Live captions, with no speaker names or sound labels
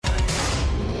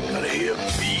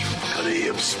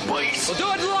spice. We'll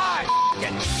do it live.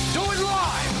 Do it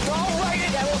live. I'll write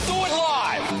it and we'll do it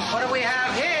live. What do we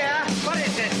have here? What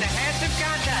is this? The handsome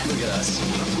contest. Look at us.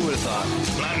 Who would have thought?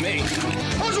 Not me.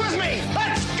 Who's with me?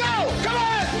 Let's go! Come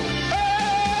on!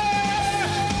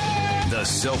 The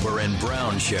Soper and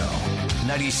Brown Show.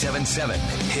 97.7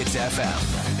 Hits FM.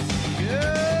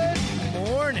 Good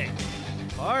morning,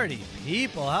 party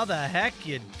people. How the heck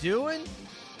you doing?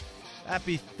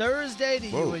 Happy Thursday to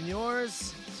you and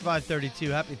yours. It's 5:32.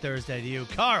 Happy Thursday to you,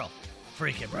 Carl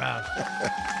freaking Brown.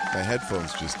 My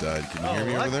headphones just died. Can you hear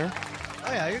me over there?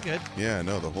 Oh yeah, you're good. Yeah,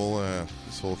 no, the whole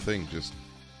this whole thing just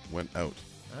went out.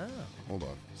 Oh, Hold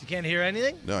on. so you can't hear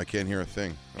anything? No, I can't hear a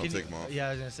thing. I'll Can take you- them off. Yeah,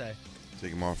 I was gonna say.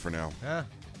 Take them off for now. Huh?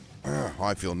 Oh,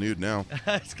 I feel nude now.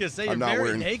 I was gonna say you're I'm not very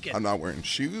wearing. naked. I'm not wearing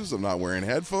shoes. I'm not wearing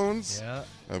headphones. Yeah.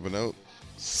 I've been out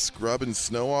scrubbing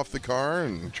snow off the car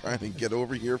and trying to get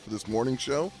over here for this morning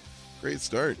show. Great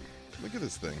start. Look at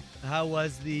this thing. How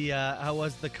was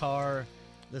the car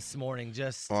this morning?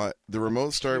 Just The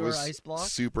remote start Pure was ice block?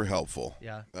 super helpful.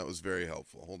 Yeah. That was very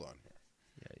helpful. Hold on.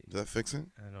 Yeah, Did that fix it?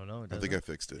 I don't know. I think I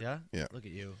fixed it. Yeah? Yeah. Look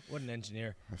at you. What an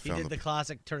engineer. He found did the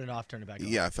classic turn it off, turn it back on.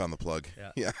 Yeah, I found the plug.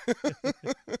 Yeah. Yeah.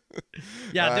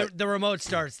 Yeah, the remote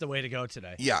start's the way to go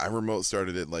today. Yeah, I remote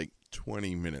started it like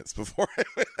 20 minutes before I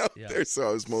went out there, so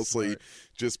I was mostly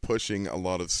just pushing a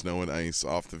lot of snow and ice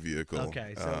off the vehicle.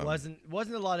 Okay, so it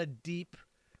wasn't a lot of deep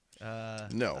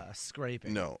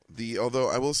scraping. No. Although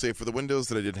I will say for the windows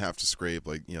that I did have to scrape,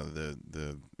 like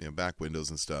the back windows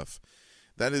and stuff,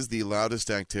 that is the loudest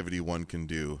activity one can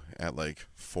do at like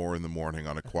 4 a.m.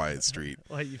 on a quiet street.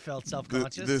 What, you felt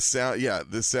self-conscious? This sound,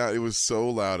 it was so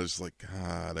loud. I was like,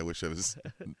 God, I wish I was.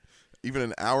 Even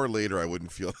an hour later, I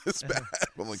wouldn't feel this bad.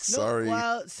 I'm like, sorry.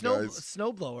 Well, guys.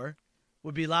 snowblower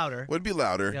would be louder. Would be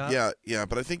louder. Yeah. Yeah.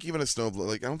 But I think even a snowblower,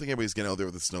 like I don't think anybody's getting out there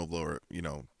with a snowblower,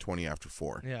 20 after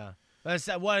 4. Yeah.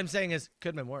 But what I'm saying is, could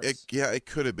have been worse. It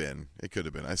could have been.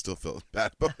 I still feel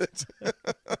bad about it.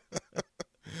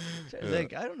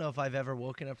 Like, I don't know if I've ever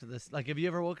woken up to this. Like, have you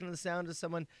ever woken to the sound of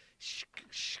someone?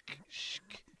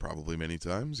 Probably many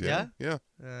times. Yeah.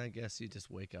 I guess you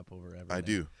just wake up over everything. I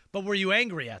do. But were you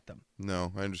angry at them?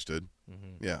 No, I understood.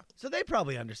 Mm-hmm. Yeah. So they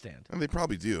probably understand. And they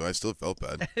probably do. I still felt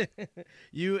bad.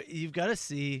 You've got to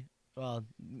see. Well,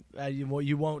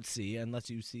 you won't see unless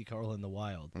you see Carl in the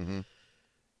wild. Mm-hmm.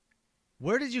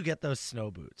 Where did you get those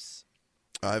snow boots?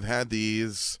 I've had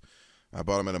these. I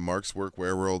bought them at a Mark's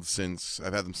Workwear World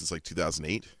I've had them since like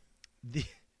 2008.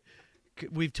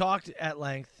 We've talked at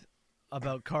length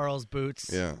about Carl's boots.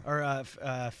 Yeah. Or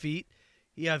feet.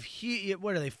 You have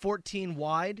what are they? 14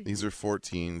 wide. These are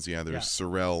 14s. Yeah, they're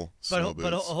Sorel snow boots.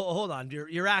 But hold on,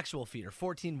 your actual feet are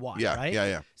 14 wide. Yeah, right?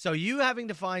 yeah. So you having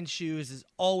to find shoes is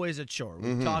always a chore.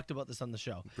 We've talked about this on the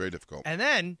show. Very difficult. And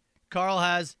then Carl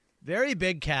has very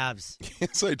big calves.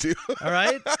 Yes, I do. All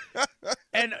right.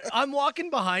 And I'm walking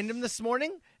behind him this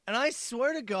morning, and I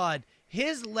swear to God,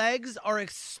 his legs are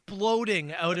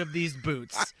exploding out of these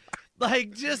boots.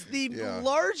 Like just the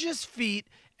largest feet,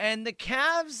 and the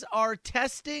calves are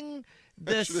testing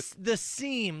the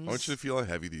seams. I want you to feel how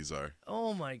heavy these are.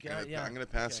 Oh my God! I'm gonna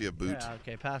pass you a boot. Yeah,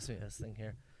 okay, pass me this thing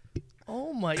here.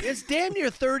 Oh my! It's damn near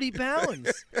 30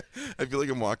 pounds. I feel like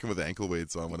I'm walking with ankle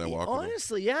weights on when I walk.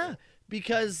 Honestly, yeah.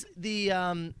 Because the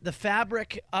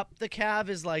fabric up the calf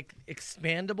is like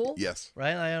expandable. Yes.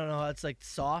 Right? I don't know. It's like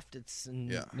soft. It's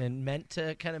and meant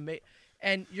to kind of make.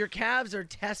 And your calves are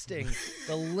testing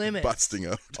the limits. Busting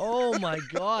out. Oh my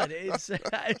God!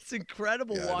 It's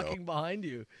incredible walking behind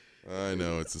you. I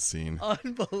know, it's a scene.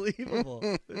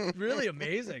 Unbelievable. It's really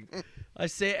amazing. I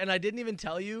didn't even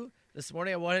tell you this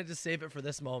morning. I wanted to save it for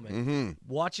this moment. Mm-hmm.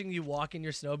 Watching you walk in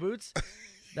your snow boots.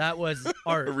 That was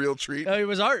art. A real treat. It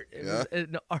was art. It was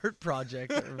an art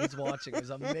project I was watching. It was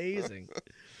amazing.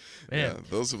 Man. Yeah,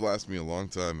 those have lasted me a long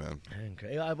time, man.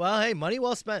 Okay. Well, hey, money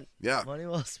well spent. Yeah. Money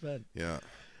well spent. Yeah.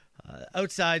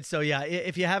 Outside, so yeah,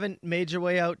 if you haven't made your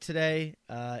way out today,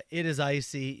 it is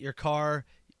icy. Your car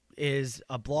is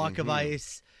a block of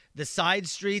ice. The side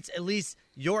streets, at least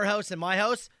your house and my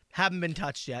house, haven't been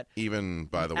touched yet. Even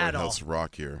by the White House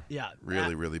Rock here. Yeah.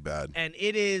 Really, really bad. And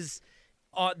it is...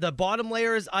 the bottom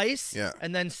layer is ice,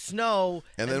 and then snow,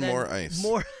 and then more ice.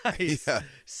 More ice. Yeah.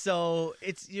 So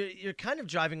you're kind of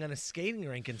driving on a skating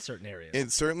rink in certain areas.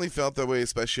 It certainly felt that way,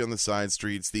 especially on the side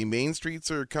streets. The main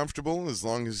streets are comfortable as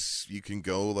long as you can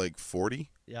go like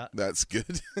 40. Yeah, that's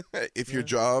good. If your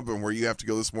job and where you have to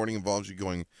go this morning involves you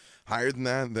going higher than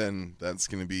that, then that's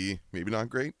going to be maybe not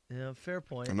great. Yeah, fair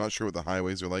point. I'm not sure what the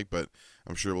highways are like, but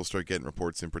I'm sure we'll start getting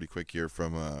reports in pretty quick here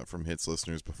from Hits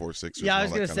listeners before 6. Yeah, I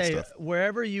was going to say,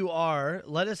 wherever you are,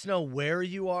 let us know where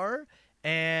you are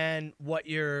and what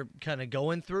you're kind of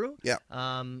going through. Yeah.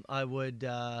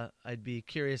 I'd be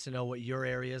curious to know what your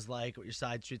area is like, what your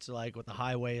side streets are like, what the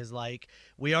highway is like.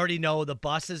 We already know the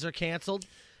buses are canceled.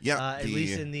 Yeah, at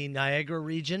least in the Niagara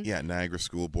region. Yeah, Niagara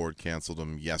School Board canceled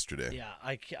them yesterday.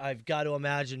 Yeah, I've got to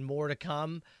imagine more to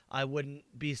come. I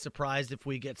wouldn't be surprised if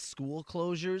we get school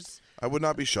closures. I would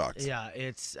not be shocked. Yeah,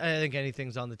 I think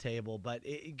anything's on the table, but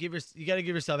you got to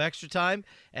give yourself extra time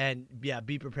and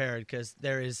be prepared because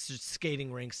there is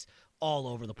skating rinks all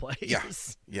over the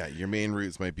place. Yeah, your main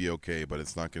routes might be okay, but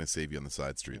it's not going to save you on the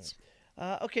side streets.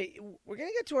 Okay, we're gonna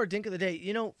get to our dink of the day.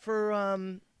 You know, for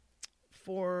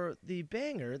the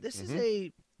banger, this is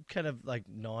a kind of like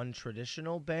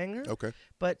non-traditional banger. Okay.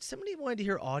 But somebody wanted to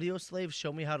hear Audio Slave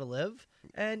Show Me How to Live.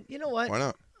 And you know what? Why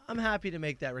not? I'm happy to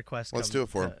make that request Let's do it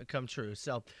for him. Come true.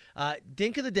 So,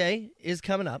 Dink of the Day is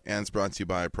coming up. And it's brought to you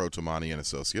by Protomani and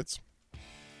Associates.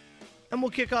 And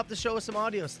we'll kick off the show with some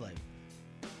Audio Slave.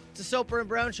 It's a Soper and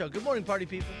Brown show. Good morning, party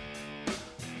people.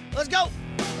 Let's go!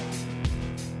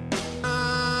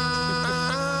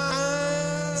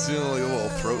 See a little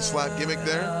throat slap gimmick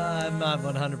there? I'm not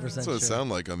 100% sure. That's what it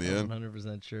sounded like on the end.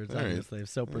 100% sure. It's All Audio right. Slave,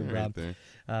 Soper and Right Brown.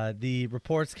 there. The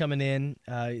reports coming in,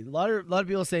 a lot of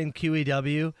people saying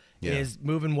QEW Yeah. is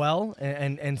moving well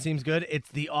and seems good. It's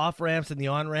the off ramps and the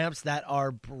on ramps that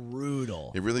are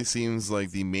brutal. It really seems like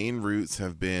the main routes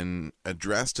have been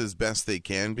addressed as best they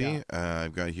can be. Yeah.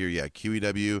 I've got here,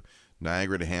 QEW,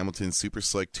 Niagara to Hamilton, super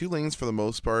slick, 2 lanes for the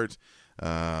most part.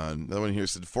 Another one here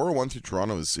said 401 through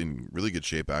Toronto is in really good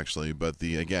shape, actually. But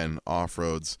the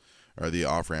off-roads, or the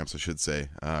off-ramps, I should say,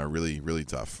 really, really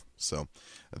tough. So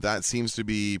that seems to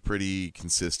be pretty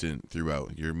consistent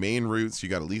throughout. Your main routes, you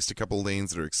got at least a couple lanes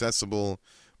that are accessible,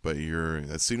 but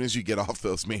as soon as you get off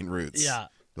those main routes,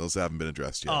 those haven't been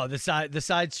addressed yet. Oh, the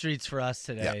side streets for us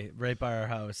today, right by our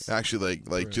house. Actually,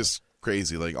 like just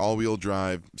crazy, like all-wheel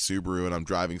drive Subaru, and I'm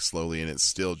driving slowly, and it's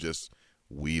still just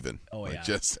weaving. Oh, yeah.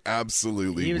 Just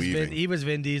absolutely weaving. He was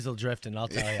Vin Diesel drifting, I'll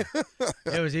tell you.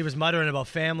 He was muttering about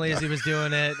family as he was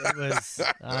doing it. It was,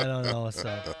 I don't know.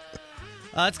 So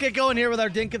let's get going here with our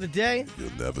Dink of the Day.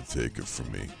 You'll never take it from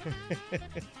me.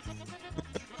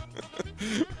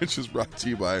 Which is brought to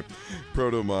you by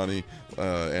Protomani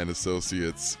and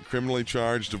Associates. Criminally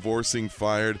charged, divorcing,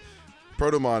 fired.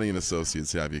 Protomani and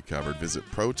Associates have you covered. Visit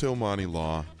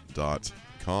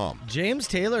protomanilaw.com. James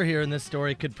Taylor here in this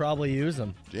story could probably use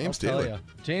him. James Taylor.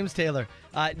 James Taylor.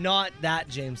 Not that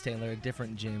James Taylor, a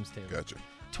different James Taylor. Gotcha.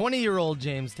 20-year-old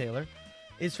James Taylor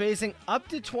is facing up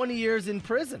to 20 years in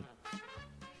prison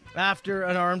after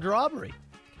an armed robbery.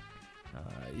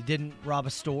 He didn't rob a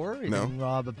store. He didn't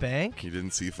rob a bank. He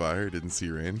didn't see fire. Didn't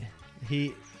see rain.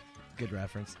 Good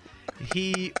reference.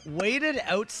 He waited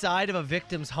outside of a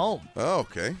victim's home. Oh,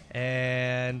 okay.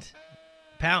 And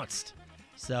pounced.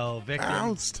 So victim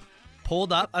Pounced.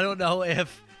 pulled up. I don't know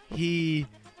if he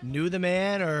knew the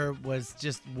man or was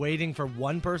just waiting for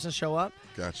one person to show up.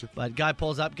 Gotcha. But guy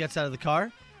pulls up, gets out of the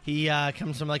car. He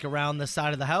comes from like around the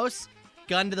side of the house,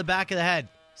 gun to the back of the head.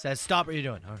 Says, "Stop what you're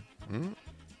doing. All right.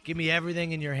 Give me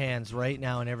everything in your hands right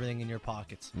now and everything in your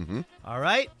pockets." All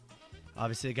right.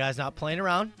 Obviously, the guy's not playing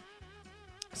around.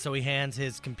 So he hands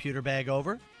his computer bag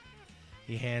over.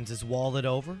 He hands his wallet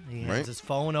over. He hands his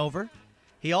phone over.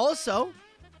 He also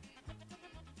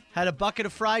had a bucket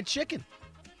of fried chicken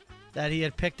that he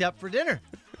had picked up for dinner.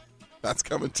 That's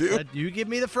coming too. Said, "You give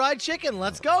me the fried chicken.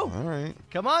 Let's go." All right.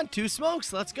 Come on, 2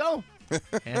 smokes. Let's go.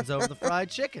 Hands over the fried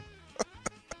chicken.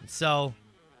 So,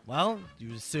 well,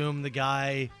 you assume the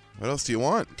guy What else do you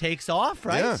want? takes off,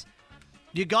 right? Yeah.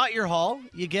 You got your haul.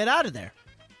 You get out of there.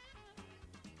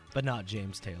 But not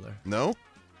James Taylor. No?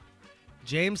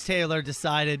 James Taylor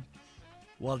decided,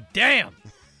 well, damn,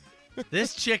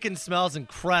 this chicken smells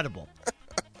incredible.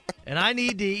 And I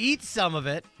need to eat some of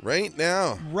it Right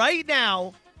now.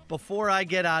 before I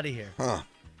get out of here. Huh.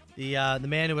 The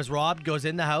man who was robbed goes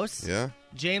in the house. Yeah.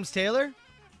 James Taylor,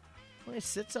 well, he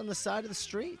sits on the side of the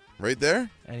street. Right there?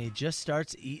 And he just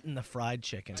starts eating the fried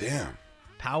chicken. Damn.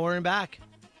 Powering back.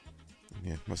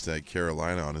 Yeah, must have had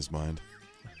Carolina on his mind.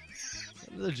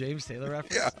 Another James Taylor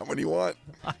reference? Yeah, how many do you want?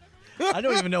 I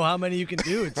don't even know how many you can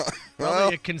do. It's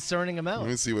probably a concerning Let amount.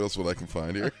 me see what I can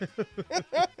find here.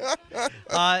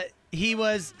 He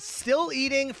was still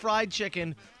eating fried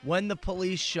chicken when the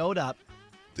police showed up,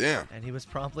 Damn. and he was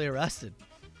promptly arrested.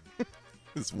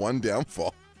 It's one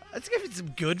downfall. Let's give it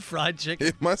some good fried chicken.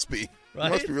 It must be. Right?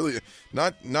 It must be really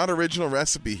not original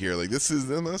recipe here. Like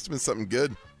there must have been something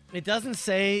good. It doesn't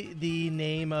say the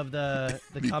name of the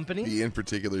company. The in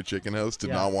particular chicken house did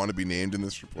Yeah. not want to be named in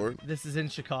this report. This is in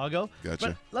Chicago. Gotcha.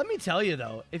 But let me tell you,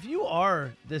 though, if you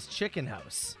are this chicken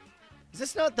house Is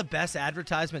this not the best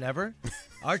advertisement ever?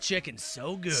 Our chicken's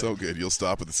so good. So good, you'll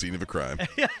stop at the scene of a crime.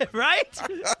 Right?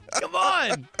 Come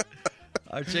on.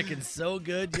 Our chicken's so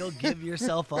good, you'll give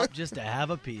yourself up just to have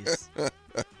a piece.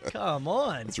 Come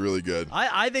on. It's really good.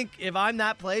 I think if I'm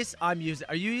that place, I'm using.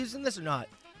 Are you using this or not?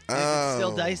 It's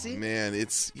still dicey? Man,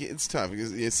 it's tough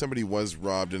because if somebody was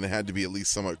robbed and it had to be at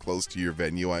least somewhat close to your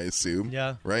venue, I assume.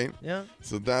 Yeah. Right? Yeah.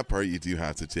 So that part you do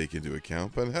have to take into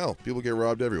account. But hell, people get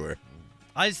robbed everywhere.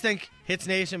 I just think Hits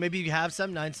Nation, maybe you have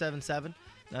some, 977.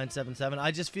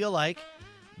 I just feel like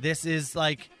this is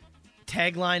like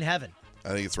tagline heaven. I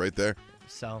think it's right there.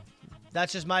 So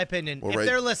that's just my opinion. We'll if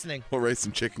they're listening. We'll write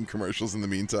some chicken commercials in the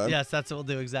meantime. Yes, that's what we'll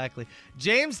do, exactly.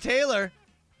 James Taylor.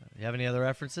 You have any other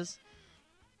references?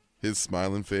 His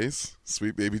smiling face.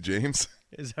 Sweet baby James.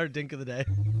 Is our dink of the day.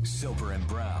 Soper and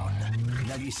Brown,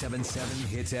 97.7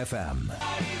 Hits FM.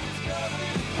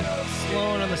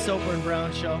 Sloan on the Soper and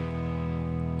Brown show.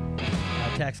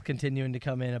 Text continuing to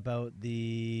come in about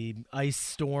the ice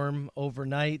storm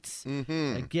overnight.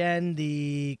 Mm-hmm. Again,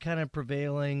 the kind of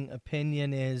prevailing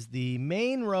opinion is the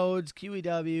main roads,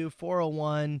 QEW,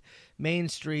 401, main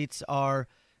streets are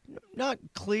not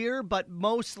clear, but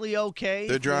mostly okay.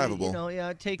 They're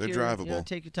drivable. Take They're your drivable.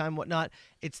 take your time, whatnot.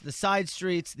 It's the side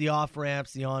streets, the off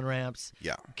ramps, the on ramps.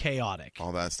 Yeah. Chaotic.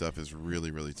 All that stuff is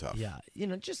really, really tough. Yeah,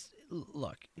 just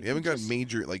look. We haven't got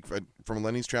major, like from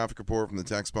Lenny's traffic report from the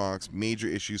text box, major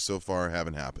issues so far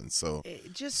haven't happened. So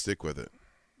just stick with it.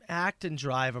 Act and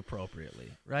drive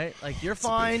appropriately, right? Like, you're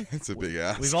fine. It's a big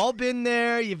ask. We've all been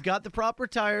there. You've got the proper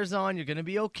tires on. You're going to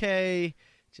be okay.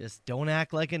 Just don't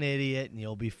act like an idiot, and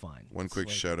you'll be fine. One quick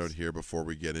shout out here before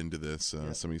we get into this.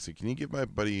 Somebody said, "Can you give my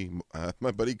buddy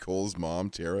Cole's mom,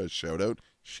 Tara, a shout out?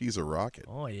 She's a rocket."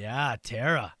 Oh yeah,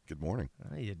 Tara. Good morning.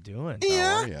 How you doing?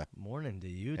 How are you? Morning to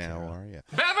you, Tara. How are you?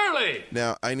 Beverly!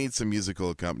 Now I need some musical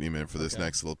accompaniment for this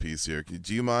next little piece here.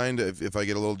 Do you mind if I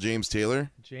get a little James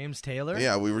Taylor? James Taylor.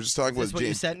 Yeah, we were just talking about Is this what James.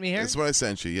 you sent me here? That's what I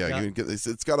sent you. Yeah, Yeah.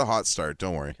 it's got a hot start.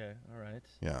 Don't worry. Okay. All right.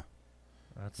 Yeah.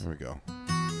 That's. There we go.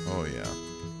 Oh yeah.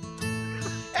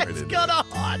 It's got a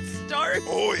hot start.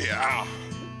 Oh yeah.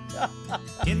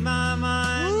 In my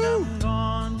mind, I'm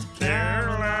gone to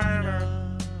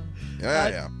Carolina.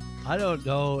 Yeah. I don't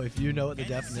know if you know what the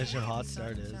definition of hot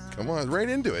start is. Come on, right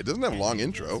into it. Doesn't have a long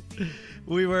intro.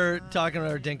 We were talking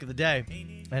about our dink of the day,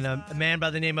 and a man by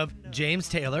the name of James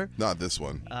Taylor Not this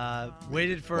one.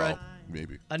 waited for Well,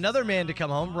 maybe. another man to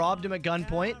come home, robbed him at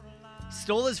gunpoint,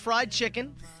 stole his fried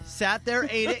chicken, sat there,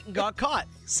 ate it, and got caught.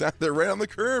 Sat there right on the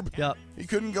curb. Yep. He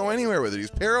couldn't go anywhere with it.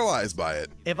 He's paralyzed by it.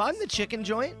 If I'm the chicken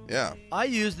joint, Yeah. I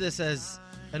use this as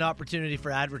an opportunity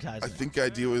for I advertising. think I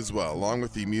do as well, along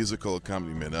with the musical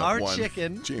accompaniment of Our one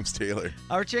chicken- James Taylor.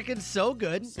 Our chicken's so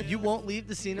good, you won't leave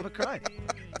the scene of a crime.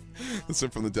 Listen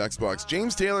from the Dex box.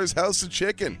 James Taylor's House of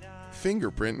Chicken.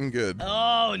 Fingerprinting good.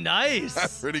 Oh, That's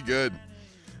nice. pretty good.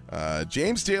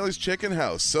 James Taylor's Chicken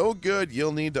House. So good,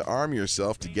 you'll need to arm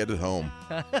yourself to get it home.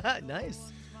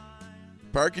 Nice.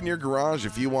 Park in your garage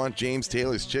if you want James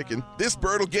Taylor's chicken. This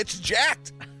bird will get you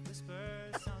jacked.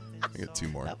 I got two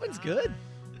more. That one's good.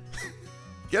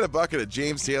 Get a bucket of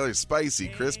James Taylor's spicy,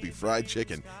 crispy fried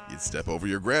chicken. You'd step over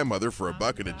your grandmother for a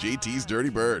bucket of JT's Dirty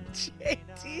Bird.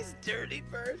 JT's Dirty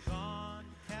Bird.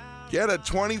 Get a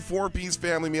 24-piece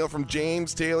family meal from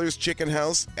James Taylor's Chicken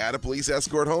House. Add a police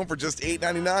escort home for just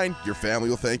 $8.99. Your family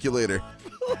will thank you later.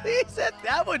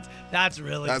 That's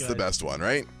really That's good. the best one,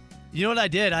 right? You know what I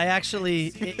did? I actually,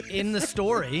 in the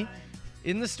story,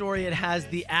 it has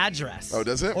the address. Oh,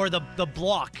 does it? Or the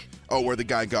block. Oh, where the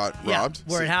guy got robbed?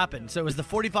 Yeah, where it happened. So it was the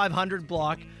 4500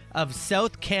 block of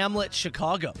South Camlet,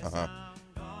 Chicago. Uh-huh.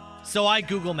 So I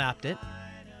Google mapped it,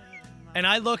 and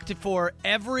I looked for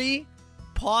every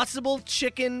possible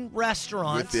chicken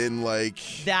restaurant Within, like,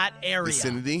 that area.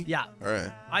 vicinity? Yeah. All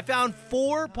right. I found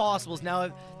 4 possibles.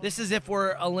 Now, this is if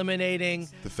we're eliminating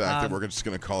The fact that we're just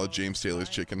going to call it James Taylor's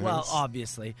Chicken well, House.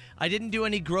 obviously. I didn't do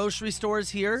any grocery stores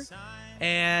here.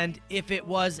 And if it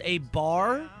was a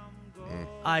bar,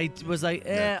 I was like,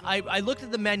 I looked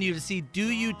at the menu to see, do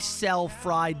you sell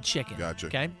fried chicken? Gotcha.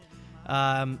 Okay.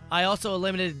 I also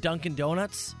eliminated Dunkin'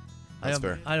 Donuts. That's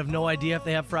fair. I have no idea if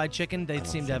they have fried chicken. They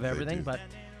seem to have think they everything. do. But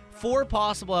 4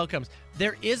 possible outcomes.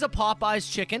 There is a Popeye's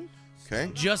chicken Okay.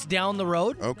 just down the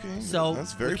road. Okay, So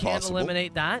that's very we can't possible.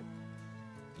 eliminate that.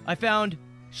 I found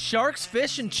Sharks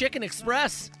Fish and Chicken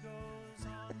Express.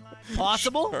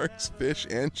 Possible? Sharks, fish,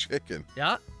 and chicken.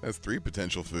 Yeah, That's 3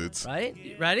 potential foods. right?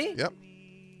 You ready? Yep.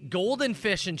 Golden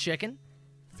Fish and Chicken.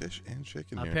 Fish and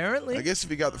chicken here. Apparently. I guess if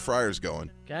you got the fryers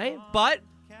going. Okay. But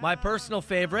my personal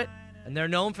favorite, and they're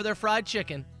known for their fried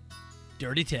chicken,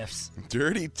 Dirty Tiffs.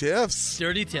 Dirty Tiffs.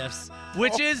 Dirty Tiffs,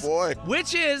 which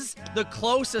is the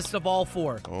closest of all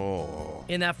four. Oh.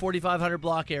 In that 4,500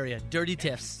 block area. Dirty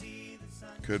Tiffs.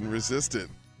 Couldn't resist it.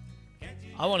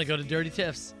 I want to go to Dirty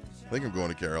Tiffs. I think I'm going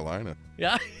to Carolina.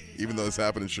 Yeah. Even though this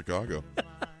happened in Chicago.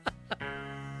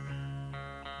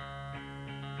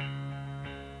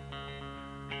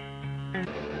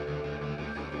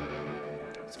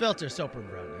 It's Filter, Soper and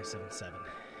Brown, 977.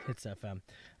 Hits FM.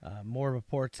 More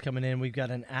reports coming in. We've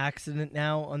got an accident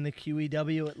now on the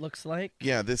QEW, it looks like.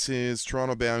 Yeah, this is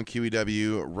Toronto-bound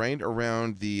QEW, right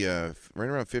around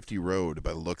 50 Road,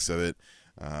 by the looks of it,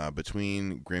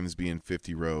 between Grimsby and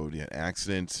 50 Road. Yeah,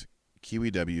 accident,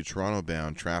 QEW,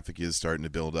 Toronto-bound. Traffic is starting to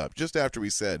build up. Just after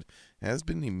we said, has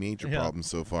been a major problem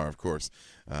so far, of course.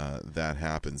 That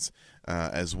happens.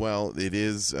 As well, it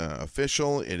is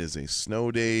official. It is a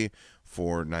snow day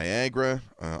for Niagara.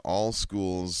 All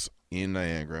schools in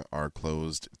Niagara are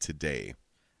closed today.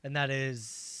 And that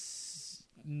is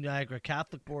Niagara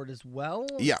Catholic Board as well?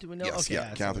 Yeah. Do we know? Yes, okay,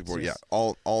 yeah. Catholic Board, yeah.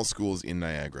 All schools in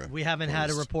Niagara. We haven't had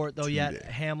a report, though, yet. today.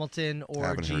 Hamilton or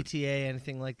Haven't heard. GTA,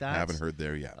 anything like that? Haven't heard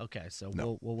there yet. Okay, so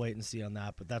No. we'll wait and see on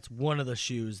that. But that's one of the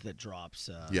shoes that drops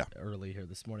early here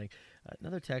this morning.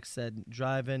 Another text said,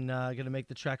 driving, going to make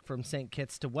the trek from St.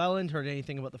 Kitts to Welland. Heard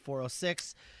anything about the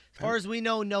 406? As far as we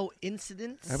know, no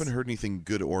incidents. I haven't heard anything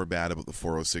good or bad about the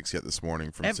 406 yet this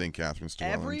morning from St. Catharines to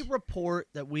Every Welland. report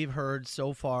that we've heard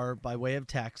so far by way of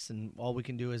text, and all we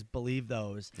can do is believe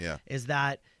those, is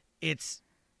that it's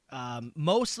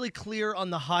mostly clear on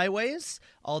the highways,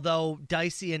 although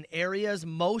dicey in areas,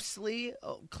 mostly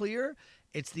clear.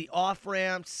 It's the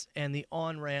off-ramps and the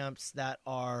on-ramps that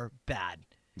are bad.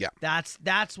 Yeah.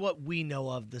 That's what we know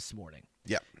of this morning.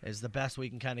 Yeah. Is the best we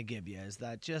can kind of give you. Is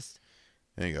that just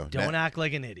There you go. don't act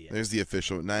like an idiot. There's the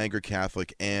official. Niagara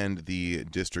Catholic and the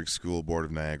District School Board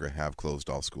of Niagara have closed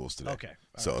all schools today. Okay.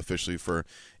 So officially for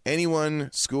anyone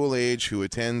school age who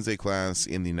attends a class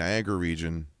in the Niagara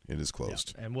region, it is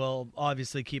closed. And we'll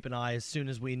obviously keep an eye as soon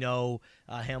as we know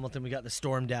Hamilton. We got the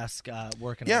Storm Desk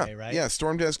working away, right? Yeah,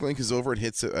 Storm Desk link is over at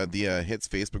Hits, the Hits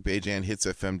Facebook page and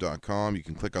hitsfm.com. You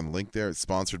can click on the link there. It's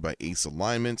sponsored by Ace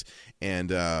Alignment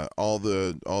and all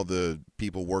the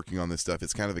people working on this stuff.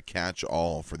 It's kind of a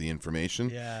catch-all for the information.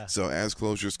 Yeah. So as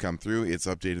closures come through, it's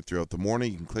updated throughout the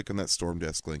morning. You can click on that Storm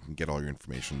Desk link and get all your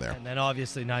information there. And then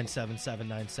obviously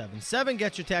 977-977.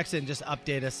 Get your text in. Just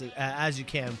update us as you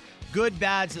can. Good,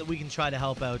 bad, so that we can try to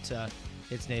help out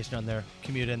Hits Nation on their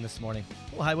commute in this morning.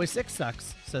 Well, Highway 6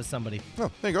 sucks, says somebody.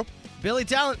 Oh, there you go. Billy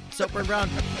Talent, Soper and Brown.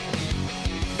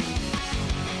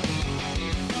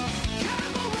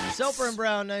 Soper and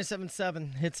Brown,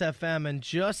 977 Hits FM. And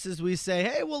just as we say,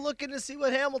 hey, we're looking to see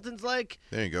what Hamilton's like,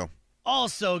 There you go.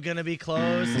 also going to be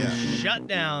closed and shut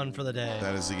down for the day.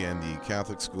 That is, again, the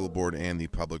Catholic School Board and the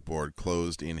Public Board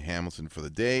closed in Hamilton for the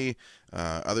day.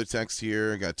 Other text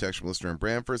here. Got a text from a listener in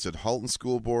Brantford. Said Halton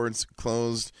School Board's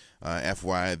closed.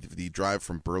 FYI, the drive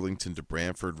from Burlington to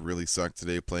Brantford really sucked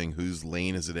today, playing Whose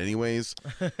Lane Is It Anyways?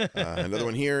 Another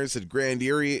one here said Grand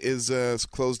Erie is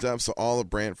closed up, so all of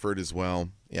Brantford as well.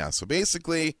 Yeah, so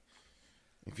basically,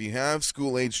 if you have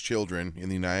school-age children in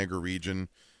the Niagara region,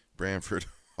 Brantford,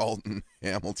 Halton,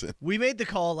 Hamilton. We made the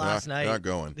call last night. Not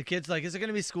going. The kid's like, is it going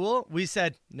to be school? We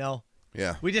said no.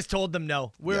 Yeah. We just told them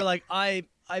no. We were Yeah. like,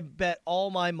 I bet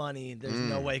all my money there's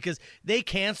no way. Because they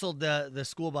canceled the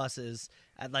school buses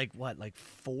at like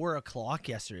 4 o'clock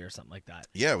yesterday or something like that.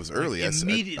 Yeah, it was early.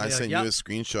 Immediately, I sent yep. you a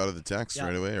screenshot of the text Yeah,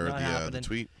 right away, or not the happening.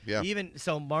 tweet. Yeah. Even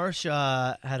so, Marsh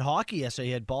had hockey yesterday.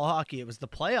 He had ball hockey. It was the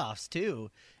playoffs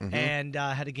too, and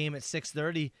had a game at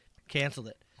 6:30. Canceled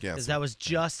it because that was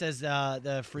just as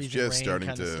the freezing just rain starting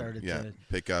kind of started to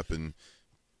pick up and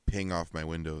ping off my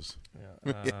windows.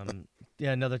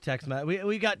 Yeah, another text message.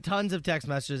 We got tons of text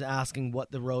messages asking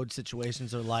what the road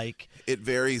situations are like. It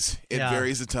varies. It Yeah.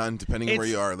 varies a ton depending on where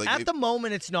you are. At the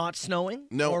moment, it's not snowing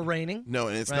or raining. No,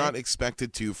 and it's right? not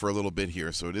expected to for a little bit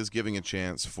here. So it is giving a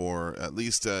chance for at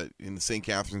least in the St.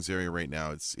 Catharines area right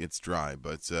now. It's dry,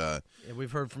 but Yeah,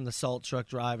 we've heard from the salt truck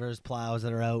drivers, plows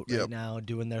that are out right now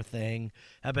doing their thing.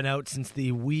 Have been out since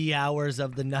the wee hours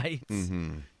of the night,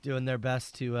 doing their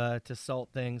best to salt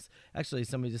things. Actually,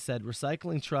 somebody just said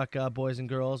recycling truck boys and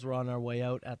girls, we're on our way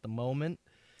out at the moment.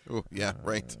 oh yeah,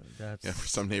 right. Yeah, for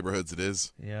some neighborhoods it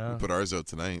is. Yeah. We put ours out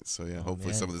tonight, so yeah, hopefully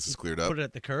man. some of this is cleared up. Put it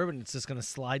at the curb and it's just going to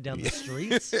slide down the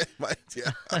streets. Might,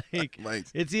 yeah. Like, Might.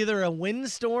 it's either a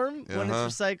windstorm when Uh-huh.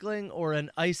 it's recycling or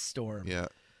an ice storm. Yeah.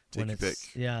 Take your pick.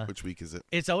 Yeah. Which week is it?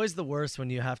 It's always the worst when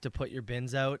you have to put your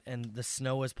bins out and the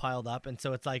snow is piled up, and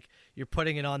so it's like you're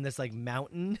putting it on this like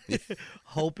mountain,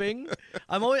 hoping.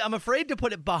 I'm afraid to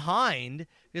put it behind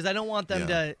because I don't want them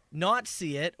to not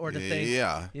see it or to think.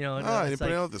 Yeah. You know. I didn't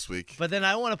put it out this week. But then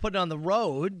I want to put it on the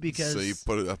road because. So you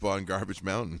put it up on Garbage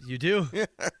Mountain. You do,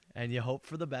 and you hope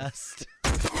for the best.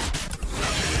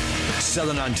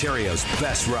 Southern Ontario's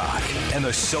best rock and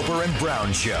the Soper and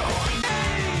Brown Show.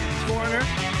 Corner.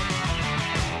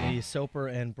 The Soper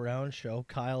and Brown Show.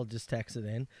 Kyle just texted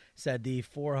in. Said the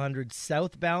 400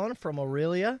 southbound from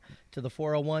Aurelia to the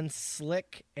 401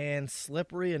 slick and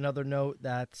slippery. Another note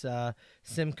that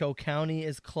Simcoe County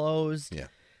is closed. Yeah.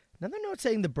 Another note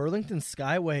saying the Burlington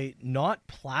Skyway not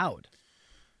plowed.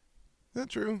 Is that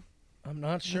true? I'm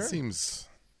not sure. That seems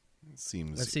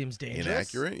dangerous.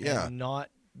 Inaccurate. Yeah. And not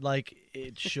like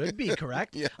it should be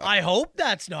correct. Yeah. I hope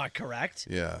that's not correct.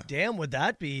 Yeah. Damn, would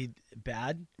that be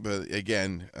bad? But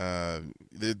again,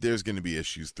 there's going to be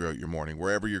issues throughout your morning.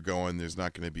 Wherever you're going, there's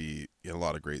not going to be a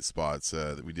lot of great spots.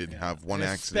 We did have one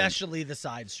accident. Especially the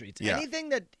side streets. Yeah. Anything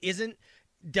that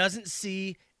doesn't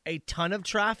see a ton of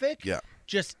traffic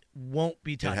just won't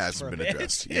be touched. It hasn't been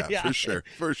addressed. Yeah,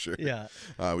 for sure. Yeah.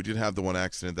 We did have the one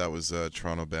accident. That was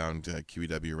Toronto-bound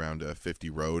QEW around 50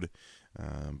 Road.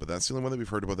 But that's the only one that we've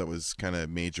heard about that was kind of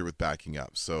major with backing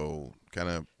up. So kind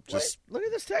of just look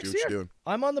at this text here. Doing.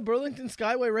 I'm on the Burlington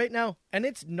Skyway right now, and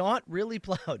it's not really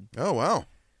plowed. Oh, wow.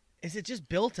 Is it just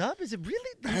built up? Is it really?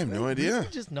 I have no idea.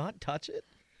 Just not touch it?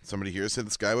 Somebody here said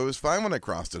the Skyway was fine when I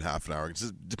crossed it half an hour. It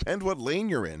just depends what lane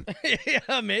you're in.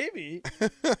 Yeah, maybe.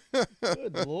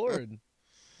 Good Lord.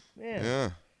 Man. Yeah.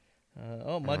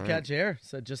 Mudcat Jair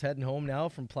said just heading home now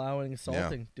from plowing and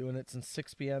salting, doing it since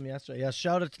 6 p.m. yesterday. Yeah,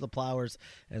 shout out to the plowers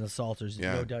and the salters.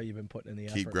 Yeah. No doubt you've been putting in the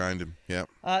effort. Keep grinding. Yeah.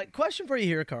 Question for you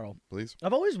here, Carl. Please.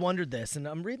 I've always wondered this, and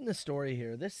I'm reading the story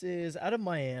here. This is out of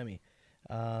Miami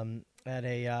at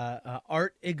a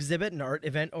art exhibit, an art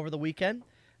event over the weekend.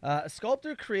 A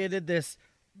sculptor created this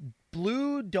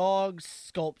blue dog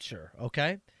sculpture,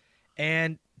 okay?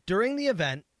 And during the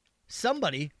event,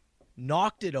 somebody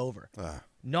knocked it over.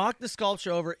 Knocked the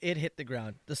sculpture over, it hit the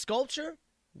ground. The sculpture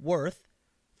worth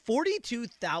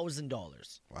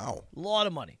 $42,000. Wow. A lot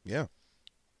of money. Yeah.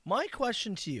 My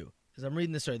question to you, as I'm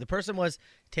reading the story, the person was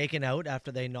taken out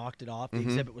after they knocked it off. The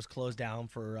exhibit was closed down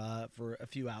for a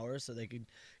few hours so they could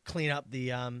clean up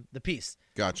the piece.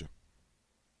 Gotcha.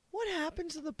 What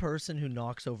happens to the person who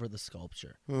knocks over the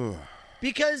sculpture?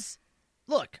 Because,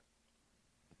 look,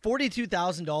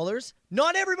 $42,000,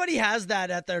 not everybody has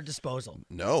that at their disposal.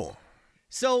 No.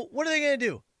 So what are they going to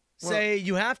do? Say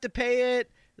you have to pay it?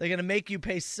 They're going to make you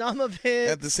pay some of it?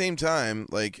 At the same time,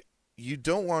 like, you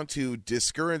don't want to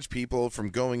discourage people from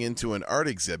going into an art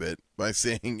exhibit by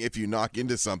saying if you knock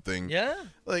into something. Yeah.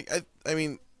 Like, I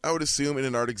mean, I would assume in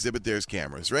an art exhibit there's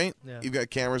cameras, right? Yeah. You've got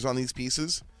cameras on these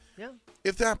pieces. Yeah.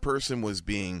 If that person was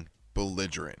being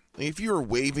belligerent, like if you were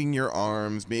waving your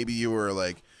arms, maybe you were,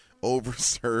 like,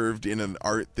 overserved in an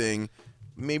art thing,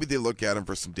 maybe they look at him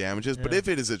for some damages. Yeah. But if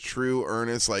it is a true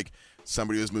earnest, like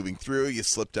somebody was moving through, you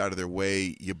slipped out of their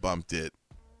way, you bumped it,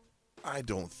 I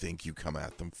don't think you come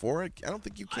at them for it. I don't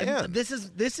think you can. This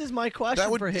is my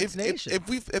question for Hits Nation.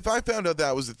 If I found out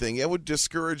that was the thing, it would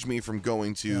discourage me from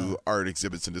going to art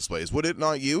exhibits and displays. Would it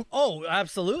not you? Oh,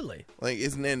 absolutely. Like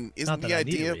isn't the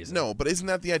idea? No, but isn't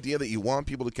that the idea that you want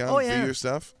people to come view your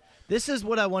stuff? This is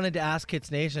what I wanted to ask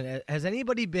Hits Nation. Has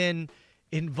anybody been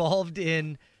involved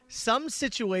in some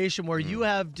situation where you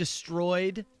have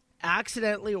destroyed,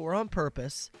 accidentally or on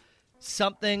purpose,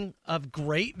 something of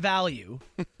great value?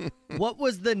 What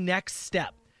was the next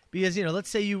step? Because, let's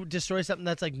say you destroy something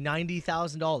that's like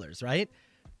 $90,000, right?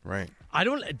 Right.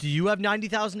 Do you have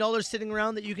 $90,000 sitting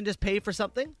around that you can just pay for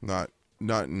something? Not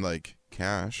in like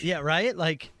cash. Yeah, right?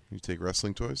 Like, you take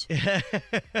wrestling toys? Right?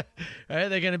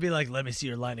 They're going to be like, let me see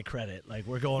your line of credit. Like,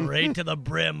 we're going right to the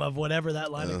brim of whatever that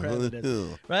line of credit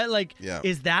is. Right? Like,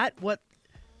 is that what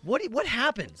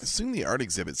happens? I assume the art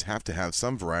exhibits have to have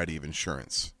some variety of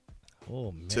insurance.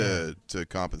 Oh, man. To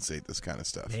compensate this kind of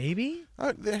stuff. Maybe?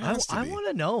 There has to be. I want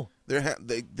to know.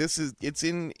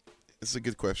 It's a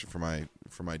good question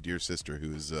for my dear sister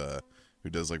who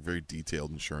does like very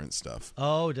detailed insurance stuff.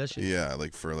 Oh, does she? Yeah,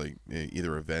 like for like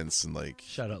either events and like.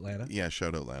 Shout out Lana. Yeah,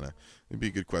 shout out Lana. It'd be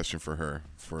a good question for her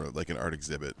for like an art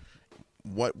exhibit.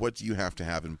 What do you have to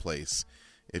have in place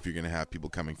if you're going to have people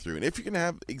coming through? And if you're going to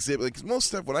have exhibit, like most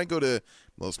stuff, when I go to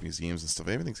most museums and stuff,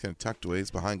 everything's kind of tucked away.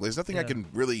 It's behind glass.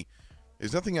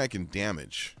 There's nothing I can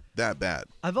damage that bad.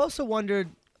 I've also wondered,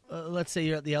 let's say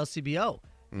you're at the LCBO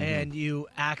and you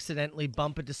accidentally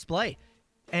bump a display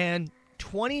and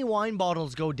 20 wine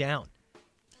bottles go down.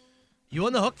 You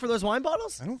on the hook for those wine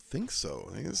bottles? I don't think so.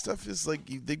 I think this stuff is like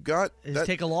they've got Is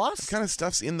take a loss? kind of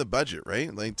stuff's in the budget,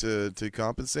 right? Like to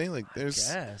compensate. Like there's,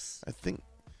 Yes. I think,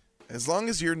 as long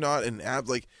as you're not an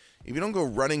like if you don't go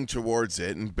running towards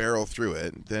it and barrel through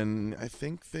it, then I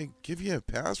think they give you a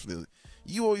pass for the.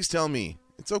 You always tell me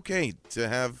it's okay to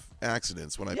have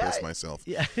accidents when I piss myself.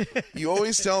 Yeah. You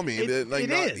always tell me that like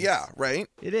it is. yeah, right?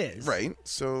 It is. Right.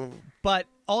 So But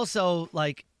also,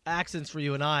 like, accidents for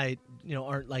you and I,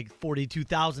 aren't like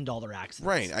 $42,000 accidents.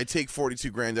 right, I take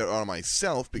 42 grand out on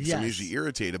myself because I'm Yes. usually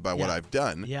irritated by what Yeah. I've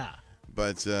done. Yeah.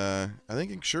 But I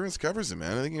think insurance covers it,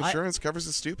 man. I think insurance covers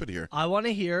the stupid here. I want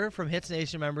to hear from Hits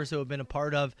Nation members who have been a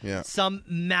part of Yeah. some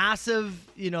massive,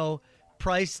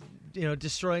 price,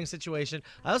 destroying situation.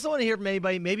 I also want to hear from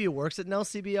anybody maybe who works at an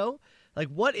LCBO. Like,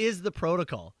 what is the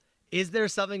protocol? Is there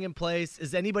something in place?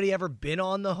 Has anybody ever been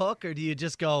on the hook, or do you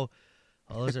just go,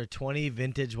 oh, those are 20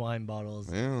 vintage wine bottles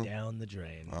down the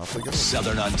drain? Off they go.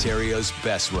 Southern Ontario's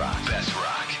best rock. Best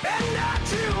rock.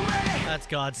 That's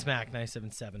Godsmack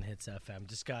 97.7 Hits FM.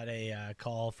 Just got a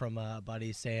call from a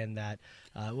buddy saying that,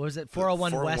 what was it,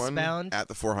 401 westbound? At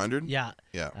the 400? Yeah.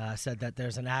 Yeah. Said that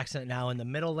there's an accident now in the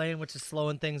middle lane, which is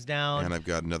slowing things down. And I've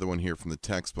got another one here from the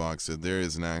text box. Said there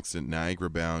is an accident Niagara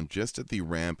bound just at the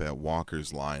ramp at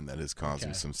Walker's Line that is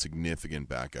causing some significant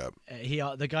backup.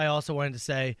 The guy also wanted to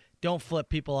say, don't flip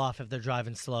people off if they're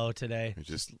driving slow today.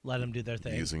 Just let them do their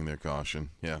thing. Using their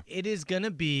caution. Yeah. It is going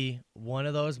to be one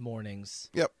of those mornings.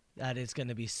 Yep. That it's going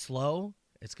to be slow.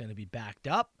 It's going to be backed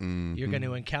up. Mm-hmm. You're going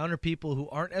to encounter people who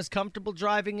aren't as comfortable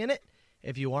driving in it.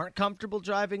 If you aren't comfortable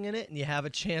driving in it and you have a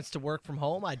chance to work from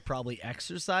home, I'd probably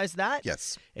exercise that.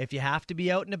 Yes. If you have to be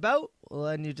out and about, well,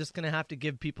 then you're just going to have to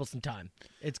give people some time.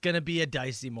 It's going to be a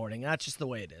dicey morning. That's just the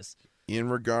way it is. In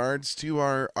regards to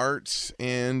our art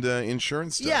and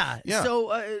insurance stuff. Yeah.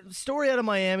 So, story out of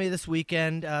Miami this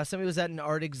weekend. Somebody was at an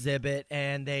art exhibit,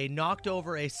 and they knocked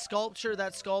over a sculpture.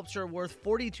 That sculpture worth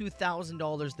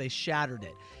 $42,000. They shattered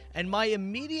it. And my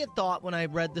immediate thought when I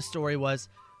read the story was,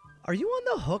 are you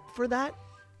on the hook for that?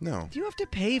 No. Do you have to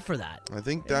pay for that? I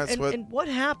think that's what. And what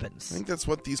happens? I think that's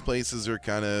what these places are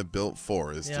kind of built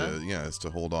for, is to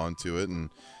hold on to it,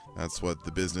 and that's what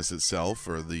the business itself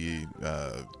or the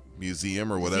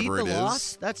museum or whatever it is.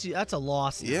 Loss? That's a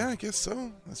loss. Yeah, I guess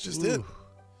so. That's just it.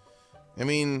 I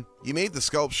mean, he made the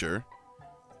sculpture.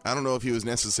 I don't know if he was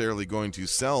necessarily going to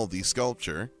sell the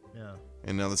sculpture. Yeah.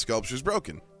 And now the sculpture's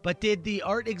broken. But did the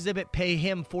art exhibit pay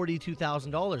him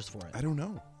 $42,000 for it? I don't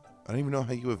know. I don't even know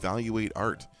how you evaluate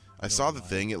art. I saw the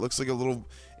thing. It looks like a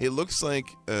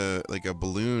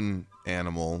balloon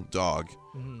animal dog,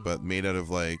 but made out of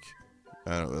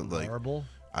marble.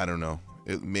 I don't know.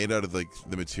 It made out of like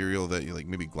the material that you like,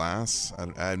 maybe glass.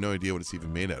 I have no idea what it's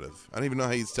even made out of. I don't even know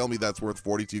how you tell me that's worth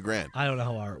 42 grand. I don't know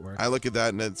how art works. I look at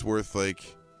that and it's worth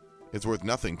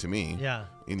nothing to me. Yeah.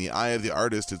 In the eye of the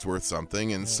artist, it's worth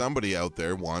something, and somebody out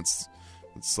there wants.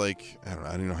 It's like, I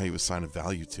don't know how you assign a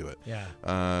value to it. Yeah.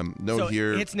 So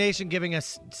here, Hits Nation giving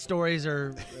us stories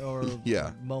or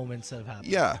moments that have happened.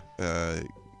 Yeah.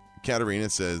 Katarina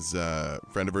says,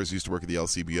 friend of hers used to work at the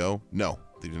LCBO. No,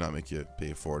 they do not make you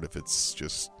pay for it if it's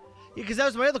just. Yeah, because that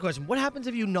was my other question. What happens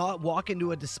if you not walk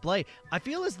into a display? I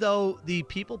feel as though the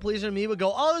people pleaser in me would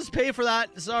go, I'll just pay for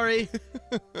that. Sorry.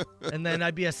 And then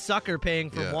I'd be a sucker paying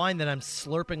for wine that I'm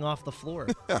slurping off the floor.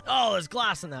 Oh, there's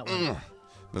glass in that one.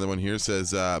 Another one here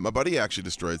says, my buddy actually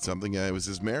destroyed something. It was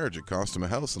his marriage. It cost him a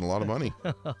house and a lot of money.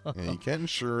 You can't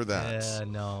insure that. Yeah,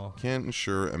 no. Can't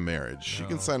insure a marriage. No. You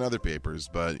can sign other papers,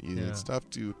 but it's tough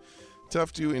to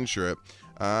insure it.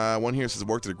 One here says, I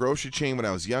worked at a grocery chain when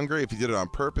I was younger. If you did it on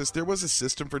purpose, there was a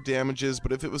system for damages,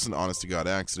 but if it was an honest-to-God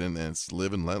accident, then it's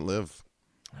live and let live.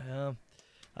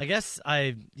 I guess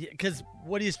because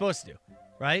what are you supposed to do,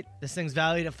 right? This thing's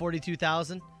valued at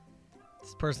 $42,000.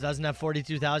 This person doesn't have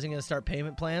 $42,000. Going to start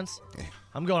payment plans. Yeah.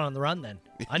 I'm going on the run then.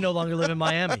 I no longer live in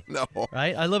Miami. No,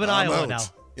 right? I live in Iowa out. now.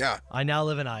 Yeah, I now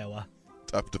live in Iowa.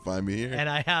 Tough to find me here. And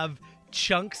I have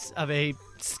chunks of a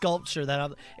sculpture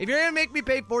that if you're gonna make me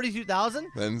pay $42,000,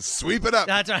 then sweep it up.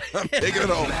 That's right. I'm taking it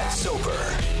home. Matt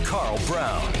Soper, Carl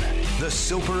Brown, the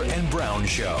Soper and Brown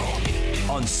Show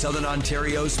on Southern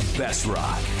Ontario's best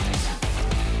rock.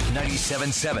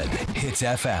 97.7 Hits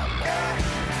FM.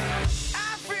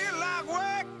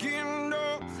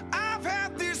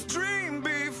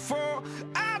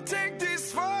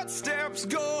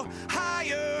 Go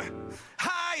higher,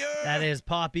 higher. That is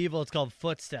Pop Evil. It's called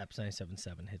Footsteps.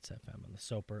 97.7 Hits FM on the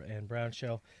Soper and Brown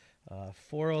Show.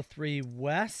 403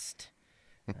 West.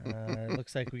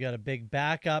 Looks like we got a big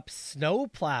backup. Snow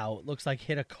plow, looks like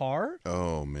hit a car.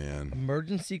 Oh, man.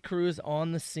 Emergency crews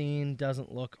on the scene.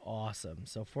 Doesn't look awesome.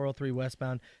 So 403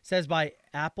 westbound. Says by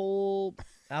Appleby?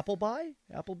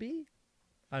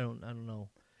 I don't know.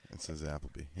 It says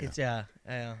Appleby. Yeah. It's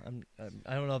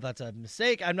I don't know if that's a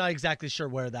mistake. I'm not exactly sure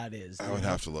where that is. I would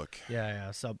have to look.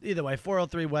 Yeah. So either way,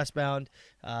 403 westbound,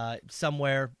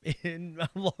 somewhere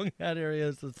along that area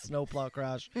is the snowplow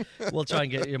crash. We'll try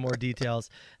and get you more details.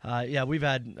 We've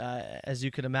had, as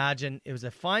you can imagine, it was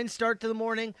a fine start to the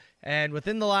morning, and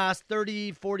within the last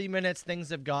 30, 40 minutes, things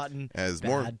have gotten As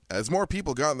bad. more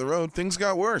people got on the road, things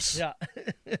got worse. Yeah.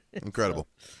 Incredible.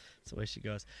 That's the way she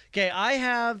goes. Okay, I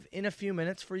have in a few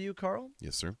minutes for you, Carl.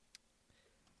 Yes, sir.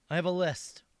 I have a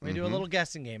list. We're going to do a little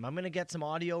guessing game. I'm going to get some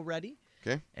audio ready.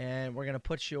 Okay. And we're going to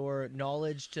put your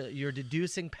knowledge, your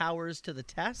deducing powers to the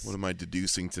test. What am I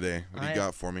deducing today? What do you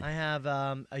got for me? I have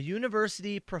a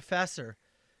university professor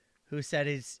who said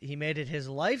he made it his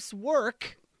life's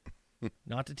work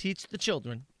not to teach the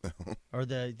children or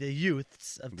the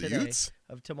youths of The today, youths?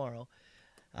 of tomorrow.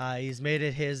 He's made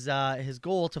it his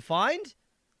goal to find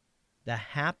the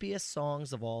happiest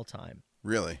songs of all time.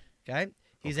 Really? Okay?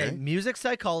 He's Okay. a music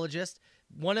psychologist,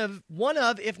 one of,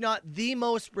 if not the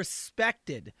most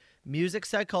respected music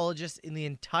psychologist in the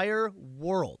entire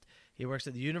world. He works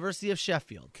at the University of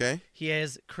Sheffield. Okay. He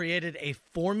has created a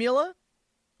formula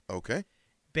Okay.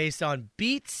 based on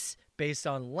beats, based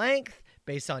on length,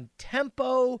 based on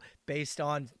tempo, based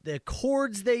on the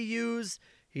chords they use.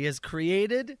 He has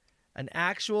created an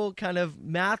actual kind of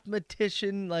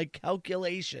mathematician like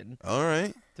calculation All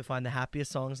right. to find the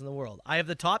happiest songs in the world. I have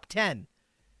the top 10.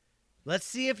 Let's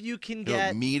see if you can You get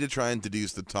want me to try and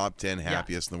deduce the top 10 yeah,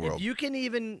 happiest in the world. If you can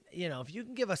even, if you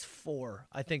can give us 4,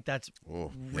 I think that's yeah,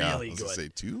 really let's just good.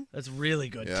 say 2. That's really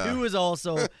good. Yeah. 2 is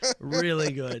also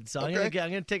really good. So Okay. I'm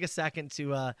gonna take a second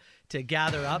to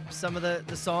gather up some of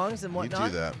the songs and You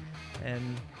whatnot. do that.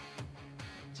 And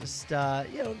just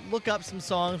look up some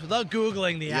songs without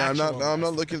googling the Yeah, actual. I'm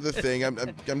not looking at the thing.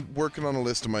 I'm working on a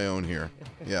list of my own here.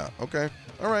 Yeah. Okay.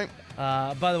 All right.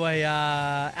 By the way,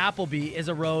 Appleby is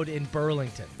a road in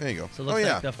Burlington. There you go. So it looks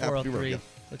yeah. like the Appleby 403 Road, yeah.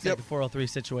 looks Yep. like the 403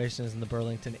 situation is in the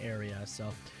Burlington area.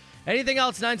 So anything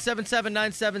else,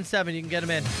 977-977, you can get them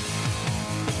in.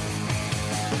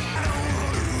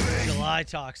 July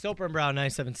Talk, Soper and Brown,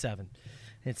 977.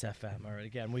 It's FM. All right,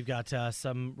 again, we've got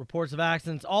some reports of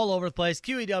accidents all over the place.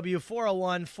 QEW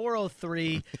 401,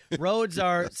 403. Roads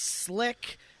are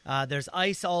slick. There's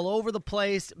ice all over the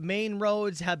place. Main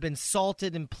roads have been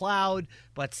salted and plowed,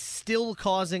 but still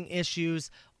causing issues.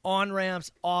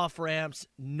 On-ramps, off-ramps,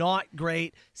 not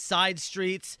great. Side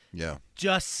streets, Yeah.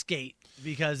 just skate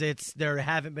because they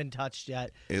haven't been touched yet.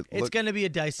 It's going to be a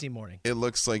dicey morning. It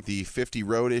looks like the 50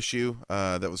 road issue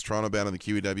that was Toronto bound on the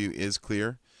QEW is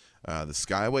clear. The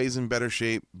Skyway's in better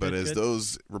shape, but as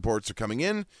those reports are coming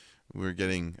in, we're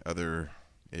getting other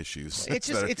issues. It's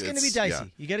going to be dicey. Yeah.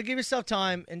 You got to give yourself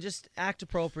time and just act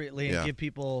appropriately and Yeah. give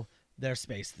people their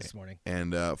space this morning.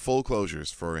 And full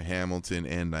closures for Hamilton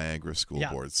and Niagara school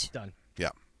Yeah, boards. done. Yeah.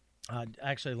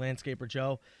 Actually, Landscaper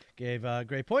Joe gave a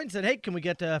great point and said, hey, can we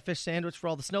get a fish sandwich for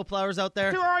all the snowplowers out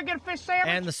there? Do I get a fish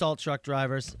sandwich? And the salt truck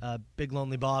drivers. Big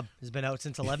Lonely Bob has been out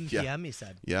since 11 Yeah. p.m., he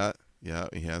said. Yeah,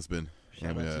 he has been.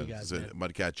 Shout out to you guys, man.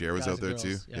 Mudcat Jer was Guys out and there too.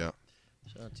 girls, Yeah.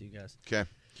 Shout out to you guys. Okay.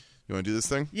 You want to do this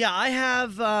thing? Yeah, I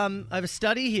have a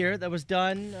study here that was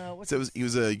done. He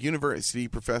was a university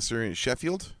professor in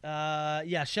Sheffield.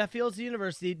 Sheffield's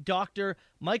University, Dr.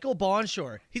 Michael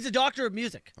Bonshore. He's a doctor of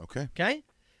music. Okay. Okay?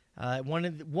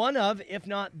 One of, if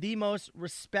not the most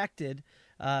respected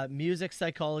music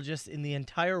psychologists in the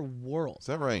entire world. Is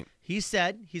that right? He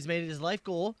said he's made it his life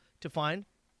goal to find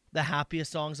the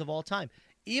happiest songs of all time.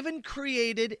 Even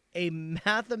created a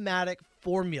mathematic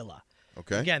formula.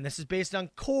 Okay. Again, this is based on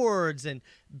chords and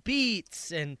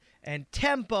beats and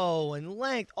tempo and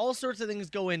length. All sorts of things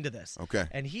go into this. Okay.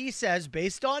 And he says,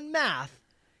 based on math,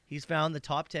 he's found the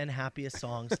top 10 happiest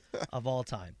songs of all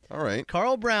time. All right.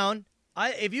 Carl Brown,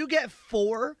 if you get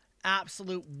 4,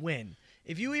 absolute win.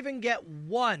 If you even get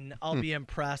 1, I'll be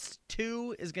impressed.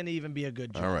 2 is going to even be a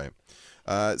good job. All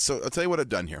right. So I'll tell you what I've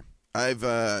done here.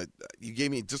 You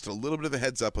gave me just a little bit of a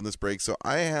heads up on this break, so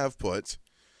I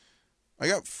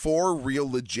got 4 real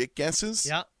legit guesses.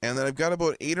 Yeah. And then I've got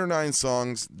about 8 or 9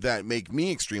 songs that make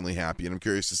me extremely happy, and I'm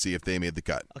curious to see if they made the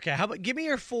cut. Okay, how about give me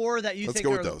your 4 that you Let's think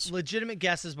go are with those. legitimate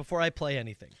guesses before I play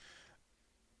anything.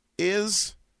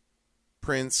 Is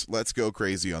Prince Let's Go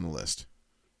Crazy on the list?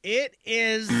 It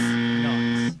is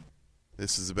not.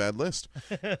 This is a bad list.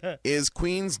 Is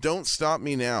Queen's Don't Stop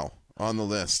Me Now on the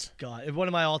list? God, one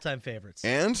of my all-time favorites.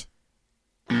 And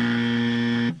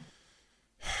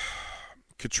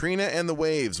Katrina and the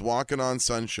Waves, Walking on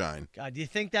Sunshine. God, do you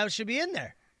think that should be in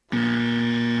there?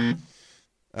 The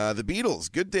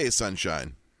Beatles, Good Day,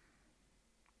 Sunshine.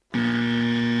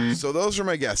 So those are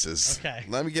my guesses. Okay.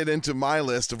 Let me get into my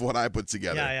list of what I put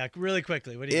together. Yeah, really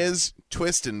quickly. What do you Is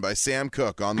Twistin' by Sam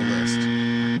Cooke on the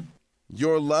list?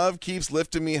 Your Love Keeps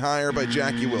Lifting Me Higher by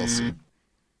Jackie Wilson.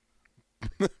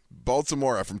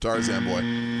 Baltimora from Tarzan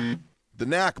Boy. The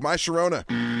Knack, My Sharona.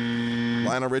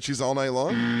 Lionel Richie's All Night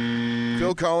Long.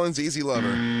 Phil Collins, Easy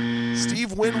Lover.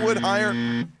 Steve Winwood, Higher.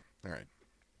 All right.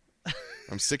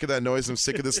 I'm sick of that noise. I'm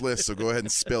sick of this list, so go ahead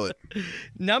and spill it.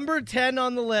 Number 10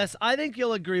 on the list. I think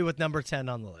you'll agree with number 10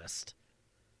 on the list.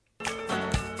 All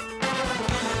right.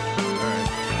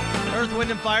 Earth, Wind,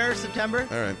 and Fire, September.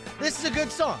 All right. This is a good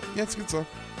song. Yeah, it's a good song.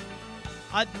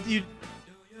 Are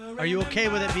you okay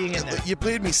with it being in there? You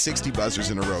played me 60 buzzers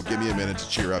in a row. Give me a minute to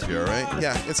cheer up here, all right?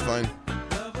 Yeah, it's fine.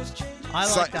 I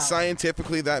like that.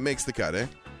 Scientifically, that makes the cut, eh?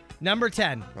 Number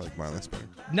 10. I like mine. That's better.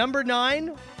 Number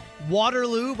 9,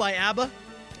 Waterloo by ABBA.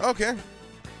 Okay.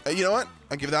 You know what?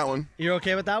 I'll give that one. You're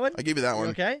okay with that one? I'll give you that one.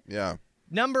 Okay. Yeah.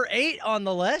 Number 8 on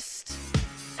the list.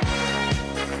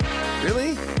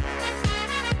 Really?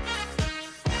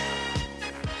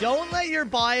 Don't let your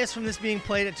bias from this being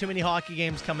played at too many hockey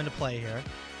games come into play here.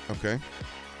 Okay.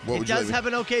 What It would you does like have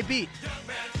an okay beat.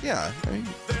 Yeah.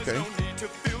 Okay.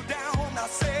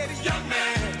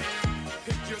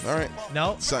 All right.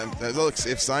 No. Look,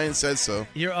 if science says so.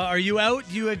 Are you out?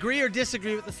 Do you agree or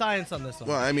disagree with the science on this one?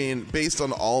 Well, I mean, based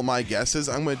on all my guesses,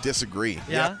 I'm going to disagree.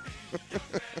 Yeah.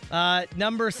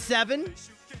 Number 7,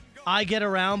 I Get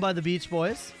Around by the Beach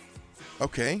Boys.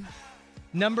 Okay.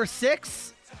 Number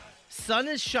 6, Sun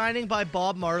is Shining by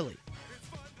Bob Marley.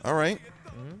 All right.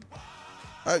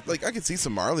 I could see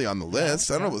some Marley on the list.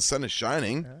 I don't know what Sun is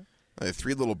Shining. Like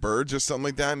Three Little Birds or something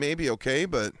like that, maybe. Okay,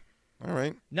 but all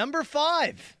right. Number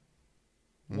 5,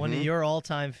 one of your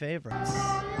all-time favorites.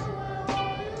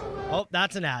 Oh,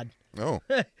 that's an ad. Oh.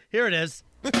 Here it is.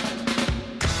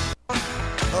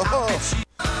 Oh,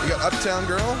 you got Uptown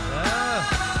Girl?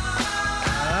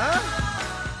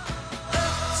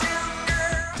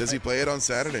 Does he play it on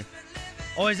Saturday?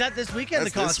 Oh, is that this weekend,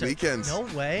 That's the concert? this weekend. No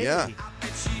way. Yeah.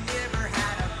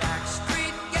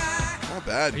 Not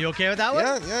bad. Are you okay with that one?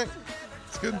 Yeah.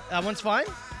 It's good. That one's fine?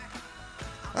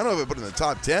 I don't know if I put it in the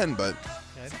top 10, but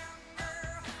Okay.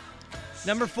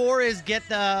 Number 4 is Get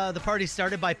the Party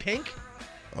Started by Pink.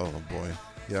 oh boy.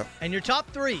 Yep. And your top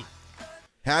 3.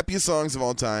 Happiest songs of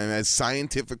all time as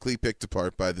scientifically picked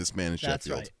apart by this man in That's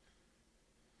Sheffield. right.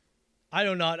 I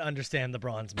do not understand the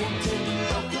bronze medal.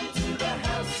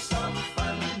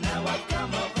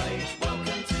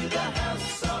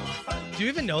 Do you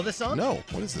even know the song? No.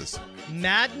 What is this?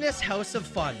 Madness House of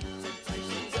Fun.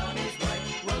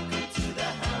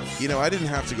 You know, I didn't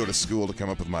have to go to school to come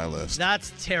up with my list.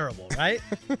 That's terrible, right?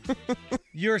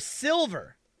 Your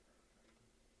silver.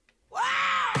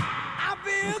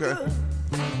 Okay.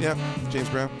 Yeah. James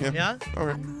Brown. Yeah. Yeah? All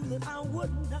right.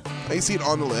 I see it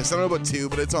on the list. I don't know about 2,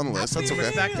 but it's on the list. That's okay.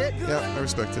 Respect it? Yeah, I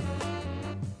respect it.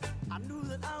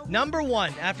 Number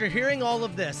 1, after hearing all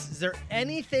of this, is there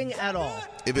anything at all?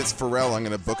 If it's Pharrell, I'm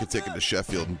going to book a ticket to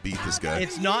Sheffield and beat this guy.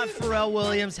 It's not Pharrell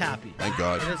Williams Happy. Thank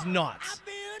God. It is not.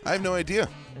 I have no idea.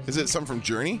 Is it something from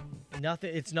Journey?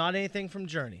 Nothing. It's not anything from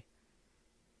Journey.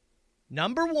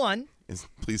 Number 1,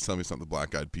 Please tell me it's not the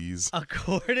Black Eyed Peas.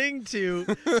 according to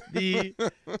the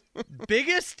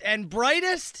biggest and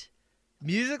brightest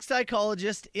music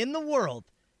psychologist in the world,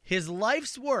 his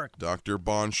life's work, Dr.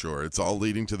 Bonshore. It's all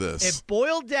leading to this. it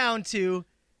boiled down to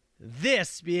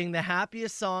this being the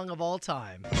happiest song of all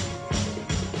time.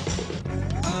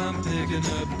 I'm picking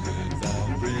up good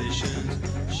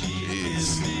vibrations. She Jeez.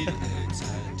 gives me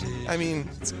excitation. I mean,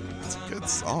 it's a good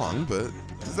song, but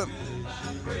is that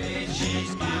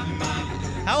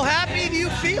How happy do you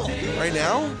feel? right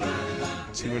now?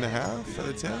 2.5 out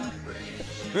of 10?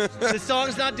 This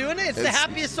song's not doing it. It's the It's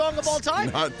happiest song of all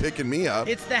time. Not picking me up.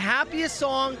 It's the happiest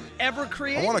song ever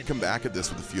created. I want to come back at this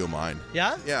with a few of mine.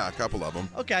 Yeah? Yeah, a couple of them.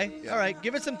 Okay. All right.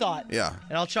 Give it some thought. Yeah.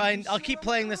 And I'll keep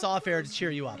playing this off air to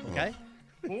cheer you up, okay?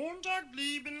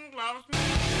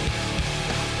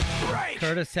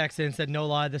 Curtis texted and said, no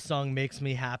lie, this song makes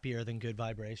me happier than Good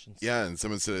Vibrations. Yeah, and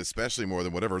someone said especially more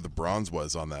than whatever the bronze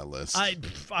was on that list.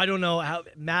 I don't know how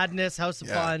Madness, House of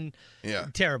Yeah. Fun, Yeah.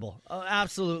 terrible,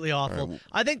 absolutely awful. All right.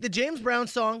 I think the James Brown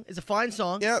song is a fine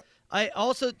song. Yep.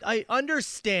 I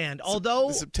understand, although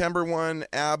The September one,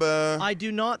 ABBA. I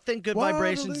do not think Good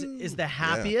Vibrations Waterloo. is the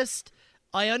happiest.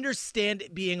 I understand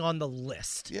it being on the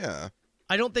list. Yeah.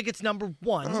 I don't think it's number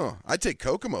 1. Oh, I'd take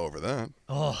Kokomo over that.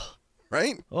 Oh,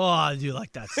 Right? I do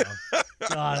like that song.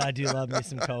 God, I do love me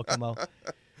some Kokomo.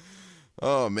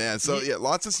 Oh man! So yeah,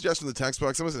 lots of suggestions in the text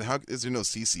box. Someone said, "How is there no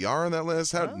CCR on that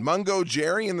list? How Mungo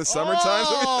Jerry in the summertime?"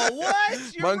 Oh,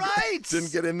 what? You're right.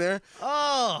 Didn't get in there.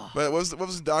 Oh. But what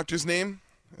was the doctor's name?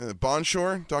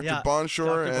 Bonshore, Dr. Yeah,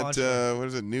 Bonshore Dr. at Bonshore. what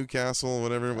is it? Newcastle,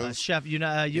 whatever it was.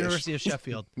 University of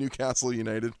Sheffield. Newcastle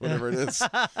United, whatever it is.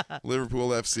 Liverpool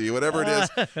FC, whatever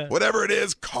it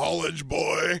is. College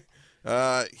boy.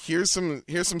 Here's some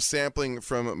sampling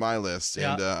from my list,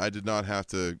 and I did not have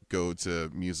to go to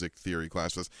music theory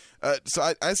class for this.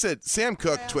 So I said Sam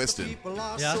Cooke, Twisted.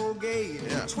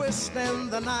 Yeah. Twisting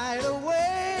the night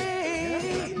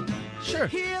away. Sure.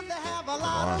 Here they have a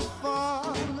lot of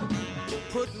fun,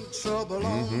 putting trouble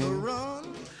on the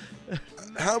run.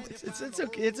 It's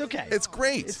okay. It's okay. It's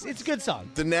great. It's a good song.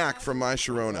 The Knack from My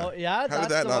Sharona. Oh, yeah, How that's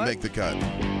did that the not one. make the cut?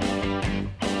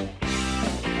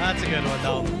 That's a good one,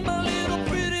 though.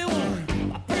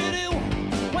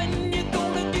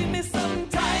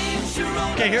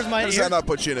 Okay, How does that not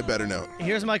put you in a better note?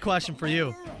 here's my question for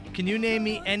you. Can you name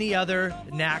me any other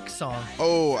Knack song?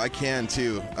 Oh, I can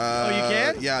too. You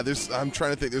can? Yeah, I'm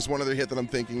trying to think. There's one other hit that I'm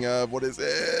thinking of. What is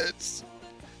it?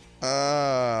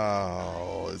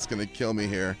 Oh, it's gonna kill me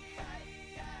here.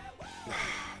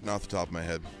 Not off the top of my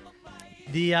head.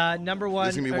 The number one.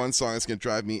 There's gonna be one song that's gonna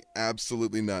drive me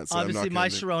absolutely nuts. Obviously, I'm My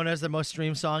not Sharona is the most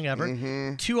streamed song ever.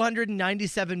 Mm-hmm.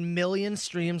 297 million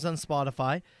streams on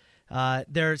Spotify.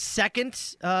 Their second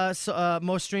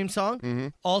most streamed song, Mm-hmm.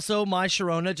 also My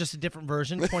Sharona, just a different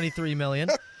version, 23 million.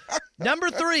 Number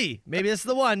 3, maybe this is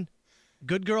the one.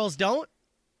 Good Girls Don't.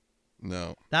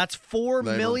 No. That's 4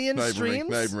 million streams.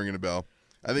 Not even ringing a bell.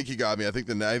 I think you got me. I think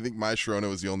My Sharona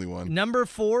was the only one. Number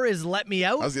 4 is Let Me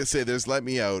Out. I was gonna say there's Let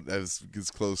Me Out as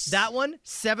close. That one,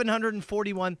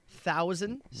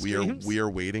 741,000 streams. We are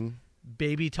waiting.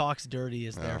 Baby Talks Dirty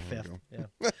is their fifth. Yeah.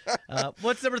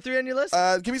 What's number 3 on your list?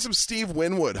 Give me some Steve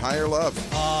Winwood, Higher Love.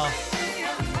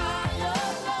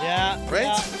 Yeah.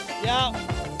 Right? Yeah.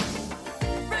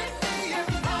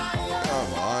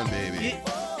 Come on, baby.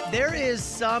 There is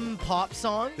some pop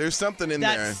song There's something in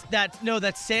there.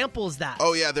 that samples that.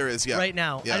 Oh yeah, there is. Yeah. Right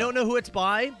now. Yeah. I don't know who it's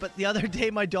by, but the other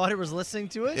day my daughter was listening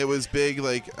to it. It was big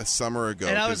like a summer ago.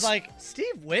 And I was 'cause- like,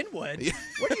 Steve Winwood?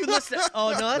 What are you listening to?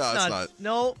 Oh, no, that's No, it's not. not.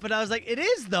 No, but I was like, it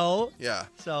is, though. yeah.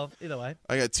 So, either way.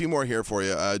 I got 2 more here for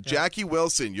you. Jackie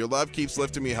Wilson, Your Love Keeps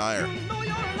Lifting Me Higher.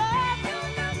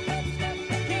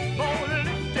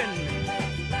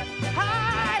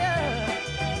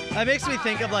 That makes me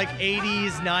think of like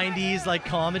 80s, 90s, like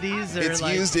comedies. Or It's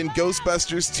like, used in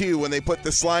Ghostbusters 2 when they put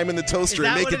the slime in the toaster Is and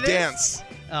that make what it it is? dance.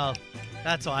 Oh,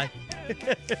 that's why.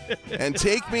 And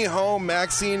Take Me Home,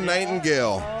 Maxine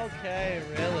Nightingale. Okay,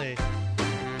 really.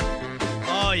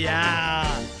 Oh,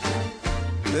 yeah.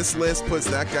 This list puts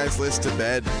that guy's list to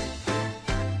bed.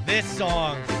 This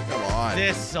song. Come on.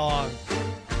 This song.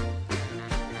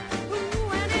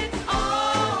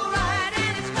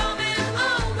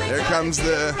 There comes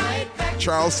the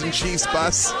Charleston Chiefs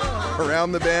bus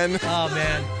around the bend. Oh,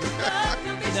 man.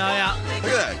 No, yeah. Look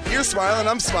at that. You're smiling,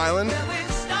 I'm smiling.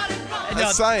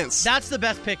 That's science. That's the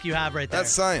best pick you have right there.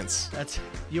 That's science.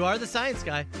 You are the science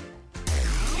guy.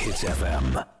 Hits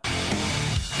FM.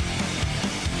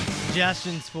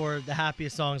 Suggestions for the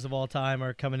happiest songs of all time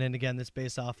are coming in again. This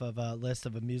based off of a list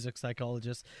of a music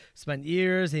psychologist. Spent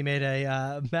years. He made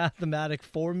a mathematic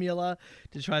formula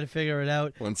to try to figure it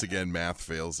out. Once again, math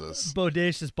fails us.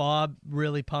 Bodacious Bob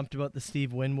really pumped about the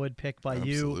Steve Winwood pick by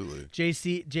Absolutely. you.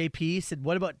 JP said,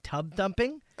 what about tub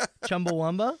thumping?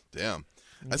 Chumbawamba? Damn.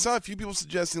 I saw a few people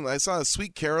suggesting, I saw a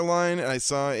Sweet Caroline, and I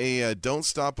saw a Don't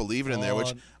Stop Believing in there,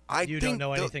 which I you think don't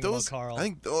know anything those, about Carl. I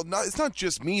think it's not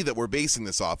just me that we're basing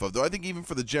this off of, though. I think even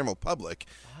for the general public,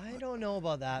 I don't know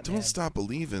about that, Don't man. Stop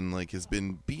Believing has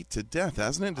been beat to death,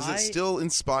 hasn't it? Does it I- still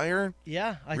inspire?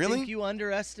 Yeah, I Really? think you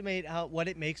underestimate what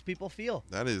it makes people feel.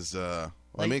 That is, it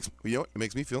Like- makes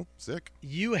me feel sick.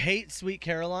 You hate Sweet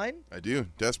Caroline, I do,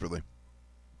 desperately.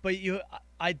 but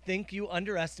I think you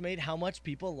underestimate how much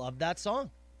people love that song.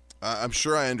 I'm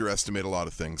sure I underestimate a lot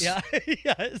of things. Yeah,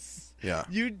 yes. Yeah.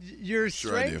 Your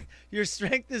Sure I strength, your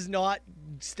strength is not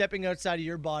stepping outside of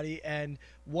your body and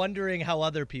wondering how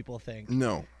other people think.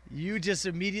 No. You just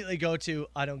immediately go to,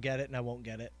 I don't get it and I won't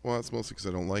get it. Well, that's mostly because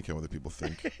I don't like how other people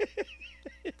think.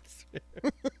 It's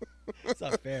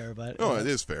not fair, but No, it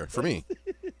is fair. For me.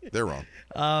 They're wrong.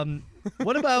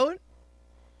 What about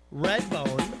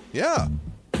Redbone? Yeah.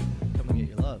 Come and get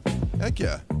your love. Heck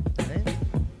yeah. Right?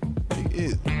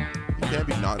 You can't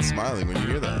be not smiling when you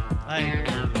hear that. I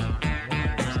agree with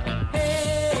you.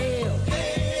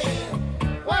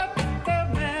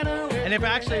 100%. And And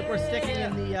if we're sticking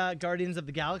in the Guardians of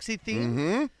the Galaxy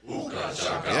theme,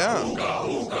 Yeah.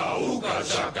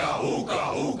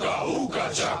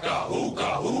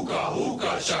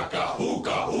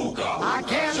 I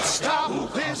can't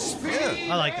stop this feeling.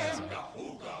 I like that song.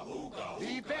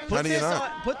 How do you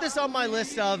not? Put this on my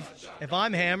list of, if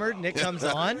I'm hammered, Nick comes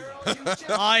on,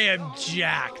 I am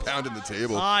jacked. Pounding the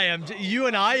table. I am. You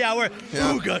and I, we're.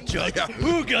 Who gotcha?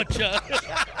 Who gotcha?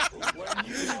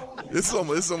 This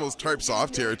is almost tarp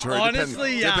soft territory.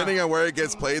 Honestly, yeah. Depending on where it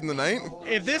gets played in the night.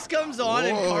 If this comes on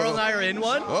and Carl and I are in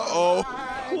one, Uh-oh.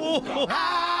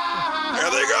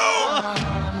 Here they go.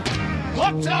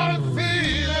 What a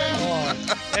feeling.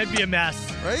 it'd be a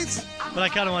mess. Right? But I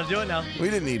kind of want to do it now. We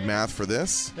didn't need math for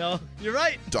this. No, you're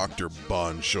right. Dr.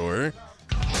 Bonshore.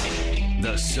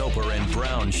 The Soper and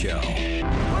Brown Show.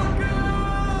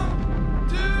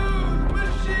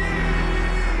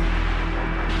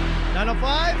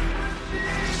 905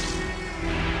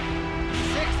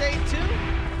 682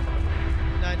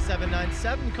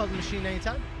 9797. Call the machine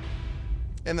anytime.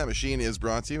 And that machine is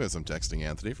brought to you as I'm texting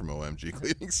Anthony from OMG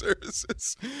Cleaning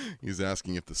Services. He's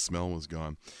asking if the smell was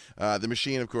gone. The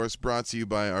machine, of course, brought to you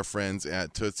by our friends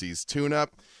at Tootsie's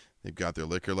Tune-Up. They've got their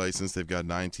liquor license. They've got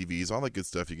 9 TVs, all that good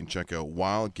stuff you can check out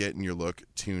while getting your look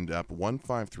tuned up.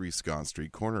 153 Scott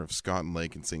Street, corner of Scott and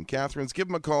Lake in St. Catharines. Give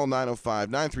them a call,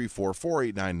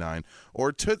 905-934-4899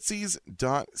 or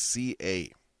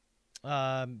tootsies.ca.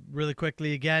 Really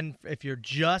quickly, again, if you're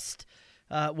just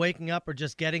waking up or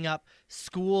just getting up,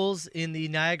 schools in the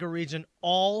Niagara region,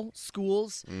 all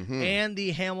schools, and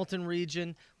the Hamilton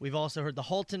region. We've also heard the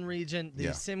Halton region,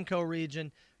 the Simcoe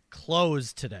region,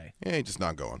 closed today. Yeah, just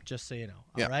not going. Just so you know.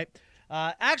 Yeah. All right.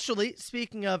 Actually,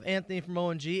 speaking of Anthony from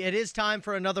ONG, it is time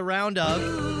for another round of...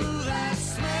 Ooh, that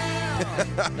smell.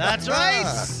 That's right.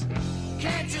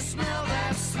 Can't you smell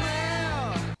that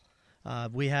smell?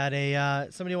 We had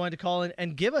somebody wanted to call in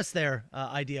and give us their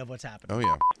idea of what's happening. Oh,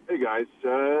 yeah. Hey guys,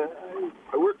 I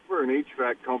work for an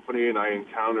HVAC company and I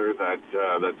encounter that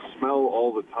smell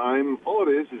all the time. All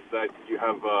it is that you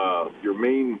have your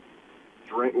main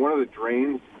drain, one of the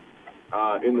drains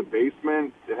in the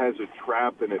basement. It has a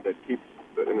trap in it that keeps,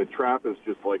 and the trap is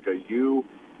just like a U,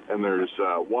 and there's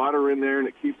water in there, and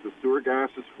it keeps the sewer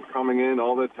gases from coming in.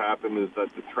 All that's happened is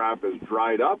that the trap is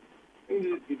dried up.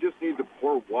 You just need to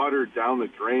pour water down the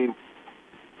drain,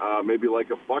 maybe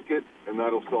like a bucket, and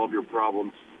that'll solve your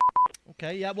problems.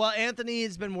 Okay, yeah. Well, Anthony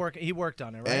has been working. He worked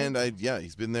on it, right? And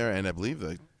he's been there, and I believe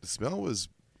the smell was...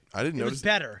 It was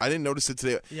better. I didn't notice it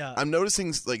today. Yeah. I'm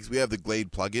noticing, like, we have the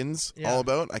Glade plugins all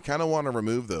about. I kind of want to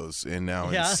remove those and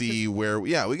see where.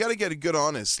 Yeah, we got to get a good,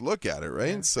 honest look at it,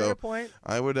 right? Yeah, so fair point.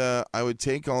 I would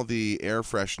take all the air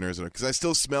fresheners because I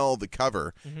still smell the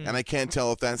cover, and I can't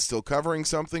tell if that's still covering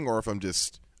something or if I'm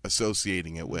just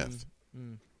associating it with.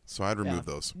 So I'd remove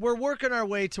those. We're working our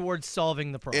way towards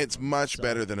solving the problem. It's much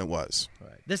better than it was. All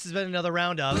right. This has been another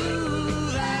round of.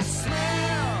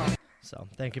 So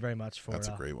thank you very much for That's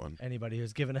a great one. Anybody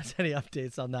who's given us any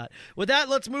updates on that. With that,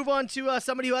 let's move on to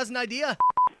somebody who has an idea.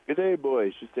 Good day,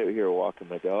 boys. Just out here walking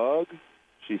my dog.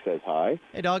 She says hi.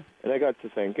 Hey, dog. And I got to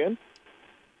thinking,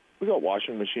 we got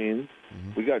washing machines.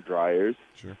 We got dryers.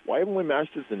 Sure. Why haven't we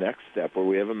mastered the next step where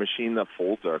we have a machine that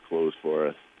folds our clothes for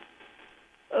us?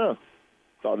 Oh,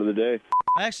 thought of the day.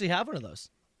 I actually have one of those.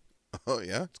 Oh,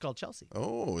 yeah? It's called Chelsea.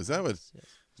 Oh, is that what? Yes.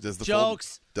 Does the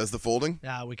Jokes. Does the folding?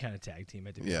 Yeah, we kind of tag team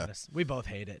it, to be honest. We both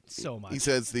hate it so much. He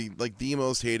says the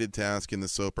most hated task in the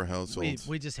Soper household.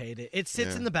 We just hate it. It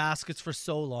sits Yeah. in the baskets for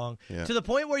so long, Yeah. to the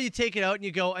point where you take it out and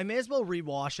you go, I may as well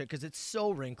rewash it because it's so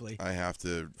wrinkly. I have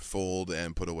to fold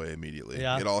and put away immediately.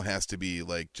 Yeah. It all has to be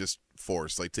like just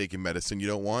forced, like taking medicine you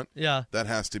don't want. Yeah. That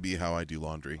has to be how I do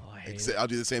laundry. Oh, I hate it. I'll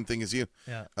do the same thing as you.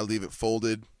 Yeah. I leave it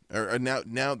folded. Or now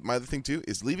my other thing too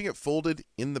is leaving it folded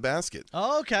in the basket.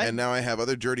 Oh, okay. And now I have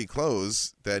other dirty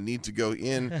clothes that need to go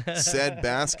in said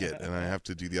basket, and I have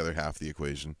to do the other half of the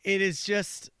equation. It is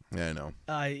just. Yeah,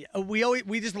 I know.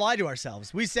 We just lie to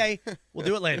ourselves. We say we'll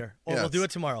do it later or we'll Yes. do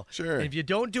it tomorrow. Sure. And if you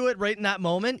don't do it right in that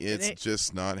moment, It's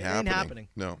just not happening. Ain't happening.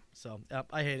 No. So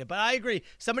I hate it, but I agree.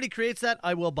 Somebody creates that,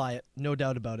 I will buy it, no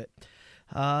doubt about it.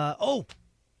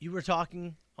 You were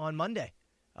talking on Monday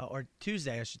or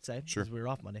Tuesday, I should say, Sure. because we were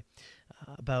off Monday,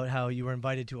 about how you were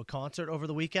invited to a concert over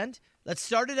the weekend that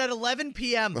started at 11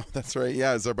 p.m. Oh, that's right.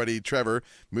 Yeah, it's our buddy Trevor,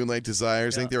 Moonlight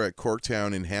Desires. I think they were at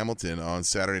Corktown in Hamilton on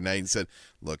Saturday night and said,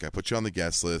 look, I put you on the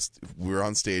guest list. We're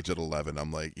on stage at 11.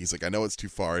 He's like, I know it's too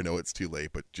far. I know it's too late,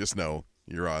 but just know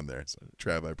you're on there. So,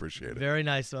 Trev, I appreciate it. Very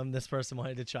nice of him. This person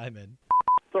wanted to chime in.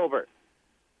 Sober.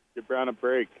 Give Brown a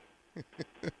break.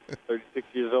 36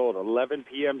 years old. 11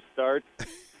 p.m. start.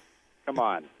 Come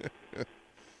on.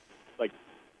 Like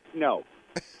No.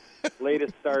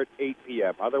 Latest start 8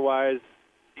 p.m. Otherwise,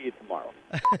 see you tomorrow.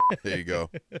 There you go.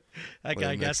 That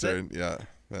guy gets it. Yeah,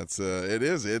 that's it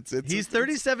is. It's He's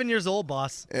 37 years old,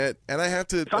 boss. and I have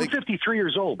to. I'm 53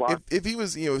 years old, boss. If he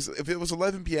was, if it was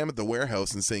 11 p.m. at the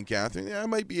warehouse in St. Catherine, yeah, I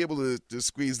might be able to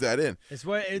squeeze that in. It's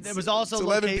where it was also It's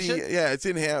 11 location. Yeah, it's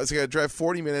in house. I got to drive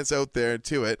 40 minutes out there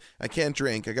to it. I can't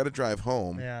drink. I got to drive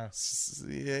home. Yeah.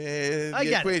 The I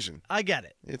get equation. it. I get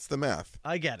it. It's the math.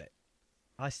 I get it.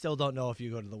 I still don't know if you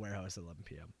go to the warehouse at 11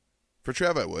 p.m. For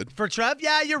Trev, I would. For Trev,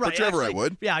 yeah, you're right. For Trevor, actually. I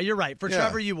would. Yeah, you're right. For Yeah.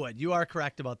 Trevor, you would. You are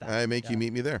correct about that. I make you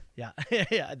meet me there. Yeah,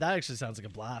 yeah, that actually sounds like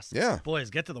a blast. Yeah. Boys,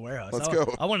 get to the warehouse. Let's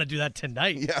go. I want to do that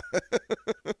tonight. Yeah.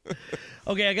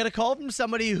 Okay, I got a call from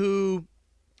somebody who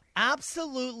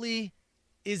absolutely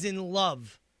is in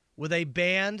love with a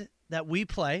band that we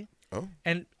play. Oh.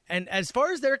 And as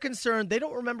far as they're concerned, they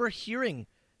don't remember hearing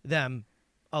them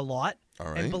a lot. All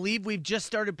right. And believe we've just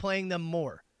started playing them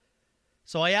more.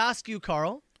 So I ask you,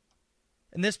 Carl,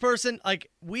 and this person, like,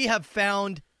 we have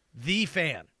found the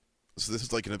fan. So this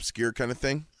is like an obscure kind of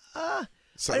thing? I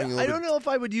Something a little don't know if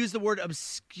I would use the word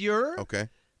obscure. Okay.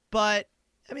 But,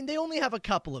 I mean, they only have a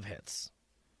couple of hits.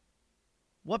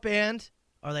 What band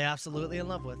are they absolutely in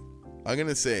love with? I'm going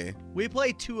to say We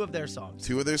play 2 of their songs.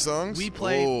 2 of their songs? We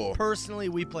play, Oh. personally,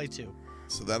 we play 2.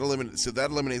 So that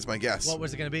eliminates my guess. What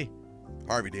was it going to be?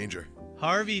 Harvey Danger.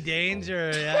 Harvey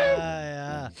Danger,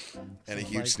 yeah. And a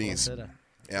huge sneeze.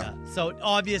 Yeah. So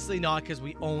obviously not, because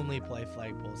we only play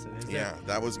Flagpole City. Yeah,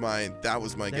 that was my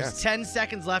There's guess. 10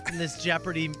 seconds left in this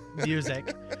Jeopardy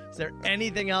music. Is there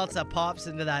anything else that pops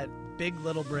into that big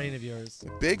little brain of yours?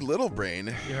 Big little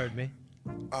brain. You heard me.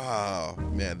 Oh,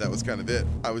 man, that was kind of it.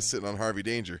 I was sitting on Harvey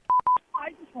Danger. I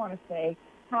just want to say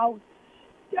how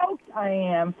stoked I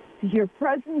am to hear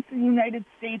President of the United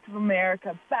States of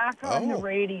America back on the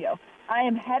radio. I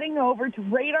am heading over to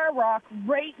Radar Rock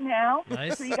right now,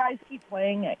 Nice. so you guys keep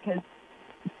playing it, because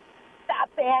that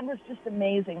band was just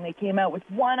amazing. They came out with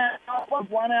one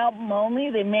album only.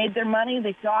 They made their money.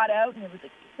 They got out, and it was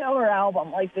a killer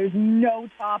album. Like, there's no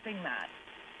topping that.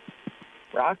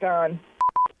 Rock on.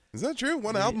 Is that true?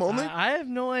 One album only? I have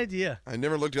no idea. I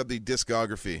never looked at the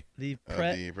discography of the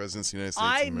President of the United States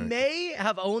I of America. may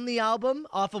have owned the album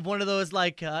off of one of those,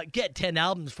 like, get 10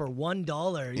 albums for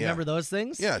 $1. You remember those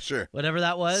things? Yeah, sure. Whatever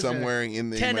that was. Somewhere in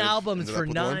the 10 you might have albums ended for up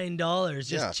with one. $9.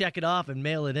 Just Yeah. check it off and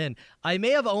mail it in. I may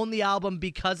have owned the album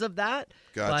because of that.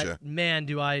 Gotcha. But man,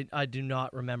 I do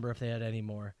not remember if they had any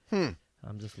more. I'm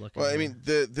just looking. Well, I here. mean,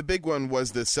 the big one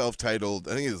was the self-titled,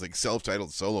 I think it was like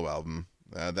self-titled solo album.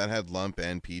 That had Lump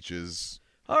and Peaches.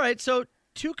 All right, so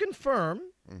to confirm,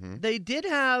 they did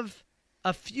have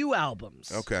a few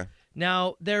albums. Okay.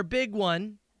 Now, their big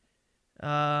one,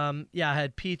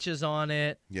 had Peaches on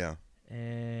it. Yeah.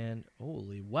 And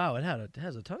holy wow, it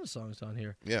has a ton of songs on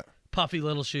here. Yeah. Puffy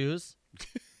Little Shoes,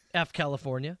 F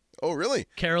California. Oh, really?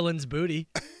 Carolyn's Booty,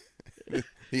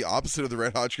 The opposite of the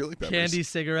Red Hot Chili Peppers. Candy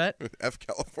Cigarette, F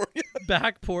California.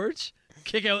 Back Porch,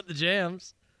 Kick Out the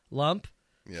Jams, Lump,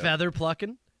 Yeah. Feather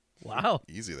Plucking. Wow.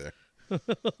 Easy there.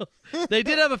 They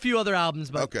did have a few other albums,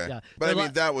 but Okay. yeah. But I Their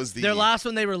mean, that was the... Their last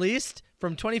one they released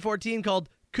from 2014 called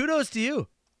Kudos to You.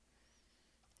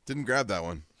 Didn't grab that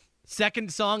one.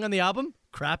 Second song on the album,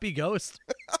 Crappy Ghost.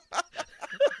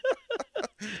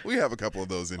 We have a couple of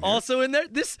those in here. Also in there.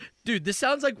 This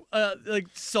sounds like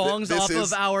songs This off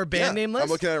is- of our band yeah, name list. I'm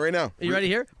looking at it right now. Are you ready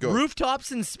here? Go.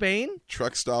 Rooftops in Spain,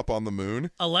 Truck Stop on the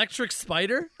Moon. Electric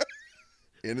Spider,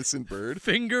 Innocent Bird.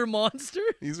 Finger Monster,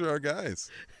 These are our guys.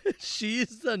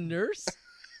 She's the Nurse.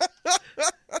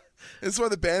 That's why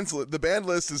the band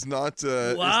list is not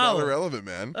Wow. irrelevant,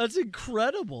 man. That's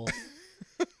incredible.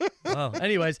 Wow.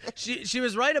 Anyways, she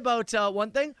was right about one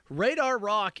thing. Radar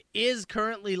Rock is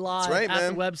currently live That's right, at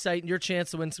man. the website, and your chance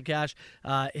to win some cash.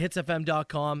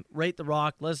 Hitsfm.com. Rate the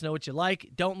Rock. Let us know what you like,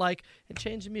 don't like, and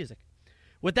change the music.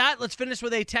 With that, let's finish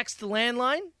with a text to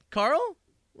landline. Carl,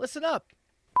 listen up.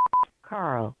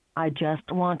 Carl, I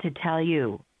just want to tell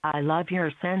you, I love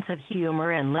your sense of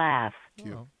humor and laugh.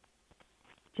 Cute.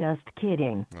 Just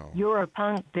kidding. Oh. You're a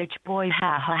punk bitch boy.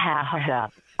 Ha ha ha ha ha.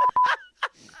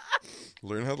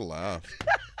 Learn how to laugh.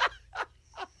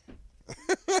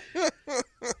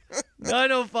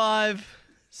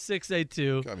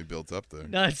 905-682. Got me built up there.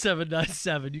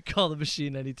 9797. You call the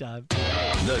machine anytime.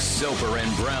 The Soper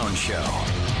and Brown Show.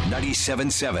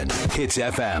 97.7 Hits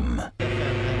FM.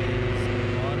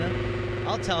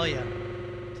 I'll tell you,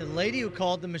 to the lady who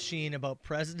called the machine about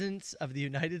presidents of the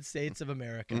United States of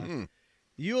America,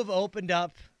 you have opened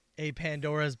up a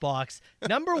Pandora's box.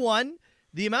 Number one,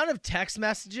 the amount of text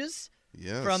messages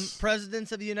from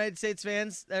presidents of the United States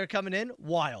fans that are coming in,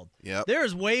 wild. Yep. There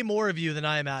is way more of you than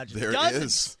I imagined. There Dozens.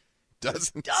 is.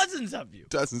 Dozens of you.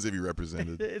 Dozens of you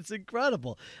represented. It's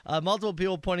incredible. Multiple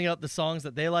people pointing out the songs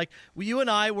that they like. Well, you and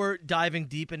I were diving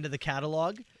deep into the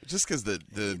catalog. Just because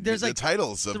There's the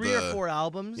titles of three or four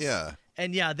albums. Yeah.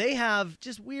 And yeah, they have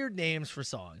just weird names for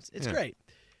songs. It's great.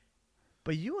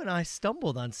 But you and I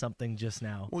stumbled on something just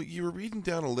now. Well, you were reading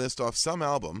down a list off some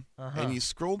album, Uh-huh. and you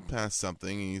scrolled past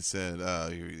something, and you said,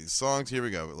 here are these songs, here we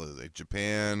go. Like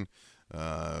Japan,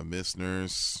 Miss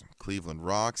Nurse, Cleveland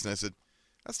Rocks. And I said,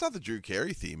 that's not the Drew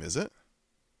Carey theme, is it?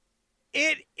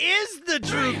 It is the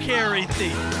Drew Carey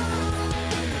theme.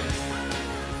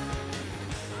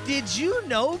 Did you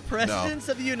know Presidents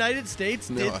of the United States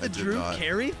did the Drew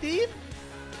Carey theme?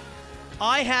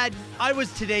 I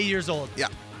was today years old. Yeah.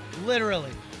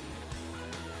 Literally.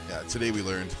 Yeah, today we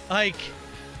learned. Like,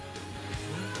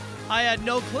 I had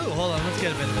no clue. Hold on, let's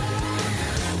get a bit of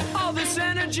it. All this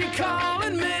energy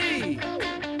calling me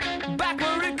back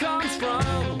where it comes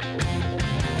from.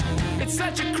 It's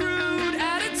such a crude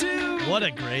attitude. What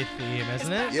a great theme,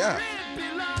 isn't it? Yeah.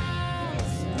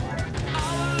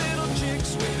 All the little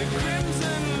chicks with the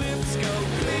crimson lips go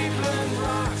Cleveland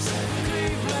Rocks,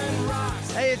 Cleveland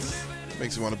Rocks. Hey, it's...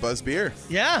 Makes you want to buzz beer.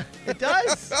 Yeah, it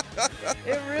does.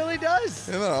 It really does.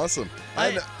 Isn't that awesome?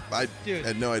 I Dude.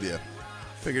 had no idea.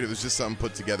 Figured it was just something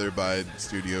put together by the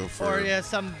studio for... Or,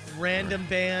 some random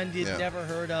band you'd never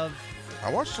heard of.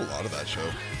 I watched a lot of that show.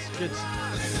 It's good.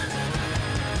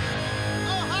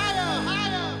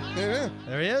 Yeah.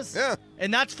 There he is. Yeah.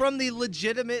 And that's from the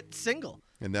legitimate single.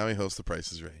 And now he hosts The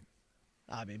Price is Right.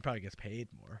 I mean, probably gets paid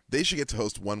more. They should get to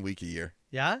host 1 week a year.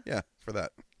 Yeah? Yeah, for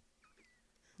that.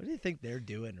 What do you think they're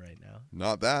doing right now?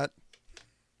 Not that.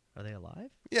 Are they alive?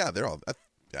 Yeah, they're all... I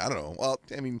don't know. Well,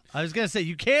 I mean... I was going to say,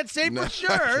 you can't say no, for sure.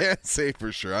 I can't say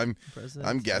for sure. I'm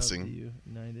guessing. Of the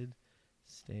United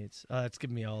States. It's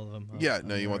giving me all of them. Yeah,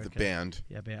 no, you want the band.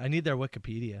 Yeah, band. I need their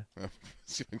Wikipedia.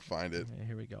 See if I can find it. Okay,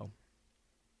 here we go.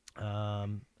 Hey. All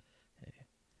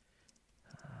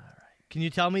right. Can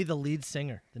you tell me the lead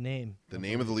singer, the name? The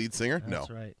name of the lead singer? That's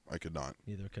no, right. I could not.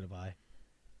 Neither could have I.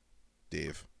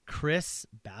 Dave. Chris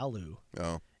Ballou.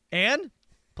 Oh. And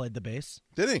played the bass.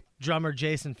 Did he? Drummer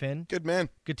Jason Finn. Good man.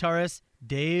 Guitarist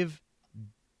Dave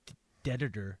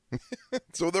Dedder.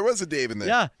 So there was a Dave in there.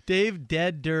 Yeah, Dave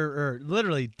Dedder.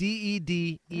 Literally,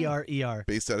 Dedrer.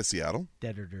 Based out of Seattle.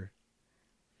 Dedder.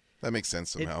 That makes sense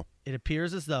somehow. It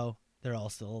appears as though they're all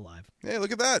still alive. Hey,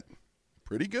 look at that.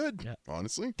 Pretty good,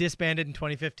 honestly. Disbanded in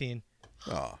 2015.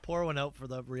 Oh. Pour one out for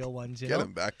the real ones. Get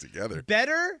them back together.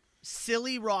 Better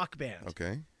silly rock band.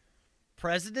 Okay.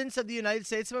 Presidents of the United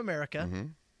States of America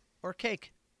or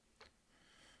Cake?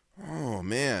 Oh,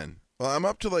 man. Well, I'm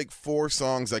up to like 4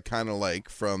 songs I kind of like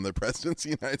from the Presidents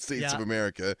of the United States of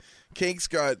America. Cake's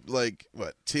got like,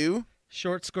 what, 2?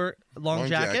 Short skirt, long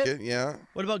jacket. Yeah.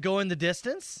 What about Going the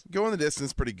Distance? Going the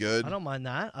Distance, pretty good. I don't mind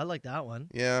that. I like that one.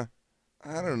 Yeah.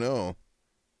 I don't know.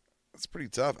 That's pretty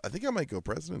tough. I think I might go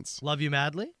Presidents. Love You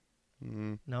Madly?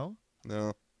 Mm-hmm. No?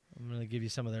 No. I'm going to give you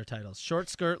some of their titles. Short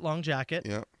Skirt, Long Jacket.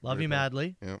 Yeah. Love You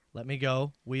Madly. Yeah. Let Me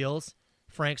Go. Wheels.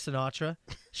 Frank Sinatra.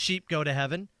 Sheep Go to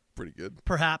Heaven. Pretty good.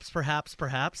 Perhaps.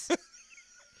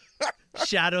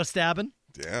 Shadow Stabbing.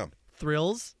 Damn.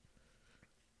 Thrills.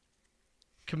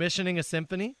 Commissioning a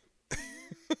Symphony.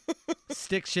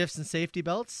 Stick Shifts and Safety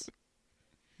Belts.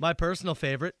 My personal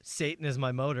favorite, Satan Is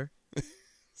My Motor.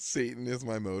 Satan Is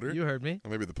My Motor? You heard me.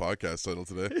 Or maybe the podcast title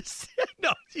today.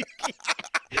 No, you can't.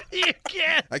 You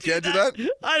can't. I can't do that?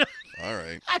 I don't. All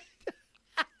right.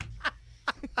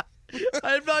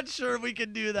 I'm not sure we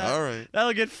can do that. All right.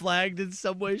 That'll get flagged in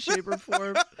some way, shape, or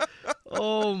form.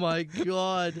 Oh, my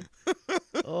God.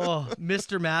 Oh,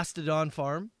 Mr. Mastodon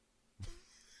Farm.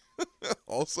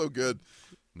 Also good.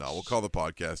 No, we'll call the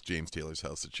podcast James Taylor's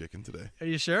House of Chicken today. Are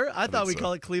you sure? I thought we'd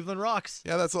call it Cleveland Rocks.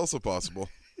 Yeah, that's also possible.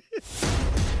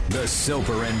 The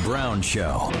Soper and Brown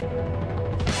Show.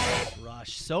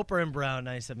 Rush. Soper and Brown,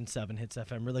 97.7 Hits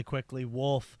FM. Really quickly,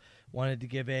 Wolf wanted to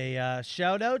give a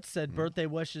shout-out, said birthday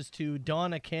wishes to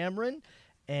Donna Cameron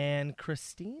and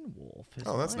Christine Wolf.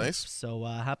 Oh, that's nice. So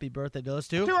happy birthday to those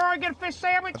two. 2 Oregon fish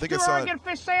sandwich. I think 2 I saw Oregon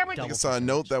fish sandwich. I think I saw a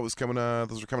note that was coming.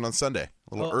 Those were coming on Sunday.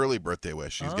 A little early birthday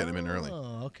wish. She's getting them in early.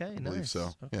 Oh, okay, I believe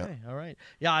so. Okay, Yeah. all right.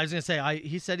 Yeah, I was gonna say.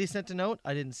 He said he sent a note.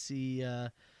 I didn't see.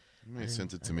 He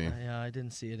sent it to me. I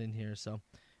didn't see it in here. So,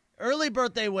 early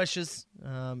birthday wishes.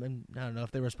 And I don't know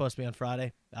if they were supposed to be on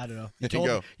Friday. I don't know. There you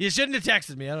go. You shouldn't have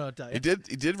texted me. I don't know what to tell you.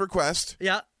 He did request.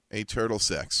 Yeah. A turtle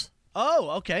sex. Oh,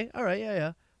 okay. All right.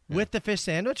 Yeah. With the fish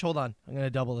sandwich. Hold on. I'm gonna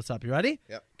double this up. You ready?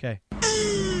 Yep. Okay. 2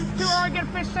 Oregon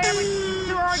fish sandwich.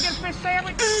 2 Oregon fish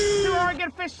sandwich. 2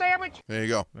 Oregon fish sandwich. There you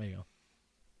go. There you go.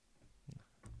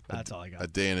 That's all I got. A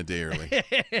day and a day early.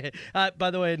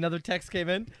 By the way, another text came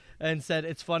in. and said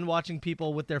it's fun watching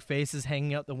people with their faces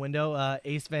hanging out the window,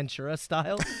 Ace Ventura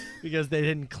style, because they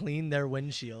didn't clean their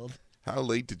windshield. How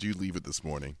late did you leave it this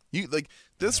morning? You like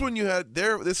this one you had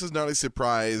there. This is not a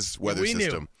surprise weather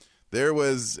system. There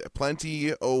was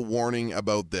plenty of warning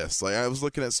about this. Like I was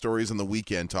looking at stories on the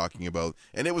weekend talking about,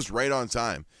 and it was right on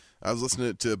time. I was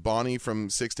listening to Bonnie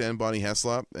from 610, Bonnie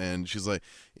Heslop, and she's like,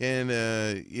 and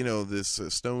this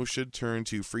snow should turn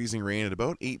to freezing rain at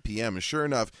about 8 p.m. And sure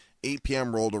enough, 8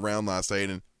 p.m. rolled around last night,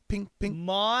 and ping, ping.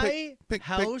 My ping,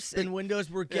 house ping, and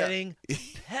windows were getting Yeah.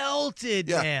 pelted,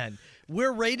 Yeah. man.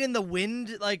 We're right in the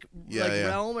wind, Yeah.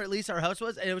 realm, or at least our house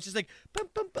was, and it was just like,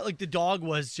 bump, bump, like the dog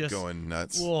was just going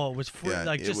nuts. Whoa, it was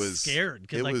scared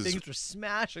because it was things were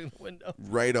smashing the window.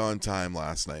 right on time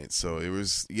last night. So it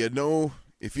was you had no.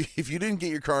 If you didn't get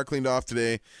your car cleaned off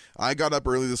today, I got up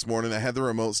early this morning. I had the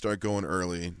remote start going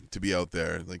early to be out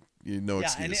there. Like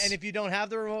excuse. And if you don't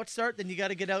have the remote start, then you got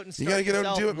to get out and start. You gotta get out and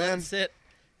yourself do it, let man. Sit.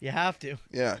 You have to.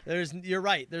 Yeah. You're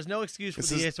right. There's no excuse for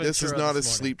This the is Ace Ventura this is not a this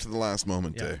morning. sleep to the last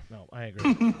moment Yeah, day. no, I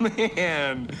agree.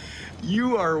 Man,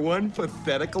 you are one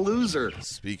pathetic loser.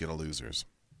 Speaking of losers,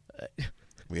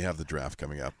 we have the draft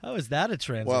coming up. How is that a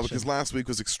transition? Well, because last week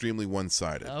was extremely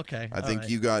one-sided. Okay, I all think right.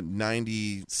 you got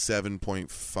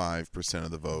 97.5% of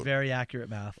the vote. Very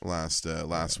accurate math. Last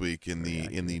week in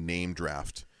the name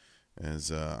draft.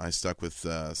 As I stuck with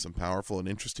some powerful and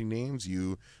interesting names,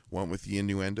 you went with the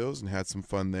innuendos and had some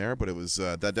fun there. But it was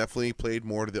that definitely played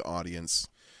more to the audience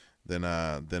than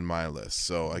my list.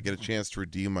 So I get a chance to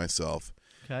redeem myself.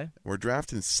 Okay, we're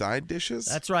drafting side dishes.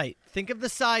 That's right. Think of the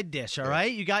side dish. All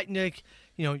right, you got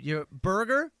your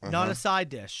burger, not a side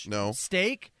dish. No.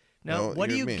 Steak. No. What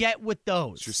do you get with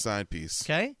those? It's your side piece.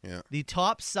 Okay. Yeah. The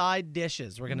top side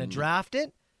dishes. We're gonna draft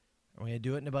it. We're going to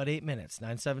do it in about 8 minutes.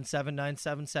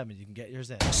 977-977. You can get yours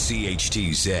in.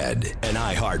 CHTZ, an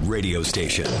iHeart radio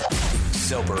station.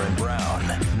 Soper and Brown,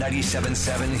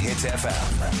 97.7 Hits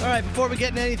FM. All right, before we get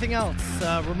into anything else,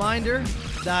 reminder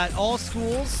that all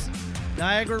schools,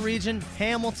 Niagara region,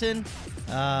 Hamilton,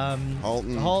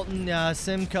 Halton,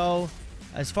 Simcoe,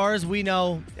 as far as we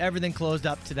know, everything closed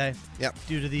up today. Yep.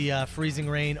 Due to the freezing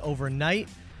rain overnight.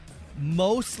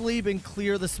 Mostly been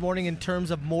clear this morning in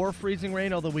terms of more freezing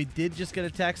rain, although we did just get a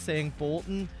text saying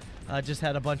Bolton just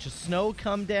had a bunch of snow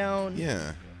come down.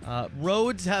 Yeah.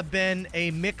 Roads have been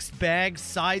a mixed bag.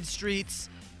 Side streets,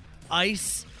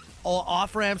 ice,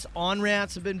 off-ramps,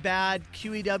 on-ramps have been bad.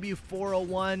 QEW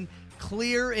 401,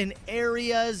 clear in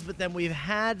areas, but then we've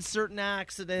had certain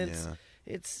accidents. Yeah.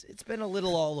 It's been a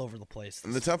little all over the place.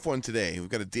 And the tough one today, we've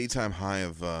got a daytime high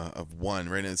of 1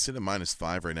 right now. It's sitting at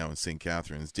 -5 right now in St.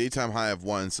 Catharines. Daytime high of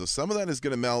 1, so some of that is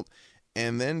going to melt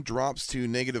and then drops to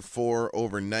 -4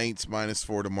 overnight,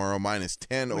 -4 tomorrow,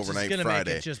 -10 Which overnight is gonna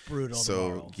Friday. make it just brutal So,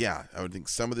 tomorrow. yeah, I would think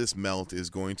some of this melt is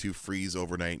going to freeze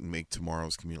overnight and make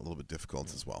tomorrow's commute a little bit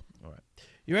difficult as well. All right.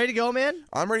 You ready to go, man?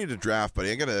 I'm ready to draft,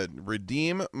 buddy. I got to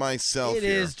redeem myself It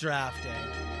here. is draft day.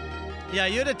 Yeah,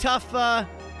 you had a tough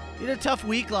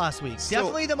week last week.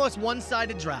 Definitely the most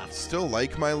one-sided draft. Still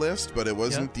like my list, but it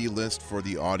wasn't the list for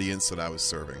the audience that I was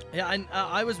serving. Yeah, and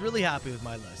I was really happy with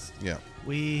my list. Yeah.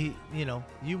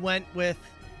 You went with...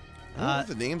 I went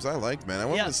with the names I liked, man. I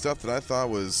went yeah. with stuff that I thought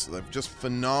was just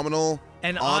phenomenal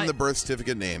and on the birth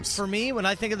certificate names. For me, when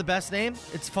I think of the best name,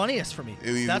 it's funniest for me.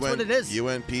 That's what it is. You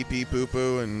went pee pee poo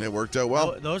poo, and it worked out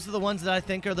well. Those are the ones that I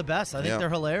think are the best. I think they're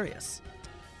hilarious.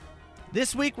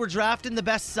 This week, we're drafting the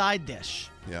best side dish.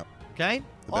 Yeah. Okay?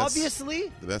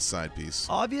 The best side piece.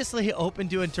 Obviously open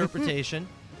to interpretation,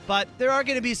 but there are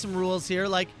going to be some rules here.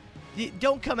 Like,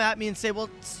 don't come at me and say, well,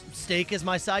 steak is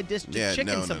my side dish.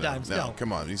 Chicken sometimes. No,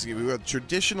 come on. We've got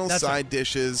traditional side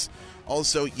dishes.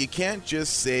 Also, you can't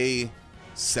just say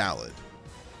salad.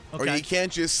 Okay. Or you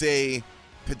can't just say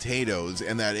potatoes,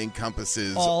 and that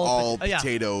encompasses all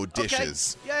potato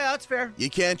dishes. Okay. Yeah, that's fair. You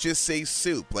can't just say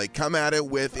soup. Like, come at it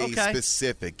with a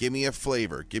specific. Give me a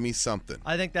flavor. Give me something.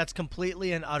 I think that's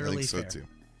completely and utterly fair. I think so, too.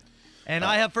 And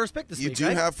I have first pick this week, You do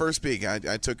have first pick.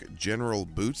 I took General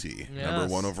Booty, number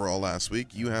 1 overall last week.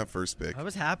 You have first pick. I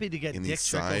was happy to get in Dick the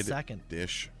Trickle side second.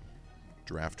 dish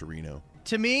drafterino.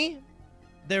 To me,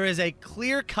 there is a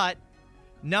clear-cut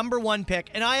number 1 pick,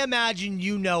 and I imagine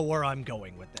you know where I'm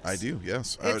going with this. I do,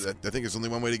 yes. I think there's only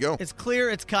one way to go. It's clear,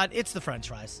 it's cut, it's the French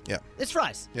fries. Yeah. It's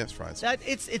fries. Yes, fries.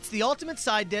 It's the ultimate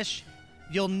side dish.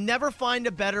 You'll never find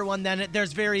a better one than it.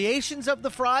 There's variations of the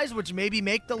fries, which maybe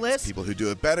make the list. There's people who do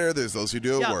it better. There's those who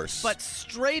do it worse. But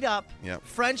straight up,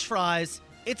 French fries,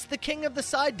 it's the king of the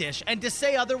side dish. And to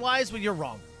say otherwise, well, you're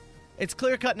wrong. It's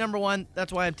clear-cut number 1.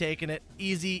 That's why I'm taking it.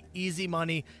 Easy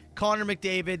money. Connor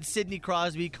McDavid, Sidney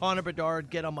Crosby, Connor Bedard,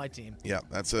 get on my team. Yeah,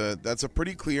 that's a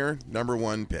pretty clear number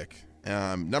 1 pick.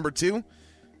 Number 2,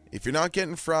 if you're not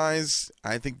getting fries,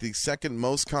 I think the second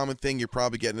most common thing you're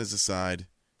probably getting as a side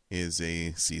is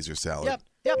a Caesar salad.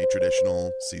 Yep. A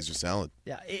traditional Caesar salad.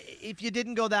 Yeah, if you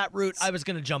didn't go that route, I was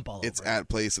going to jump all over. It's at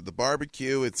place at the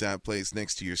barbecue. It's at place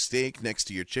next to your steak, next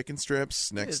to your chicken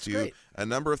strips, next to great. a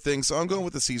number of things. So I'm going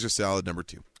with the Caesar salad, number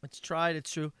 2. It's tried.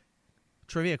 It's true.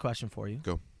 Trivia question for you.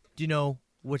 Go. Do you know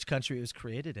which country it was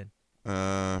created in?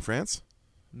 France?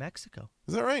 Mexico.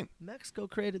 Is that right? Mexico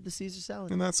created the Caesar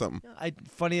salad. And that's something. Yeah,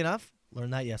 funny enough,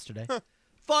 learned that yesterday.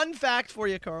 Fun fact for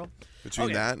you, Carl.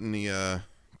 Between that and the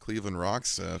Cleveland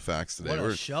Rocks facts today, What a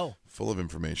we're show. Full of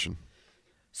information.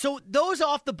 So those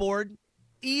off the board,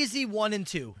 easy 1 and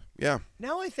 2. Yeah.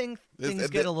 Now I think things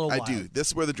get a little wild. I do. This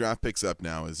is where the draft picks up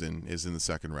now, is in the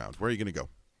second round. Where are you going to go?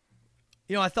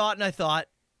 You know, I thought,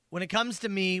 when it comes to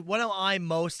me, what am I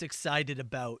most excited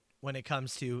about when it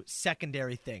comes to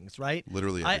secondary things, right?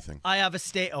 Literally everything. I have a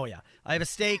steak. Oh, yeah. I have a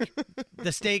steak.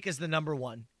 The steak is the number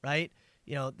 1, right?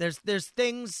 You know, there's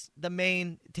things the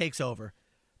main takes over.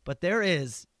 But there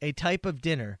is a type of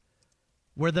dinner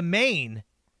where the main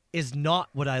is not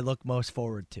what I look most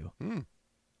forward to.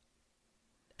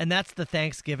 And that's the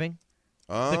Thanksgiving,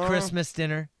 the Christmas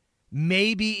dinner,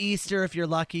 maybe Easter if you're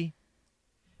lucky.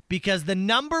 Because the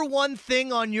number 1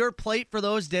 thing on your plate for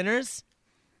those dinners,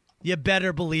 you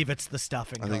better believe it's the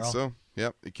stuffing, I Carl. think so.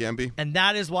 Yep, it can be. And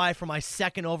that is why for my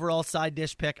second overall side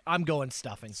dish pick, I'm going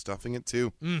stuffing. Stuffing it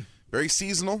too. Very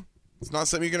seasonal. It's not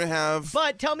something you're going to have.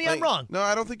 But tell me I'm wrong. No,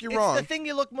 I don't think you're wrong. It's the thing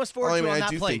you look most forward to on that I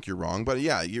do plate. think you're wrong, but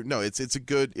yeah, it's a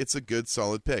good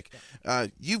solid pick.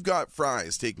 You've got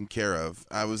fries taken care of.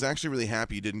 I was actually really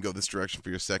happy you didn't go this direction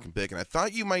for your second pick, and I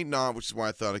thought you might not, which is why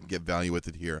I thought I could get value with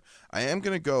it here. I am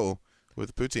going to go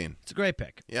with poutine. It's a great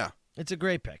pick. Yeah. It's a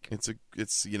great pick. It's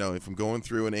if I'm going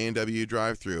through an A&W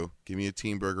drive-through, give me a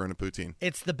teen burger and a poutine.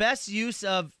 It's the best use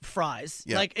of fries.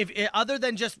 Yeah. Like if other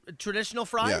than just traditional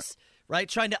fries, right?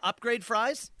 Trying to upgrade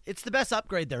fries, it's the best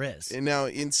upgrade there is. And now,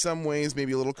 in some ways,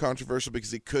 maybe a little controversial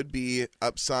because it could be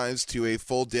upsized to a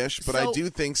full dish, but I do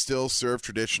think still served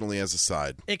traditionally as a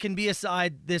side. It can be a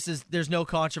side. There's no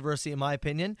controversy in my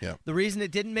opinion. Yeah. The reason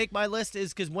it didn't make my list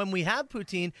is because when we have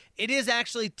poutine, it is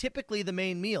actually typically the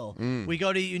main meal. We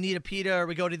go to You Need a Pita, or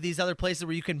we go to these other places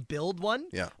where you can build one.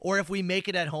 Yeah. Or if we make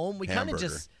it at home, we kind of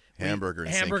just Hamburger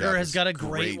has got a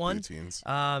great one.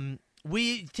 Poutines.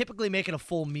 We typically make it a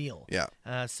full meal. Yeah.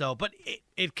 But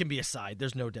it can be a side.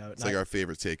 There's no doubt. It's like our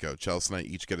favorite takeout. Chelsea and I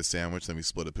each get a sandwich, then we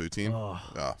split a poutine.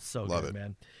 Oh, so love good, it.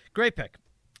 man. Great pick.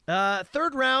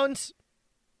 Third round.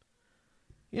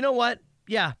 You know what?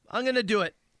 Yeah, I'm going to do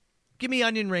it. Give me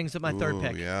onion rings at my third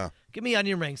pick. Yeah. Give me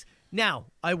onion rings. Now,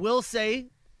 I will say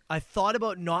I thought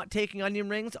about not taking onion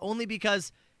rings only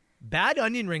because bad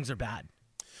onion rings are bad.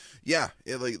 Yeah,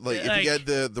 if you get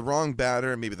the wrong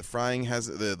batter, maybe the frying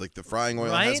the frying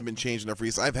oil hasn't been changed enough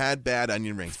recently. I've had bad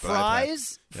onion rings.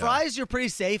 Fries, you're pretty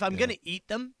safe. I'm gonna eat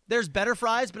them. There's better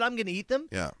fries, but I'm gonna eat them.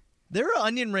 Yeah. There are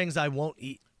onion rings I won't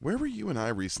eat. Where were you and I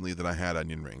recently that I had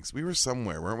onion rings? We were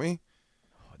somewhere, weren't we?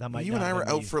 That might you and I were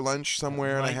out for lunch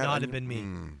somewhere, and I had not have been me.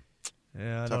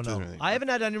 Yeah, I don't know. I haven't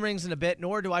had onion rings in a bit,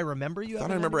 nor do I remember you. I thought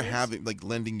I remember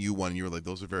lending you one. You were like,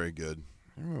 "Those are very good."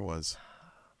 I remember it was.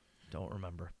 Don't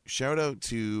remember. Shout out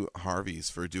to Harvey's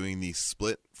for doing the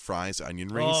split fries onion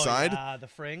ring side. Yeah, the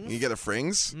frings. You get a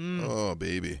frings? Oh,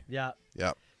 baby. Yeah.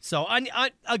 Yeah. So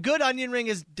a good onion ring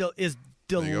is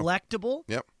delectable.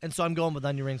 Yep. And so I'm going with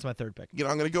onion rings, my third pick.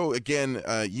 I'm going to go again.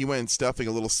 You went stuffing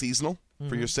a little seasonal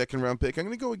for your second round pick. I'm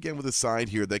going to go again with a side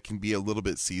here that can be a little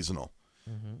bit seasonal.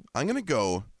 I'm going to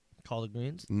go. Collard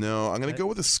greens? No, I'm going to go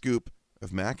with a scoop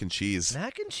of mac and cheese.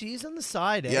 Mac and cheese on the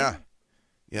side, eh? Yeah.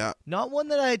 Yeah. Not one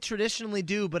that I traditionally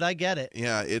do, but I get it.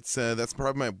 Yeah, it's that's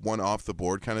probably my one off the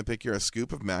board kind of pick here. A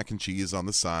scoop of mac and cheese on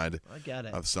the side I get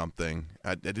it. of something.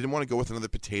 I didn't want to go with another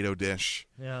potato dish.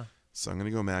 Yeah. So I'm going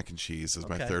to go mac and cheese as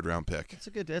my third round pick.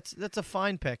 That's a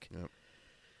fine pick. Yep.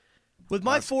 With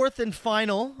my fourth and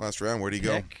final last round, where do you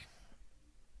go?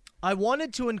 I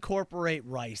wanted to incorporate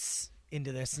rice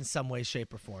into this in some way,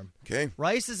 shape, or form. Okay.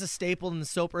 Rice is a staple in the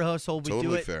Soper household. We Totally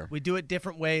do it fair. We do it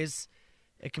different ways.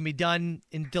 It can be done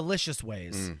in delicious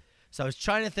ways. So I was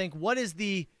trying to think, what is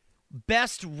the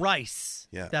best rice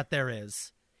that there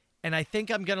is? And I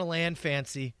think I'm going to land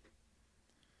fancy.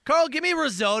 Carl, give me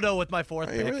risotto with my fourth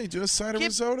pick. Really? Do a side of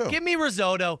risotto. Give me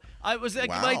risotto. I was like,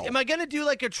 Wow. am I going to do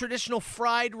like a traditional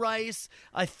fried rice?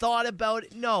 I thought about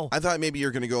it. No. I thought maybe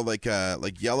you're going to go like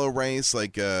yellow rice,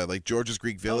 like George's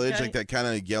Greek Village, like that kind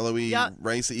of yellowy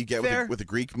rice that you get with a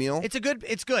Greek meal.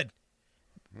 It's good.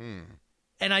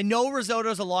 And I know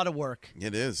risotto's a lot of work.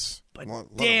 It is. But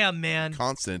damn, man.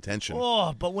 Constant attention.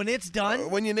 Oh, but when it's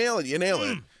done. When you nail it, you nail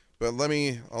it. But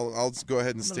I'll go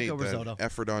ahead and I'm gonna state go that risotto.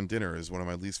 effort on dinner is one of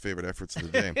my least favorite efforts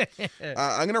of the day.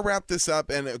 I'm going to wrap this up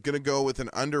and I'm going to go with an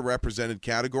underrepresented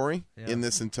category in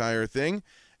this entire thing.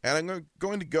 And I'm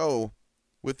going to go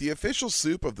with the official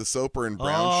soup of the Soper and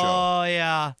Brown Show. Oh,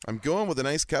 yeah. I'm going with a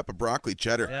nice cup of broccoli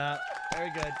cheddar. Yeah,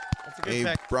 very good. That's a good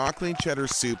pick. Broccoli cheddar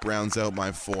soup rounds out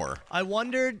my 4. I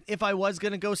wondered if I was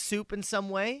going to go soup in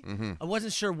some way. Mm-hmm. I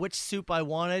wasn't sure which soup I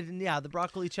wanted, and yeah, the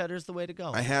broccoli cheddar is the way to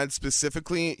go. I had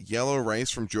specifically yellow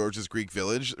rice from George's Greek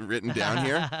Village written down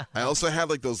here. I also had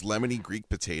like those lemony Greek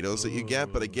potatoes that you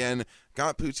get, but again,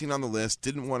 got poutine on the list.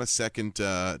 Didn't want a second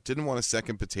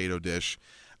potato dish.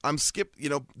 I'm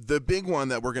the big one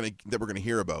that we're gonna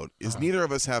hear about is neither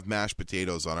of us have mashed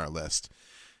potatoes on our list.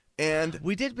 And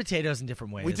we did potatoes in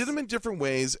different ways. We did them in different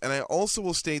ways, and I also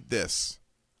will state this.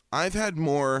 I've had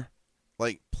more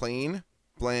like plain,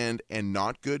 bland, and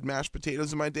not good mashed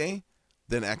potatoes in my day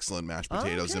than excellent mashed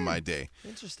potatoes in my day.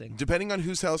 Interesting. Depending on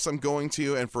whose house I'm going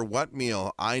to and for what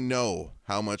meal, I know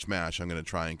how much mash I'm going to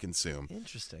try and consume.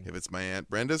 Interesting. If it's my Aunt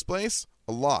Brenda's place,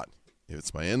 a lot. If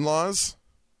it's my in-laws,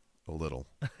 a little.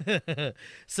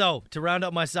 So, to round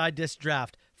up my side dish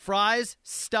draft, fries,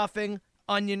 stuffing,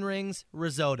 onion rings,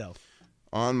 risotto.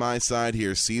 On my side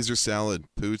here, Caesar salad,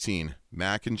 poutine,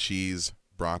 mac and cheese,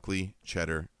 broccoli,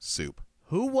 cheddar, soup.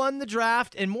 Who won the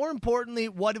draft? And more importantly,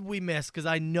 what did we miss? Because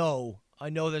I know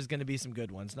there's going to be some good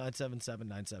ones.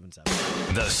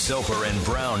 977-977. The Soper and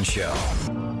Brown Show.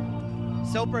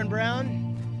 Soper and Brown.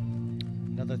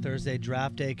 Another Thursday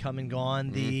draft day come and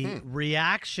gone. The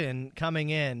reaction coming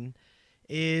in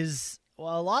is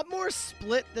a lot more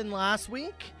split than last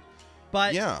week.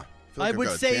 But yeah, I would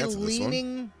say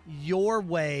leaning your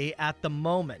way at the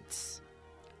moment.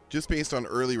 Just based on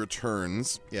early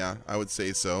returns, yeah, I would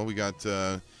say so. We got,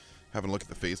 having a look at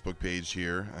the Facebook page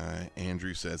here,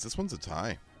 Andrew says, this one's a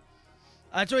tie.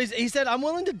 That's what he said, I'm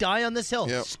willing to die on this hill.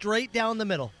 Yep. Straight down the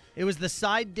middle. It was the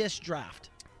side dish draft.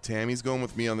 Tammy's going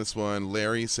with me on this one.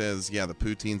 Larry says, yeah, the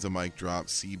poutine's a mic drop.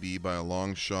 CB by a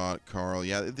long shot. Carl,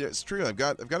 yeah, it's true. I've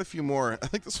got a few more. I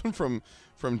like this one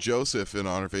from Joseph on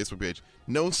our Facebook page.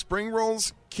 No spring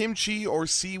rolls, kimchi, or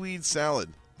seaweed salad.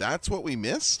 That's what we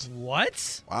missed?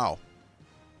 What? Wow.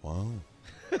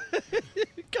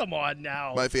 Come on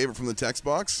now. My favorite from the text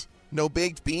box. No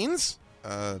baked beans?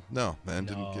 No, man,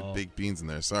 didn't get baked beans in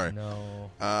there. Sorry. No.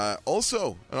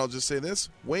 Also, and I'll just say this,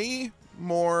 way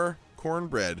more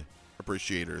cornbread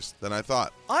appreciators than I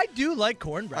thought. I do like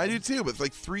cornbread. I do too, but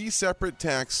like 3 separate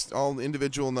texts, all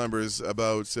individual numbers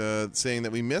about saying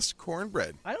that we missed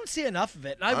cornbread. I don't see enough of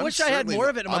it. I wish I had more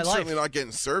of it in my life. I'm certainly not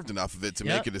getting served enough of it to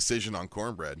make a decision on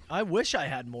cornbread. I wish I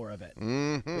had more of it.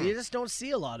 Mm-hmm. But you just don't see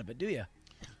a lot of it, do you?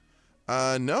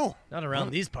 No. Not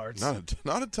around these parts.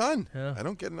 Not a ton. Yeah. I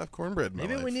don't get enough cornbread in my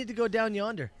Maybe life. we need to go down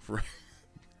yonder.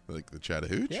 Like the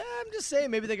Chattahoochee? Yeah, I'm just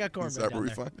saying. Maybe they got cornbread Is that down where we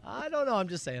there. find it? I don't know. I'm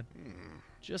just saying.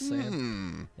 Just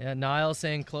saying. Yeah, Niall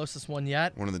saying closest one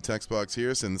yet. One in the text box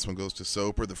here saying this one goes to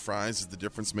Soper. The fries is the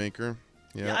difference maker.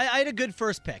 Yeah, I had a good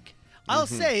first pick. I'll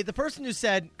say the person who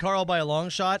said Carl by a long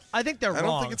shot, I think they're wrong. I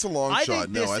don't think it's a long shot.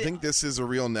 No, I think this is a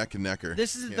real neck and necker.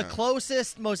 This is the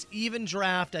closest, most even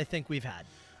draft I think we've had.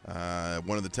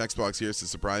 One of the text box here says,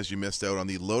 surprised you missed out on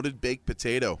the loaded baked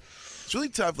potato. It's really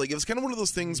tough. Like, it's kind of one of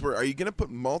those things where are you going to put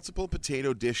multiple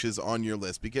potato dishes on your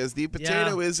list? Because the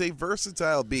potato is a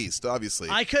versatile beast, obviously.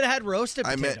 I could have had roasted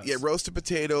potatoes. Roasted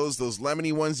potatoes, those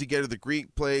lemony ones you get at the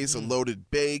Greek place, a loaded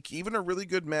bake, even a really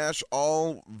good mash,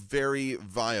 all very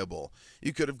viable.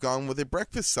 You could have gone with a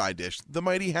breakfast side dish, the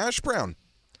mighty hash brown.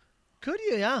 Could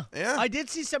you? Yeah. Yeah. I did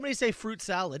see somebody say fruit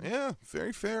salad. Yeah,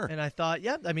 very fair. And I thought,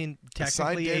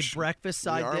 technically a breakfast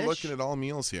side dish. We are looking at all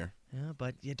meals here. Yeah,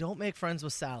 but you don't make friends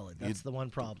with salad. That's the one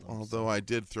problem. Although I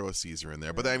did throw a Caesar in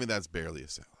there, but I mean that's barely a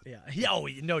salad. Yeah. Oh,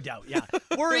 no doubt. Yeah.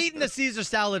 We're eating the Caesar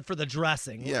salad for the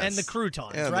dressing and the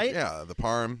croutons, right? The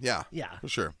parm. Yeah. Yeah. For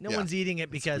sure. No one's eating it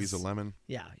because squeeze a lemon.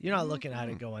 Yeah. You're not looking at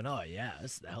it going, "Oh, yeah,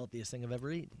 this is the healthiest thing I've ever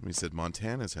eaten." We said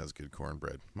Montana's has good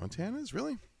cornbread. Montana's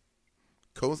really?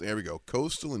 There we go.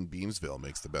 Coastal and Beamsville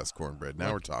makes the best cornbread.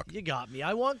 Now we're talking. You got me.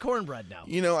 I want cornbread now.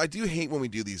 You know, I do hate when we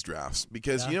do these drafts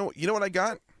because you know what I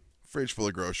got? Fridge full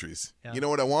of groceries. Yeah. You know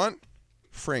what I want?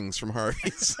 Frings from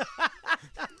Harvey's.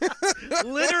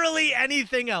 Literally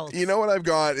anything else. You know what I've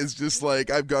got is just like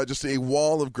I've got just a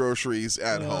wall of groceries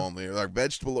at home. Our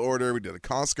vegetable order. We did a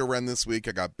Costco run this week.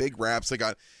 I got big wraps. I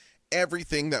got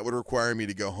everything that would require me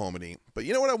to go home and eat. But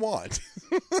you know what I want?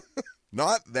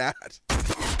 Not that.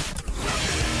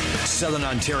 Southern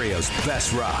Ontario's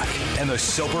best rock and the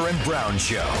Soper and Brown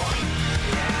Show.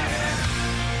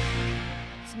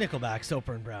 It's Nickelback,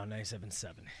 Soper and Brown,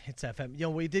 97.7. It's FM.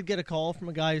 We did get a call from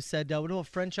a guy who said, what about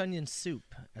French onion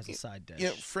soup as a side dish?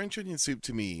 Yeah, French onion soup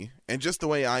to me, and just the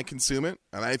way I consume it,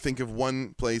 and I think of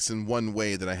one place and one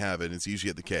way that I have it, it's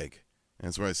usually at the Keg. And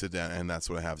it's where I sit down, and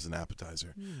that's what I have as an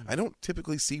appetizer. I don't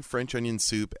typically see French onion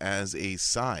soup as a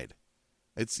side.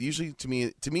 It's usually, to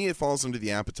me, it falls under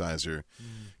the appetizer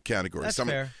category. That's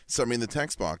fair. So, I mean, the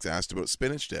text box asked about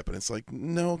spinach dip, and it's like,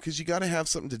 no, because you got to have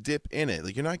something to dip in it.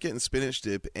 Like, you're not getting spinach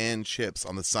dip and chips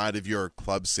on the side of your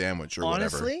club sandwich or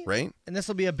Honestly, whatever, right? And this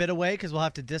will be a bit away because we'll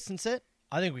have to distance it.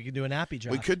 I think we could do an appy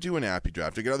draft. We could do an appy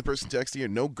draft. I got another person texting here,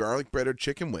 no garlic bread or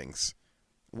chicken wings.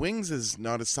 Wings is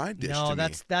not a side dish to me. No,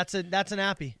 that's an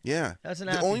appy. Yeah. That's an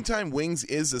The appy. only time wings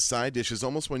is a side dish is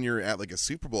almost when you're at like a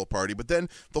Super Bowl party, but then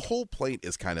the whole plate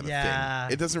is kind of a Yeah.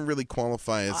 thing. It doesn't really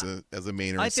qualify as a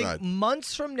main or a I think side.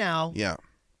 months from now, Yeah.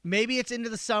 maybe it's into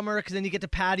the summer because then you get to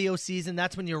patio season.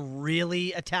 That's when you're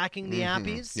really attacking the Mhm.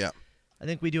 appies. Yeah. I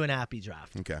think we do an appy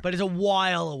draft. Okay. But it's a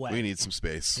while away. We need some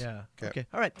space. Yeah. Okay.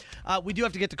 All right. We do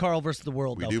have to get to Carl versus the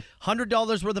world, We though. do.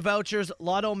 $100 worth of vouchers,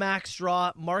 Lotto Max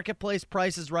draw, Marketplace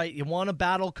Price is Right. You want to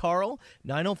battle Carl?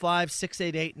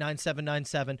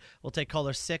 905-688-9797. We'll take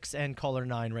caller 6 and caller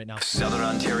 9 right now. Southern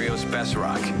Ontario's best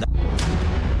rock.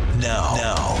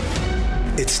 Now,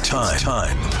 it's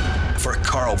time for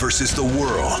Carl versus the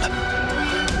world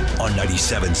on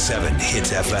 97.7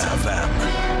 Hits FM.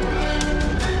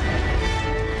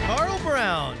 Carl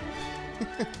Brown.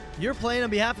 You're playing on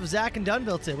behalf of Zach and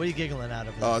Dunville today. What are you giggling out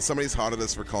of? Somebody's hot at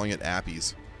us for calling it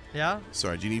appies. Yeah?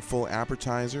 Sorry, do you need full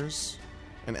appetizers?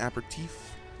 An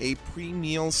aperitif? A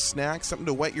pre-meal snack? Something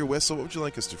to wet your whistle? What would you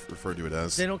like us to refer to it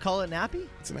as? They don't call it an appy?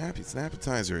 It's an appy. It's an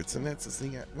appetizer. It's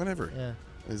whatever. Yeah.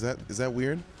 Is that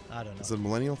weird? I don't know. Is it a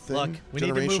millennial thing? Look, we need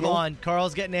to move Generational? on.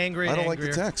 Carl's getting angry and I don't like the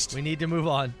angrier. text. We need to move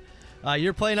on.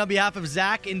 You're playing on behalf of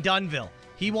Zach in Dunville.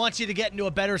 He wants you to get into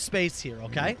a better space here,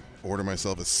 okay? Order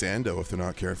myself a Sando if they're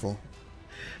not careful.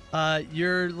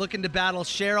 You're looking to battle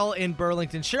Cheryl in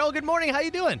Burlington. Cheryl, good morning. How you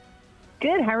doing?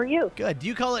 Good. How are you? Good. Do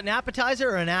you call it an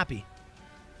appetizer or an appy?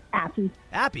 Appy.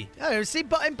 Appy. See,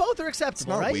 and both are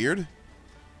acceptable, It's not right? weird.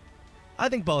 I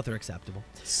think both are acceptable.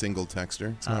 Single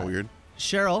texter. It's not weird.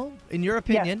 Cheryl, in your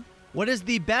opinion, what is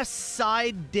the best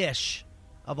side dish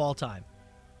of all time?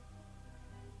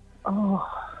 Oh,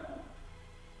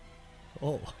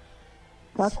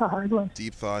 that's a hard one.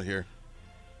 Deep thought here.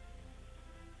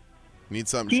 Need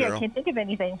something, Gee, Cheryl? I can't think of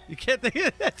anything. You can't think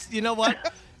of it? You know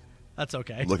what? That's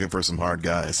okay. Looking for some hard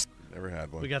guys. Never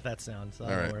had one. We got that sound, so All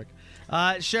that'll right. work.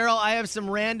 Cheryl, I have some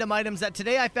random items that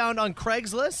today I found on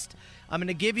Craigslist. I'm going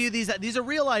to give you these. These are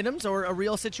real items or a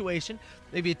real situation.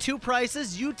 Maybe two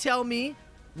prices. You tell me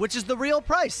which is the real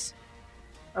price.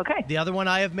 Okay. The other one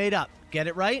I have made up. Get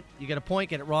it right, you get a point.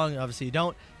 Get it wrong, obviously you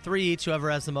don't. 3 each.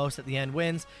 Whoever has the most at the end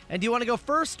wins. And do you want to go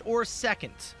first or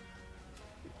second?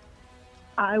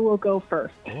 I will go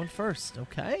first. Going first.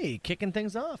 Okay. Kicking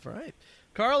things off. All right.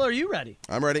 Carl, are you ready?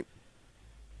 I'm ready.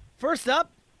 First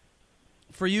up,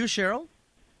 for you, Cheryl,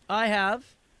 I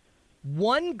have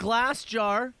one glass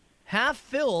jar half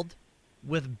filled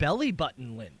with belly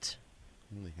button lint.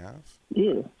 Only half?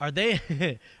 Yeah. Are they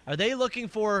looking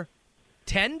for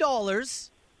 $10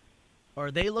 or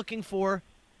are they looking for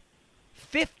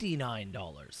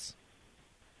 $59?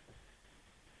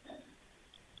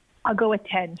 I'll go with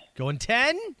 10. Going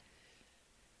 10?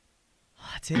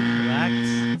 That's incorrect.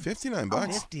 $59.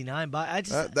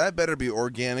 $59. That better be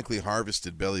organically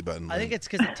harvested belly button. I think it's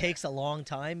because it takes a long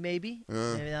time, maybe.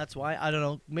 Maybe that's why. I don't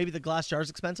know. Maybe the glass jar is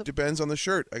expensive. Depends on the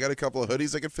shirt. I got a couple of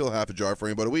hoodies. I could fill half a jar for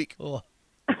you in about a week. Oh,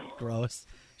 gross.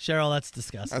 Cheryl, that's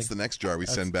disgusting. That's the next jar we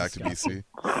send back to BC.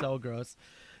 So gross.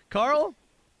 Carl,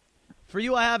 for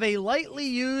you, I have a lightly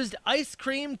used ice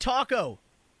cream taco.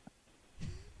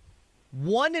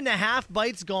 1.5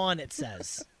 bites gone, it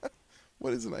says.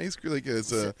 What is an ice cream? Like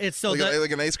it's a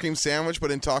like an ice cream sandwich,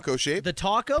 but in taco shape. The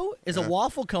taco is a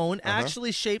waffle cone,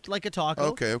 actually shaped like a taco.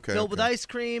 Okay. Filled with ice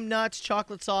cream, nuts,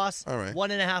 chocolate sauce. All right.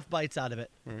 1.5 bites out of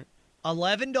it. All right.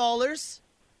 $11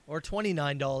 or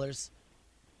 $29.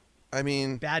 I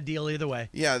mean, bad deal either way.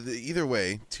 Yeah, either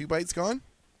way. 2 bites gone?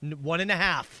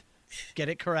 1.5. Get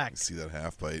it correct. See that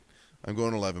half bite. I'm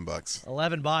going $11.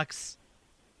 $11.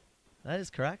 That is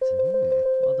correct.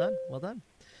 Well done. Well done.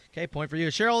 Okay, point for you.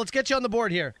 Cheryl, let's get you on the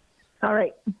board here. All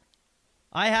right.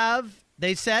 I have,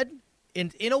 they said,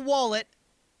 in a wallet,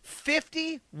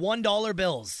 $51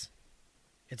 bills.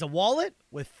 It's a wallet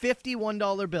with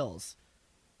 $51 bills.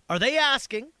 Are they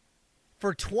asking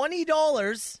for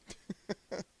 $20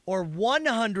 or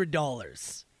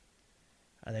 $100?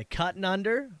 Are they cutting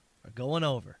under or going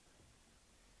over?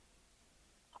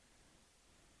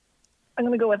 I'm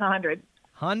going to go with 100.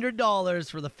 $100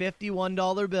 for the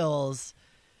 $51 bills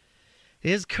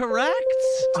is correct.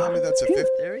 Tell me that's a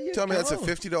There you Tell me that's a go.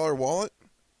 $50 wallet.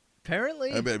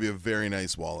 Apparently. I bet it'd be a very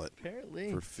nice wallet.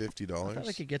 Apparently. For $50. I thought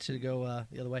I could get you to go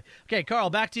the other way. Okay,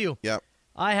 Carl, back to you. Yep.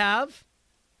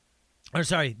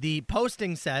 The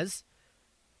posting says,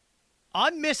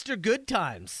 I'm Mr. Good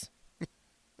Times.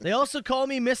 They also call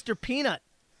me Mr. Peanut.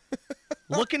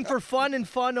 Looking for fun and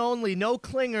fun only. No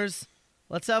clingers.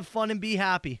 Let's have fun and be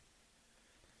happy.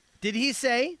 Did he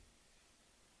say,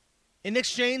 in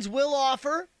exchange, we'll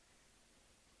offer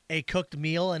a cooked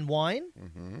meal and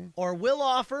wine, or we'll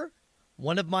offer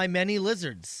one of my many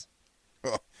lizards?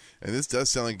 Oh, and this does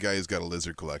sound like a guy who's got a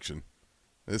lizard collection.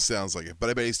 This sounds like it, but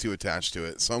I bet he's too attached to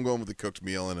it. So I'm going with the cooked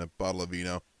meal and a bottle of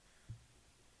vino.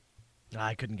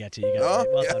 I couldn't get to you guys.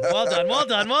 Well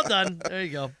done. There you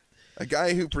go. A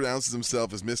guy who pronounces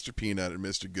himself as Mr. Peanut and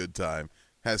Mr. Good Time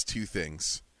has two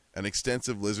things: an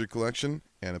extensive lizard collection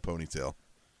and a ponytail.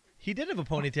 He did have a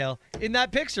ponytail in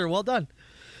that picture. Well done.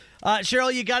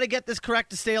 Cheryl, you got to get this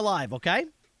correct to stay alive, okay?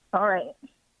 All right.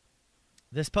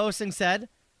 This posting said,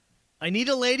 I need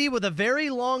a lady with a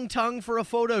very long tongue for a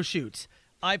photo shoot.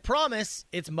 I promise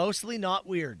it's mostly not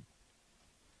weird.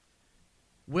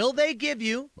 Will they give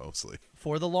you, mostly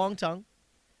for the long tongue,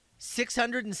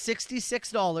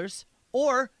 $666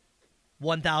 or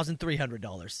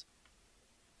 $1,300?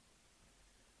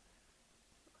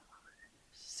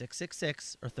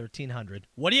 666 or 1,300.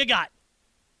 What do you got?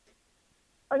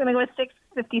 I'm going to go with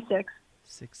 656.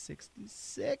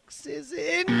 666 is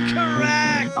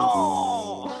incorrect.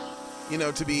 You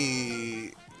know,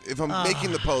 if I'm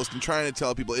making the post and trying to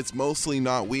tell people it's mostly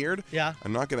not weird,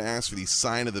 I'm not going to ask for the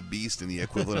sign of the beast and the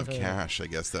equivalent of cash. I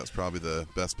guess that's probably the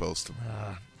best post.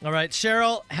 All right,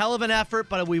 Cheryl, hell of an effort,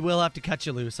 but we will have to cut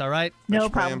you loose, all right? No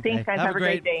problem. Thanks, guys. Have a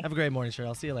great day. Have a great morning, Cheryl.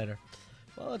 I'll see you later.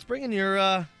 Well, let's bring in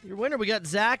your winner. We got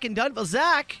Zach in Dunville.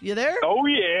 Zach, you there? Oh,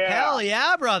 yeah. Hell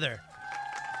yeah, brother.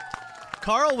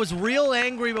 Carl was real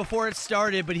angry before it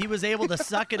started, but he was able to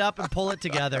suck it up and pull it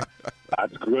together.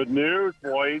 That's good news,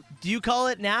 boys. Do you call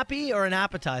it nappy or an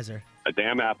appetizer? A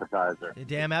damn appetizer. A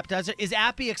damn appetizer. Is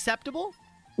appy acceptable?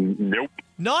 Nope.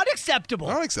 Not acceptable.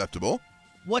 Not acceptable.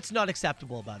 What's not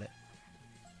acceptable about it?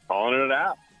 Calling it an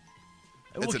app.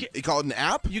 You call it an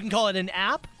app? You can call it an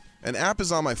app? An app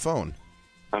is on my phone.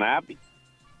 An appy.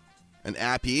 An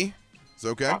appy? Is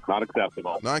okay? Not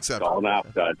acceptable. Not acceptable. Call an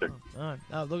appetizer. All right.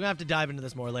 We're going to have to dive into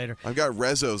this more later. I've got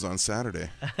rezos on Saturday.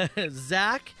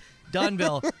 Zach,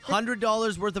 Dunville,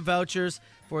 $100 worth of vouchers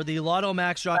for the Lotto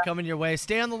Max draw coming your way.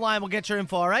 Stay on the line. We'll get your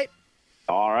info, all right?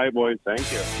 All right, boys.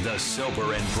 Thank you. The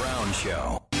Soper and Brown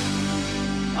Show.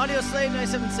 Audio Slave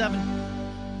 977.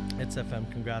 It's FM.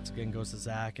 Congrats again goes to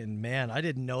Zach. And, man, I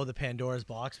didn't know the Pandora's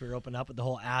box. We were opening up with the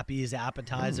whole appies,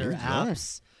 appetizer,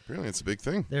 apps. Apparently it's a big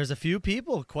thing. There's a few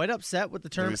people quite upset with the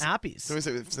term appies. Somebody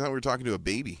said it's not we're talking to a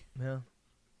baby. Yeah.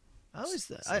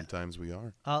 Sometimes we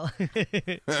are. I'll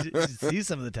see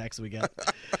some of the texts we get.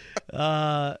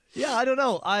 I don't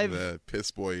know. The piss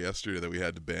boy yesterday that we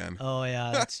had to ban. Oh yeah,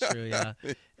 that's true. Yeah,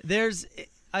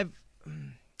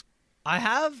 I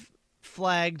have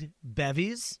flagged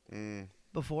bevies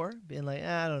before, being like,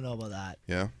 I don't know about that.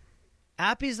 Yeah.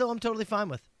 Appies though, I'm totally fine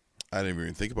with. I didn't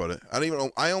even think about it.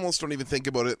 I almost don't even think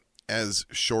about it as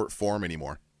short form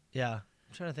anymore. Yeah,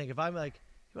 I'm trying to think if I'm like,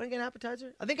 you want to get an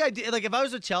appetizer? I think I did. Like if I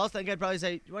was with Chelsea, I think I'd probably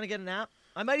say, you want to get an app?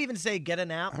 I might even say get an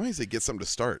app. I might say get something to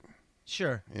start.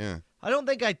 Sure. Yeah. I don't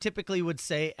think I typically would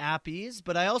say appies,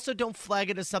 but I also don't flag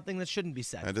it as something that shouldn't be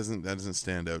said. That doesn't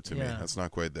stand out to me. That's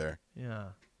not quite there.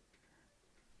 Yeah.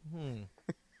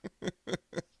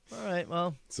 All right,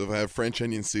 well. So if I have French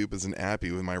onion soup as an appy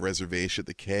with my reservation at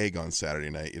the Keg on Saturday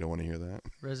night, you don't want to hear that?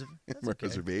 My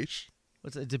reservation?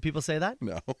 Did people say that?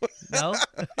 No. No?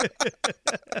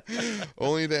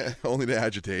 only to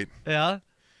agitate. Yeah?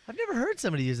 I've never heard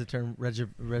somebody use the term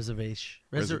reservation.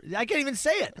 I can't even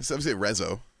say it. Some say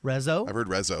rezo. Rezo? I've heard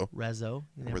rezo. Rezo.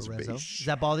 You never Reservation. rezo. Does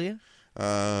that bother you?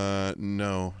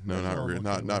 No,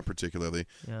 not particularly.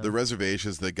 Yeah. The reservation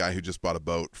is the guy who just bought a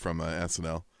boat from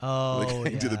SNL. Oh,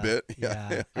 do the bit.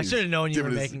 Yeah. I should have known you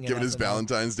were making it. Giving his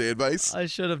Valentine's Day advice. I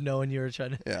should have known you were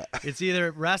trying to. Yeah. It's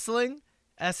either wrestling,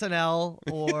 SNL,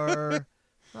 or.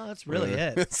 Oh, that's really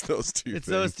it. It's those two. It's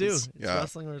those two. It's yeah.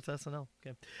 wrestling or it's SNL.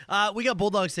 Okay. We got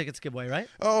Bulldogs tickets giveaway, right?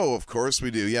 Oh, of course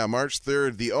we do. Yeah, March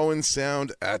 3rd, the Owen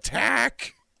Sound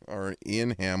Attack are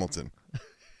in Hamilton.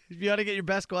 You got to get your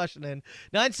best question in.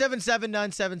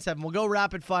 977-977. We'll go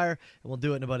rapid fire, and we'll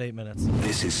do it in about 8 minutes.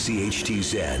 This is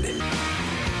CHTZ.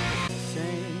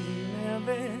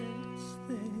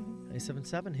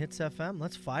 977 Hits FM.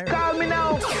 Let's fire. Call me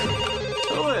now.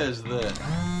 Who is this?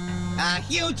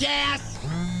 Huge ass.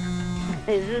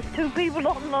 Is this two people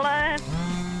on the line?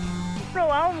 No,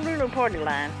 I don't do no party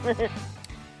line.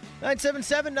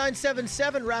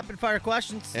 977-977, rapid fire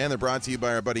questions. And they're brought to you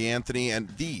by our buddy Anthony and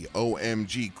the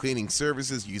OMG Cleaning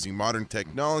Services, using modern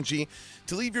technology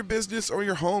to leave your business or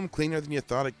your home cleaner than you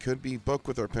thought it could be. Book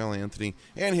with our pal Anthony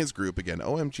and his group. Again,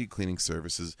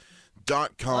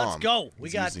 omgcleaningservices.com. Let's go. We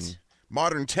He's got using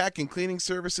modern tech and cleaning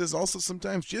services, also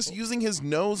sometimes just using his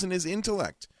nose and his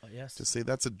intellect to say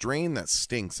that's a drain that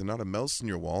stinks and not a mouse in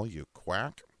your wall, you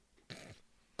quack.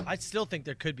 I still think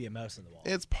there could be a mouse in the wall.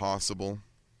 It's possible.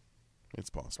 It's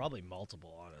possible. Probably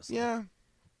multiple, honestly. Yeah,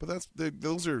 but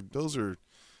those are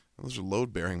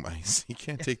load bearing mice. You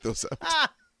can't take those out.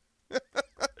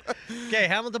 Okay,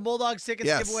 Hamilton Bulldogs tickets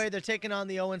Yes. giveaway. They're taking on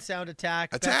the Owen Sound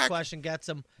Attack. Best Attack! question gets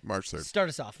them. March 3rd. Start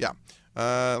us off. Yeah.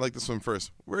 I like this one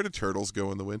first. Where do turtles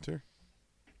go in the winter?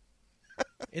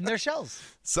 In their shells.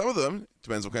 Some of them,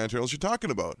 depends what kind of turtles you're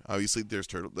talking about. Obviously, there's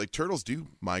turtles. Like, turtles do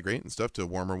migrate and stuff to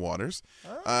warmer waters.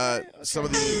 Some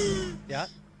of the... Yeah.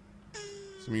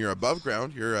 Some of your above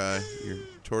ground, your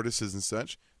tortoises and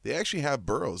such, they actually have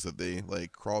burrows that they,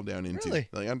 like, crawl down into. Really?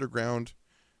 Like, underground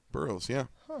burrows, yeah.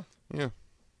 Huh. Yeah.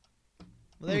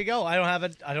 Well, there you go. I don't have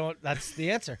it. That's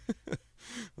the answer. I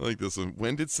like this one.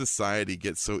 When did society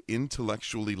get so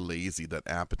intellectually lazy that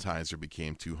appetizer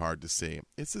became too hard to say?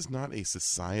 This is not a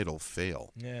societal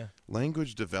fail. Yeah.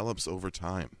 Language develops over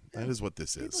time. That is what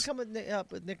this People is. come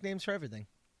up with nicknames for everything.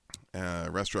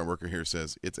 Restaurant worker here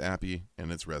says it's Appy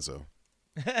and it's Rezzo.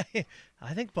 I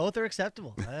think both are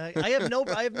acceptable. I have no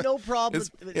problem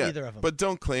with either of them. But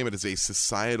don't claim it as a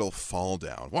societal fall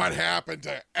down. What happened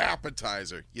to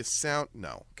appetizer? You sound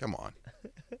come on.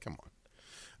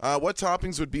 What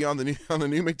toppings would be on the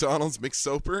new McDonald's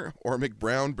McSoper or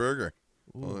McBrown burger?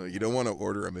 You don't want to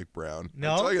order a McBrown.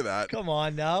 No, I'll tell you that. Come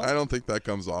on now. I don't think that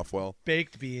comes off well.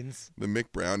 Baked beans. The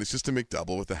McBrown is just a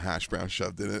McDouble with a hash brown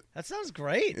shoved in it. That sounds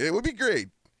great. It would be great.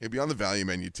 It'd be on the value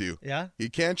menu too. Yeah. You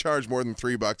can't charge more than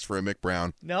 $3 for a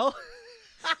McBrown. No.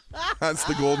 That's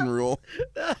the golden rule.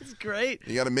 That's great.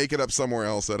 You got to make it up somewhere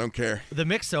else. I don't care. The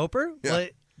McSoper? Yeah. Well,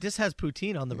 it just has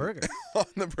poutine on the burger. On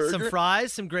the burger? Some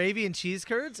fries, some gravy, and cheese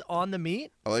curds on the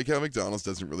meat. I like how McDonald's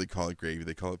doesn't really call it gravy.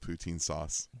 They call it poutine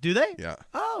sauce. Do they? Yeah.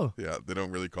 Oh. Yeah, they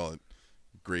don't really call it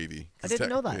gravy. I didn't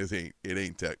know that. It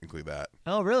ain't technically that.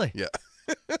 Oh, really? Yeah.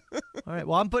 All right.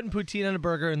 Well, I'm putting poutine on a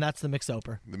burger, and that's the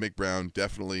McSoper. The McBrown,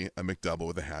 definitely a McDouble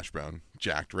with a hash brown.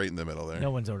 Jacked right in the middle there.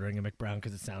 No one's ordering a McBrown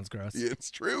because it sounds gross. Yeah, it's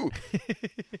true.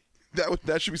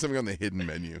 That should be something on the hidden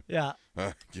menu. Yeah.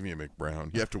 Give me a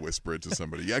McBrown. You have to whisper it to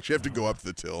somebody. You actually have to go up to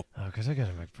the till. Oh, because I got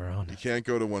a McBrown. You can't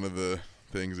go to one of the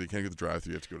things. You can't go to the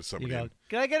drive-thru. You have to go to somebody. You go,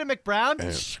 can I get a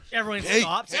McBrown? Everyone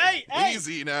stops. Hey,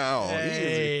 easy now.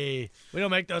 Hey, Easy. we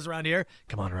don't make those around here.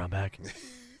 Come on around back.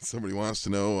 Somebody wants to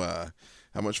know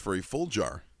how much for a full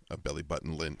jar of Belly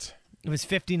Button Lint. It was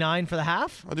 $59 for the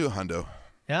half. I'll do a hundo.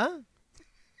 Yeah.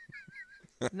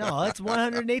 No, that's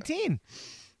 $118.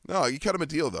 No, you cut them a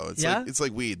deal though. Yeah? It's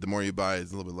like weed. The more you buy,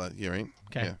 it's a little bit less. Yeah, right.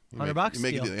 Okay. Yeah, $100. You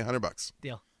make Deal. a deal. $100.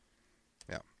 Deal.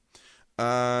 Yeah.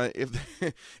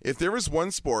 If there was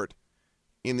one sport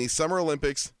in the Summer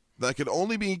Olympics that could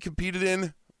only be competed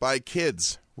in by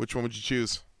kids, which one would you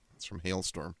choose? It's from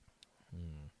Hailstorm.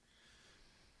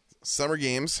 Summer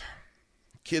games,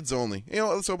 kids only.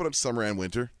 Let's open up summer and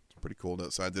winter. It's pretty cold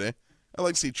outside today. I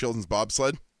like to see children's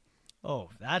bobsled. Oh,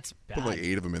 that's bad. Put like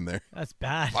 8 of them in there. That's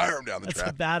bad. Fire them down the That's track.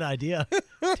 a bad idea.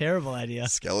 Terrible idea.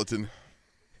 Skeleton.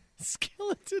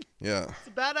 Skeleton. Yeah. It's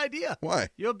a bad idea. Why?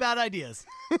 You have bad ideas.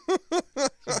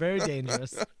 It's very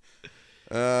dangerous.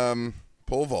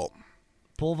 Pole vault.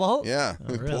 Pole vault? Yeah.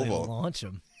 Oh, really? Pole vault. Launch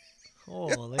them.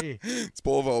 Holy. It's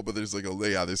pole vault, but there's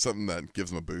there's something that gives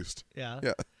them a boost. Yeah.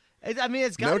 Yeah.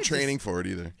 It's got no training for it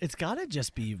either. It's got to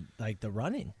just be like the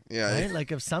running. Yeah. Right? Like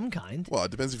of some kind. Well,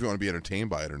 it depends if you want to be entertained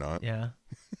by it or not. Yeah.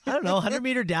 I don't know.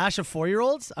 100-meter dash of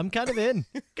 4-year-olds? I'm kind of in.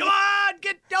 Come on!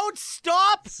 Don't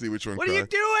stop! See which one. What are you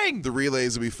doing? The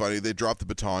relays would be funny. They drop the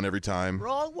baton every time.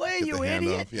 Wrong way, Get you the hand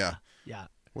idiot. off. Yeah. Yeah.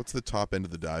 What's the top end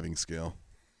of the diving scale?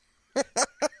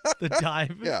 The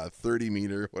dive? Yeah, 30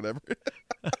 meter, whatever.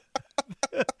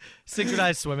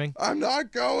 Synchronized swimming. I'm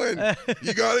not going.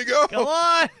 You gotta go. Come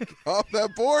on. Off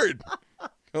that board.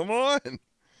 Come on.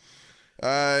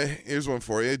 Here's one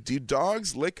for you. Do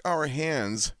dogs lick our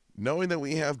hands knowing that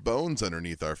we have bones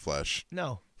underneath our flesh?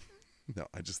 No. No,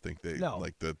 I just think they No.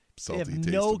 like the They salty have taste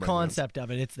no of my concept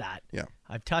of it. It's that. Yeah.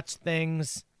 I've touched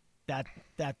things. That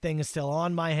thing is still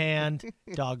on my hand.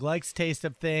 Dog likes taste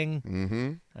of thing.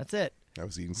 Mm-hmm. That's it. I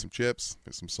was eating some chips.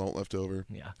 There's some salt left over.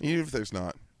 Yeah. Even if there's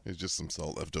not, there's just some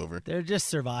salt left over. They're just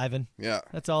surviving. Yeah.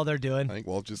 That's all they're doing. I think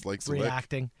Walt just likes to lick.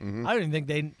 Reacting. Mhm. I don't even think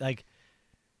they like.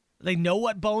 They know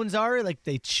what bones are. Like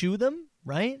they chew them,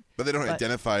 right? But they don't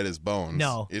identify it as bones.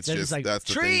 No, it's they're just just like, that's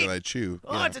the treat! thing that I chew.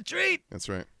 Oh, it's a treat. That's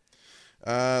right.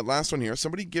 Last one here.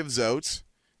 Somebody gives out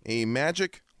a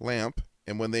magic lamp,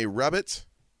 and when they rub it,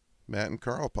 Matt and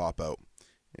Carl pop out.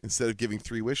 Instead of giving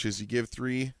 3 wishes, you give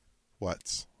 3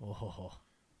 whats? Oh.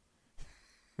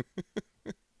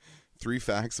 3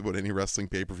 facts about any wrestling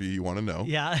pay-per-view you want to know.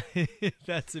 Yeah,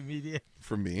 that's immediate.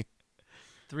 From me.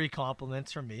 3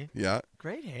 compliments from me. Yeah.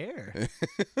 Great hair.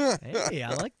 Hey,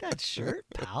 I like that shirt,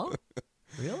 pal.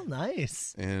 Real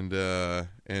nice. And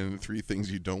 3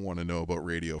 things you don't want to know about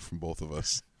radio from both of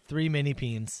us. 3 mini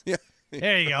peens. Yeah.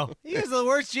 There you go. You guys are the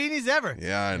worst genies ever.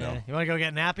 Yeah, I know. You want to go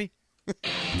get nappy?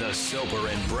 The Soper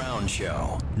and Brown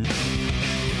Show.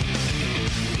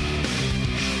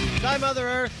 Hi, Mother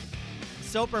Earth.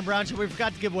 Soper and Brown Show. We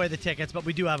forgot to give away the tickets, but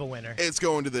we do have a winner. It's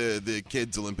going to the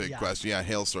kids' Olympic question. Yeah,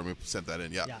 Hailstorm. We sent that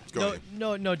in. Yeah. It's going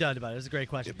No doubt about it. It was a great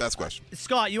question. best question.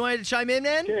 Scott, you wanted to chime in,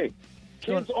 man? Okay.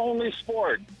 Kids only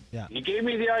sport. Yeah. You gave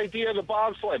me the idea of the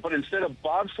bobsled, but instead of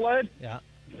bobsled,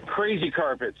 crazy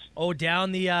carpets. Oh,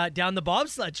 down the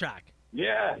bobsled track.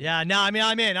 Yeah. Yeah, no, I mean,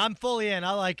 I'm in. I'm fully in.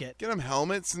 I like it. Get them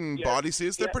helmets and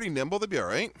bodysuits. They're pretty nimble. They'll be all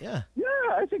right. Yeah. Yeah,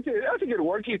 I think it'd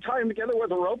work. You tie them together with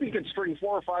a rope. You could string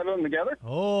 4 or 5 of them together.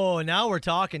 Oh, now we're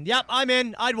talking. Yep, I'm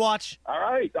in. I'd watch. All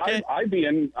right. I'd be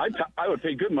in. I would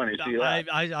pay good money to see that.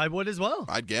 I would as well.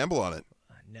 I'd gamble on it.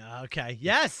 No, okay.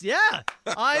 Yes, yeah.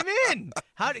 I'm in.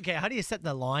 How do you set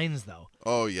the lines, though?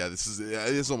 Oh, yeah. It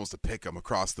is almost a pick 'em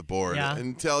across the board. Yeah.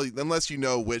 Unless you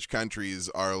know which countries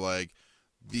are like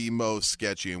the most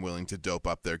sketchy and willing to dope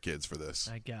up their kids for this.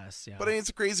 I guess, yeah. But it's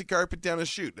a crazy carpet down a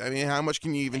chute. I mean, how much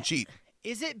can you even cheat?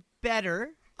 Is it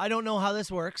better? I don't know how this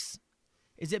works.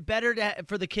 Is it better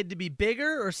for the kid to be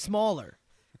bigger or smaller?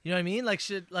 You know what I mean?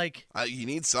 Like, you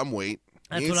need some weight.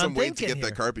 That's You need what some I'm weight thinking to get here.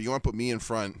 that carpet. You want to put me in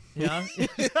front. Yeah.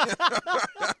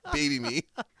 Baby me.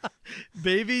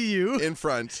 Baby you. In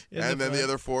front. In and the then the front.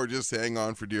 other 4 just hang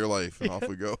on for dear life, and off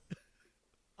we go.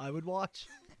 I would watch.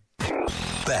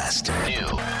 Best new.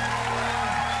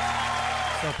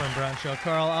 Soper and Brown Show.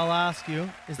 Carl, I'll ask you,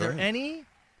 is Go there ahead. any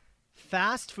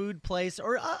fast food place,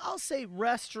 or I'll say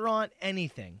restaurant,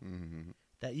 anything,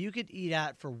 that you could eat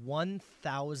at for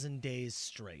 1,000 days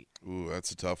straight? Ooh,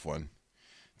 that's a tough one.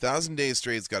 1,000 Days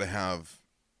Straight's got to have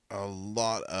a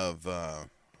lot of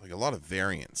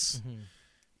variance.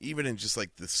 Even in just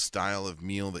like the style of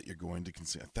meal that you're going to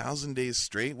consume. 1,000 Days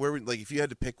Straight? If you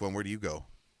had to pick one, where do you go?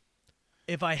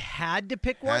 If I had to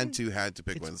pick one, Had to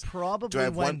pick one. it's probably Do I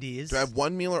have Wendy's. do I have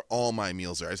one meal or all my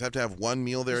meals there? I just have to have one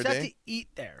meal there You a just day? have to eat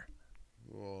there.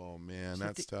 Oh, man, You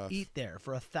have that's to tough. Eat there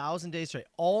for 1,000 days straight.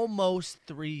 Almost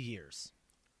 3 years.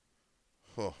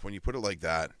 Oh, when you put it like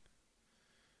that,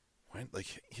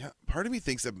 part of me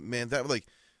thinks that, man,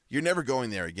 you're never going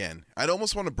there again. I'd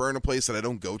almost want to burn a place that I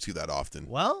don't go to that often.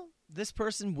 Well, this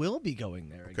person will be going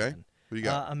there again. What do you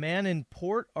got? A man in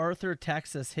Port Arthur,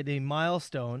 Texas, hit a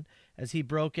milestone as he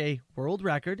broke a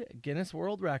Guinness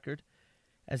World Record,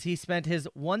 as he spent his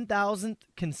 1,000th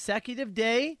consecutive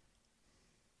day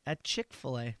at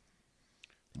Chick-fil-A.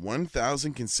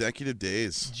 1,000 consecutive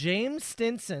days. James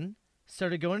Stinson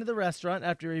started going to the restaurant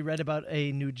after he read about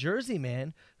a New Jersey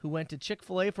man who went to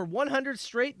Chick-fil-A for 100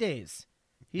 straight days.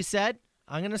 He said,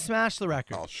 I'm going to smash the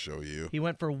record. I'll show you. He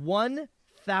went for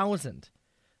 1,000.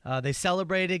 They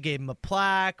celebrated, gave him a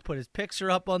plaque, put his picture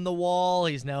up on the wall.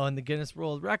 He's now in the Guinness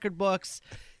World Record books.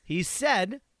 He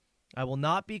said, I will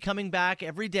not be coming back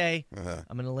every day.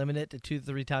 I'm going to limit it to 2 to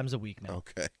 3 times a week now.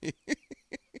 Okay.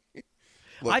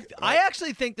 I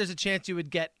actually think there's a chance you would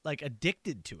get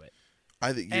addicted to it.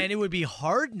 I think and it would be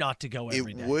hard not to go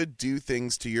every day. It would do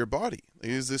things to your body.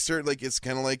 Is there certain it's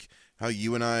kind of like how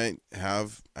you and I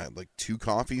have 2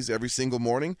 coffees every single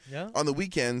morning. Yeah. On the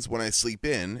weekends when I sleep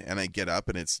in and I get up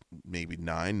and it's maybe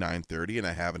 9:30 and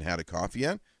I haven't had a coffee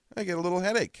yet, I get a little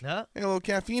headache. Yeah. I get a little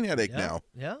caffeine headache Yeah. now.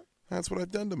 Yeah. That's what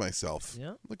I've done to myself.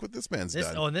 Yeah. Look what this man's This,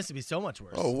 done. oh, and this would be so much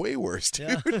worse. Oh, way worse, dude.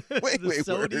 Yeah. way The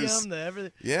sodium, worse. the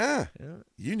everything. Yeah. Yeah.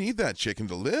 You need that chicken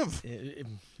to live.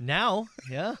 Now,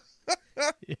 yeah.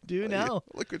 You do now.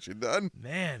 Look what you've done.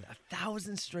 Man,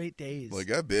 1,000 straight days.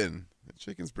 I've been. The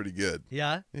chicken's pretty good.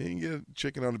 Yeah? You can get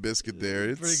chicken on a biscuit there.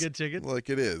 It's pretty good chicken?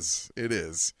 It is. It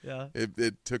is. Yeah.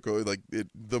 It took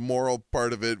the moral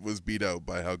part of it was beat out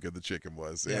by how good the chicken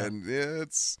was. Yeah. And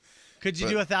it's. Could you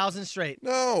do 1,000 straight?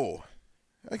 No.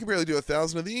 I can barely do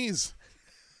 1,000 of these.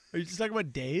 Are you just talking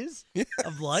about days Yes.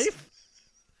 of life?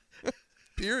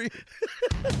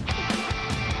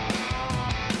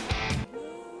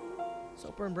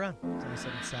 Soper and Brown,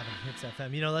 97.7 Hits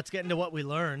FM. You know, let's get into what we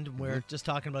learned. We're just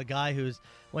talking about a guy who's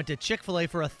went to Chick-fil-A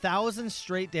for 1,000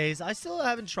 straight days. I still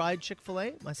haven't tried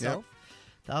Chick-fil-A myself.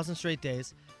 1,000 straight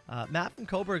days. Matt from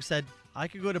Coburg said, I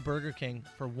could go to Burger King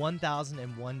for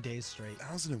 1,001 days straight.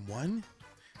 1,001?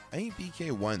 I ate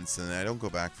BK once, and I don't go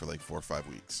back for like 4 or 5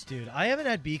 weeks. Dude, I haven't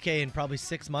had BK in probably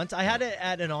 6 months. I had it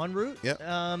at an en route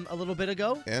a little bit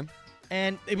ago.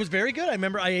 And it was very good. I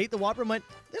remember I ate the Whopper and went,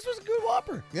 this was a good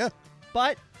Whopper. Yeah.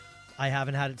 But I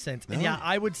haven't had it since. No. And yeah,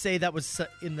 I would say that was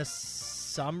in the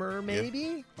summer maybe.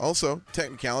 Yeah. Also,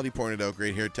 Technicality pointed out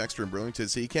great here. Texter in Burlington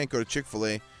said you can't go to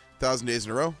Chick-fil-A 1,000 days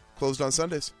in a row. Closed on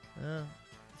Sundays.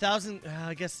 1,000,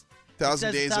 I guess.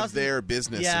 1,000 days of their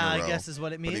business in a row. I guess is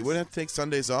what it means. But he would have to take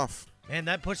Sundays off. And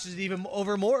that pushes it even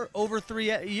over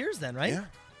 3 years then, right? Yeah.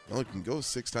 Well, it can go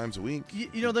 6 times a week.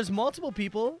 You know, there's multiple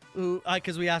people who,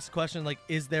 because we asked the question, like,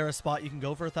 is there a spot you can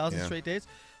go for 1,000 straight days?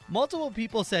 Multiple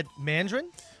people said Mandarin.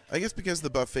 I guess because the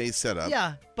buffet's set up.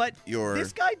 Yeah, but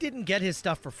this guy didn't get his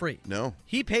stuff for free. No.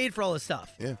 He paid for all his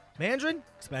stuff. Yeah. Mandarin,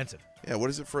 expensive. Yeah, what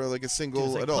is it for like a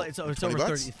single Dude, adult? It's over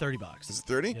 $30. Is it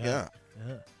 30? Yeah.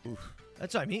 Oof.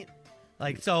 That's what I mean.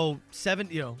 Like, so 7,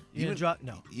 no.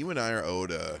 You and I are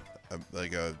owed a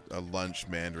lunch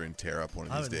Mandarin tear up one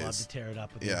of these days. I would love to tear it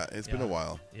up with you. Yeah, it's been a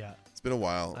while. Yeah. It's been a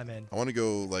while. I'm in. I want to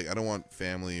go, I don't want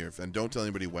family and don't tell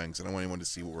anybody when, 'cause I don't want anyone to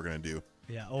see what we're going to do.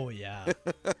 Yeah. Oh, yeah.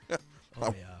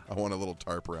 I want a little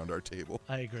tarp around our table.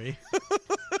 I agree.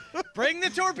 Bring the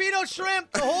torpedo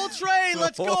shrimp, the whole tray.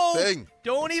 Let's whole go. thing.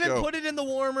 Don't Let's even go. put it in the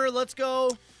warmer. Let's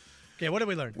go. Okay, what did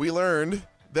we learn? We learned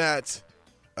that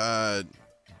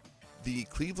the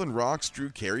Cleveland Rocks Drew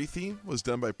Carey theme was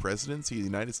done by Presidency of the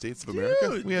United States of America.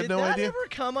 Dude, We had no idea. Did that ever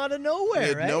come out of nowhere, We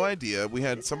had right? no idea. We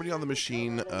had somebody on the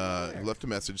machine who left a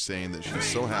message saying that she's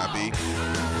so happy.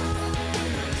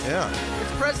 Yeah.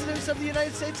 It's Presidents of the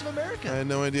United States of America. I had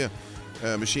no idea.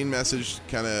 Machine message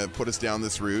kind of put us down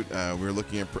this route. We were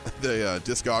looking at the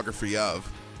discography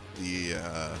of the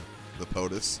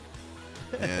POTUS.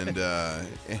 And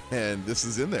this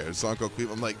is in there. A song called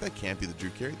Cleveland. I'm like, that can't be the Drew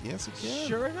Carey. Yes, it can.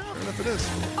 Sure enough. Sure enough it is.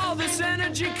 All this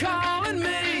energy calling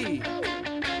me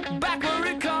back where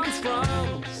it comes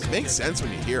from. It makes sense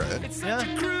when you hear it. It's such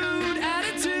a crude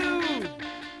attitude.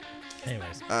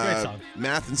 Anyways, great song.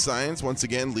 Math and science, once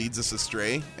again, leads us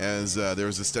astray, as there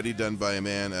was a study done by a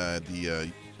man at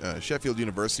the Sheffield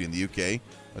University in the UK,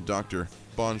 a Dr.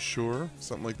 Bonjour,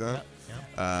 something like that.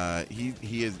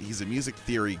 He's a music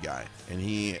theory guy, and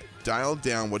he dialed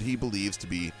down what he believes to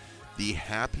be the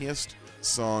happiest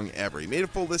song ever. He made a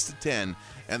full list of 10,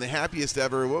 and the happiest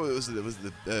ever, what was it? It was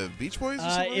the Beach Boys or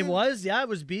something? It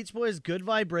was Beach Boys' Good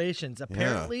Vibrations.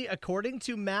 Apparently, according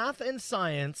to Math and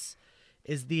Science,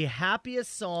 is the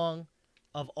happiest song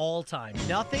of all time.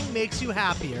 Nothing makes you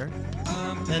happier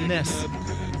than this.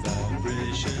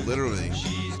 Literally,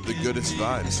 the goodest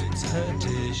vibes.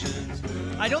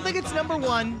 I don't think it's number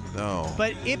one. No.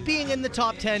 But it being in the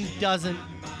top 10 doesn't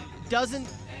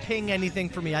ping anything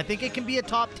for me. I think it can be a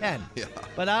top 10. Yeah.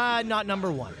 But not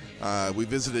number one. We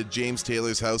visited James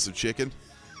Taylor's House of Chicken.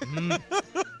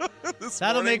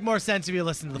 That'll make more sense if you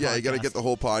listen to the podcast. Yeah, you got to get the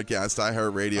whole podcast,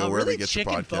 iHeartRadio, wherever really you get your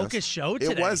podcast. chicken-focused show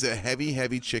today. It was a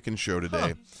heavy chicken show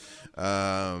today.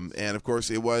 And, of course,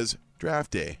 it was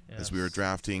draft day as we were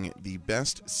drafting the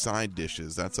best side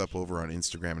dishes. That's up over on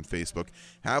Instagram and Facebook.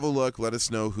 Have a look. Let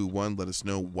us know who won. Let us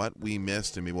know what we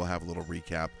missed, and maybe we'll have a little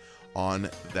recap on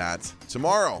that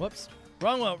tomorrow. Whoops.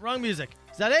 Wrong music.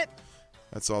 Is that it?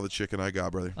 That's all the chicken I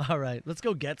got, brother. All right. Let's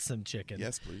go get some chicken.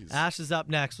 Yes, please. Ash is up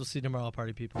next. We'll see you tomorrow,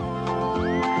 party people.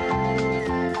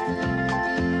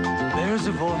 There's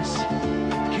a voice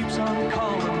keeps on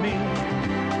calling me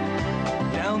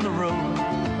down the road.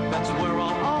 That's where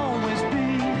I'll always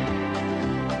be.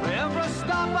 Every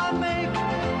stop I make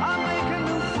a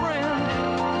new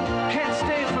friend. Can't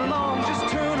stay for long, just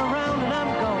turn around and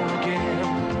I'm gone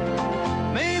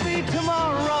again. Maybe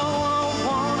tomorrow I'll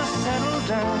wanna settle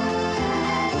down.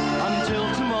 Until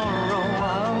tomorrow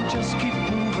I'll just keep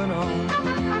moving on.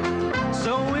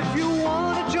 So if you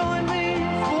wanna join me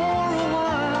for a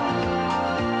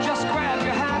while, just grab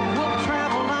your hat, we'll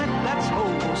travel like that's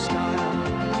old style.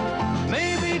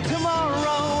 Maybe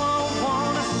tomorrow I'll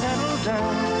wanna settle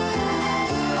down.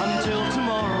 Until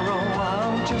tomorrow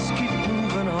I'll just keep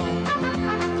moving on.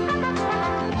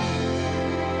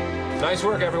 Nice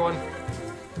work, everyone.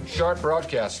 Sharp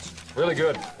broadcast. Really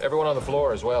good. Everyone on the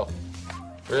floor as well.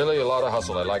 Really a lot of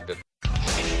hustle. I liked it.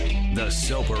 The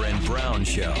Soper and Brown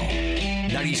Show.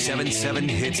 97.7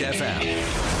 Hits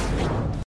FM.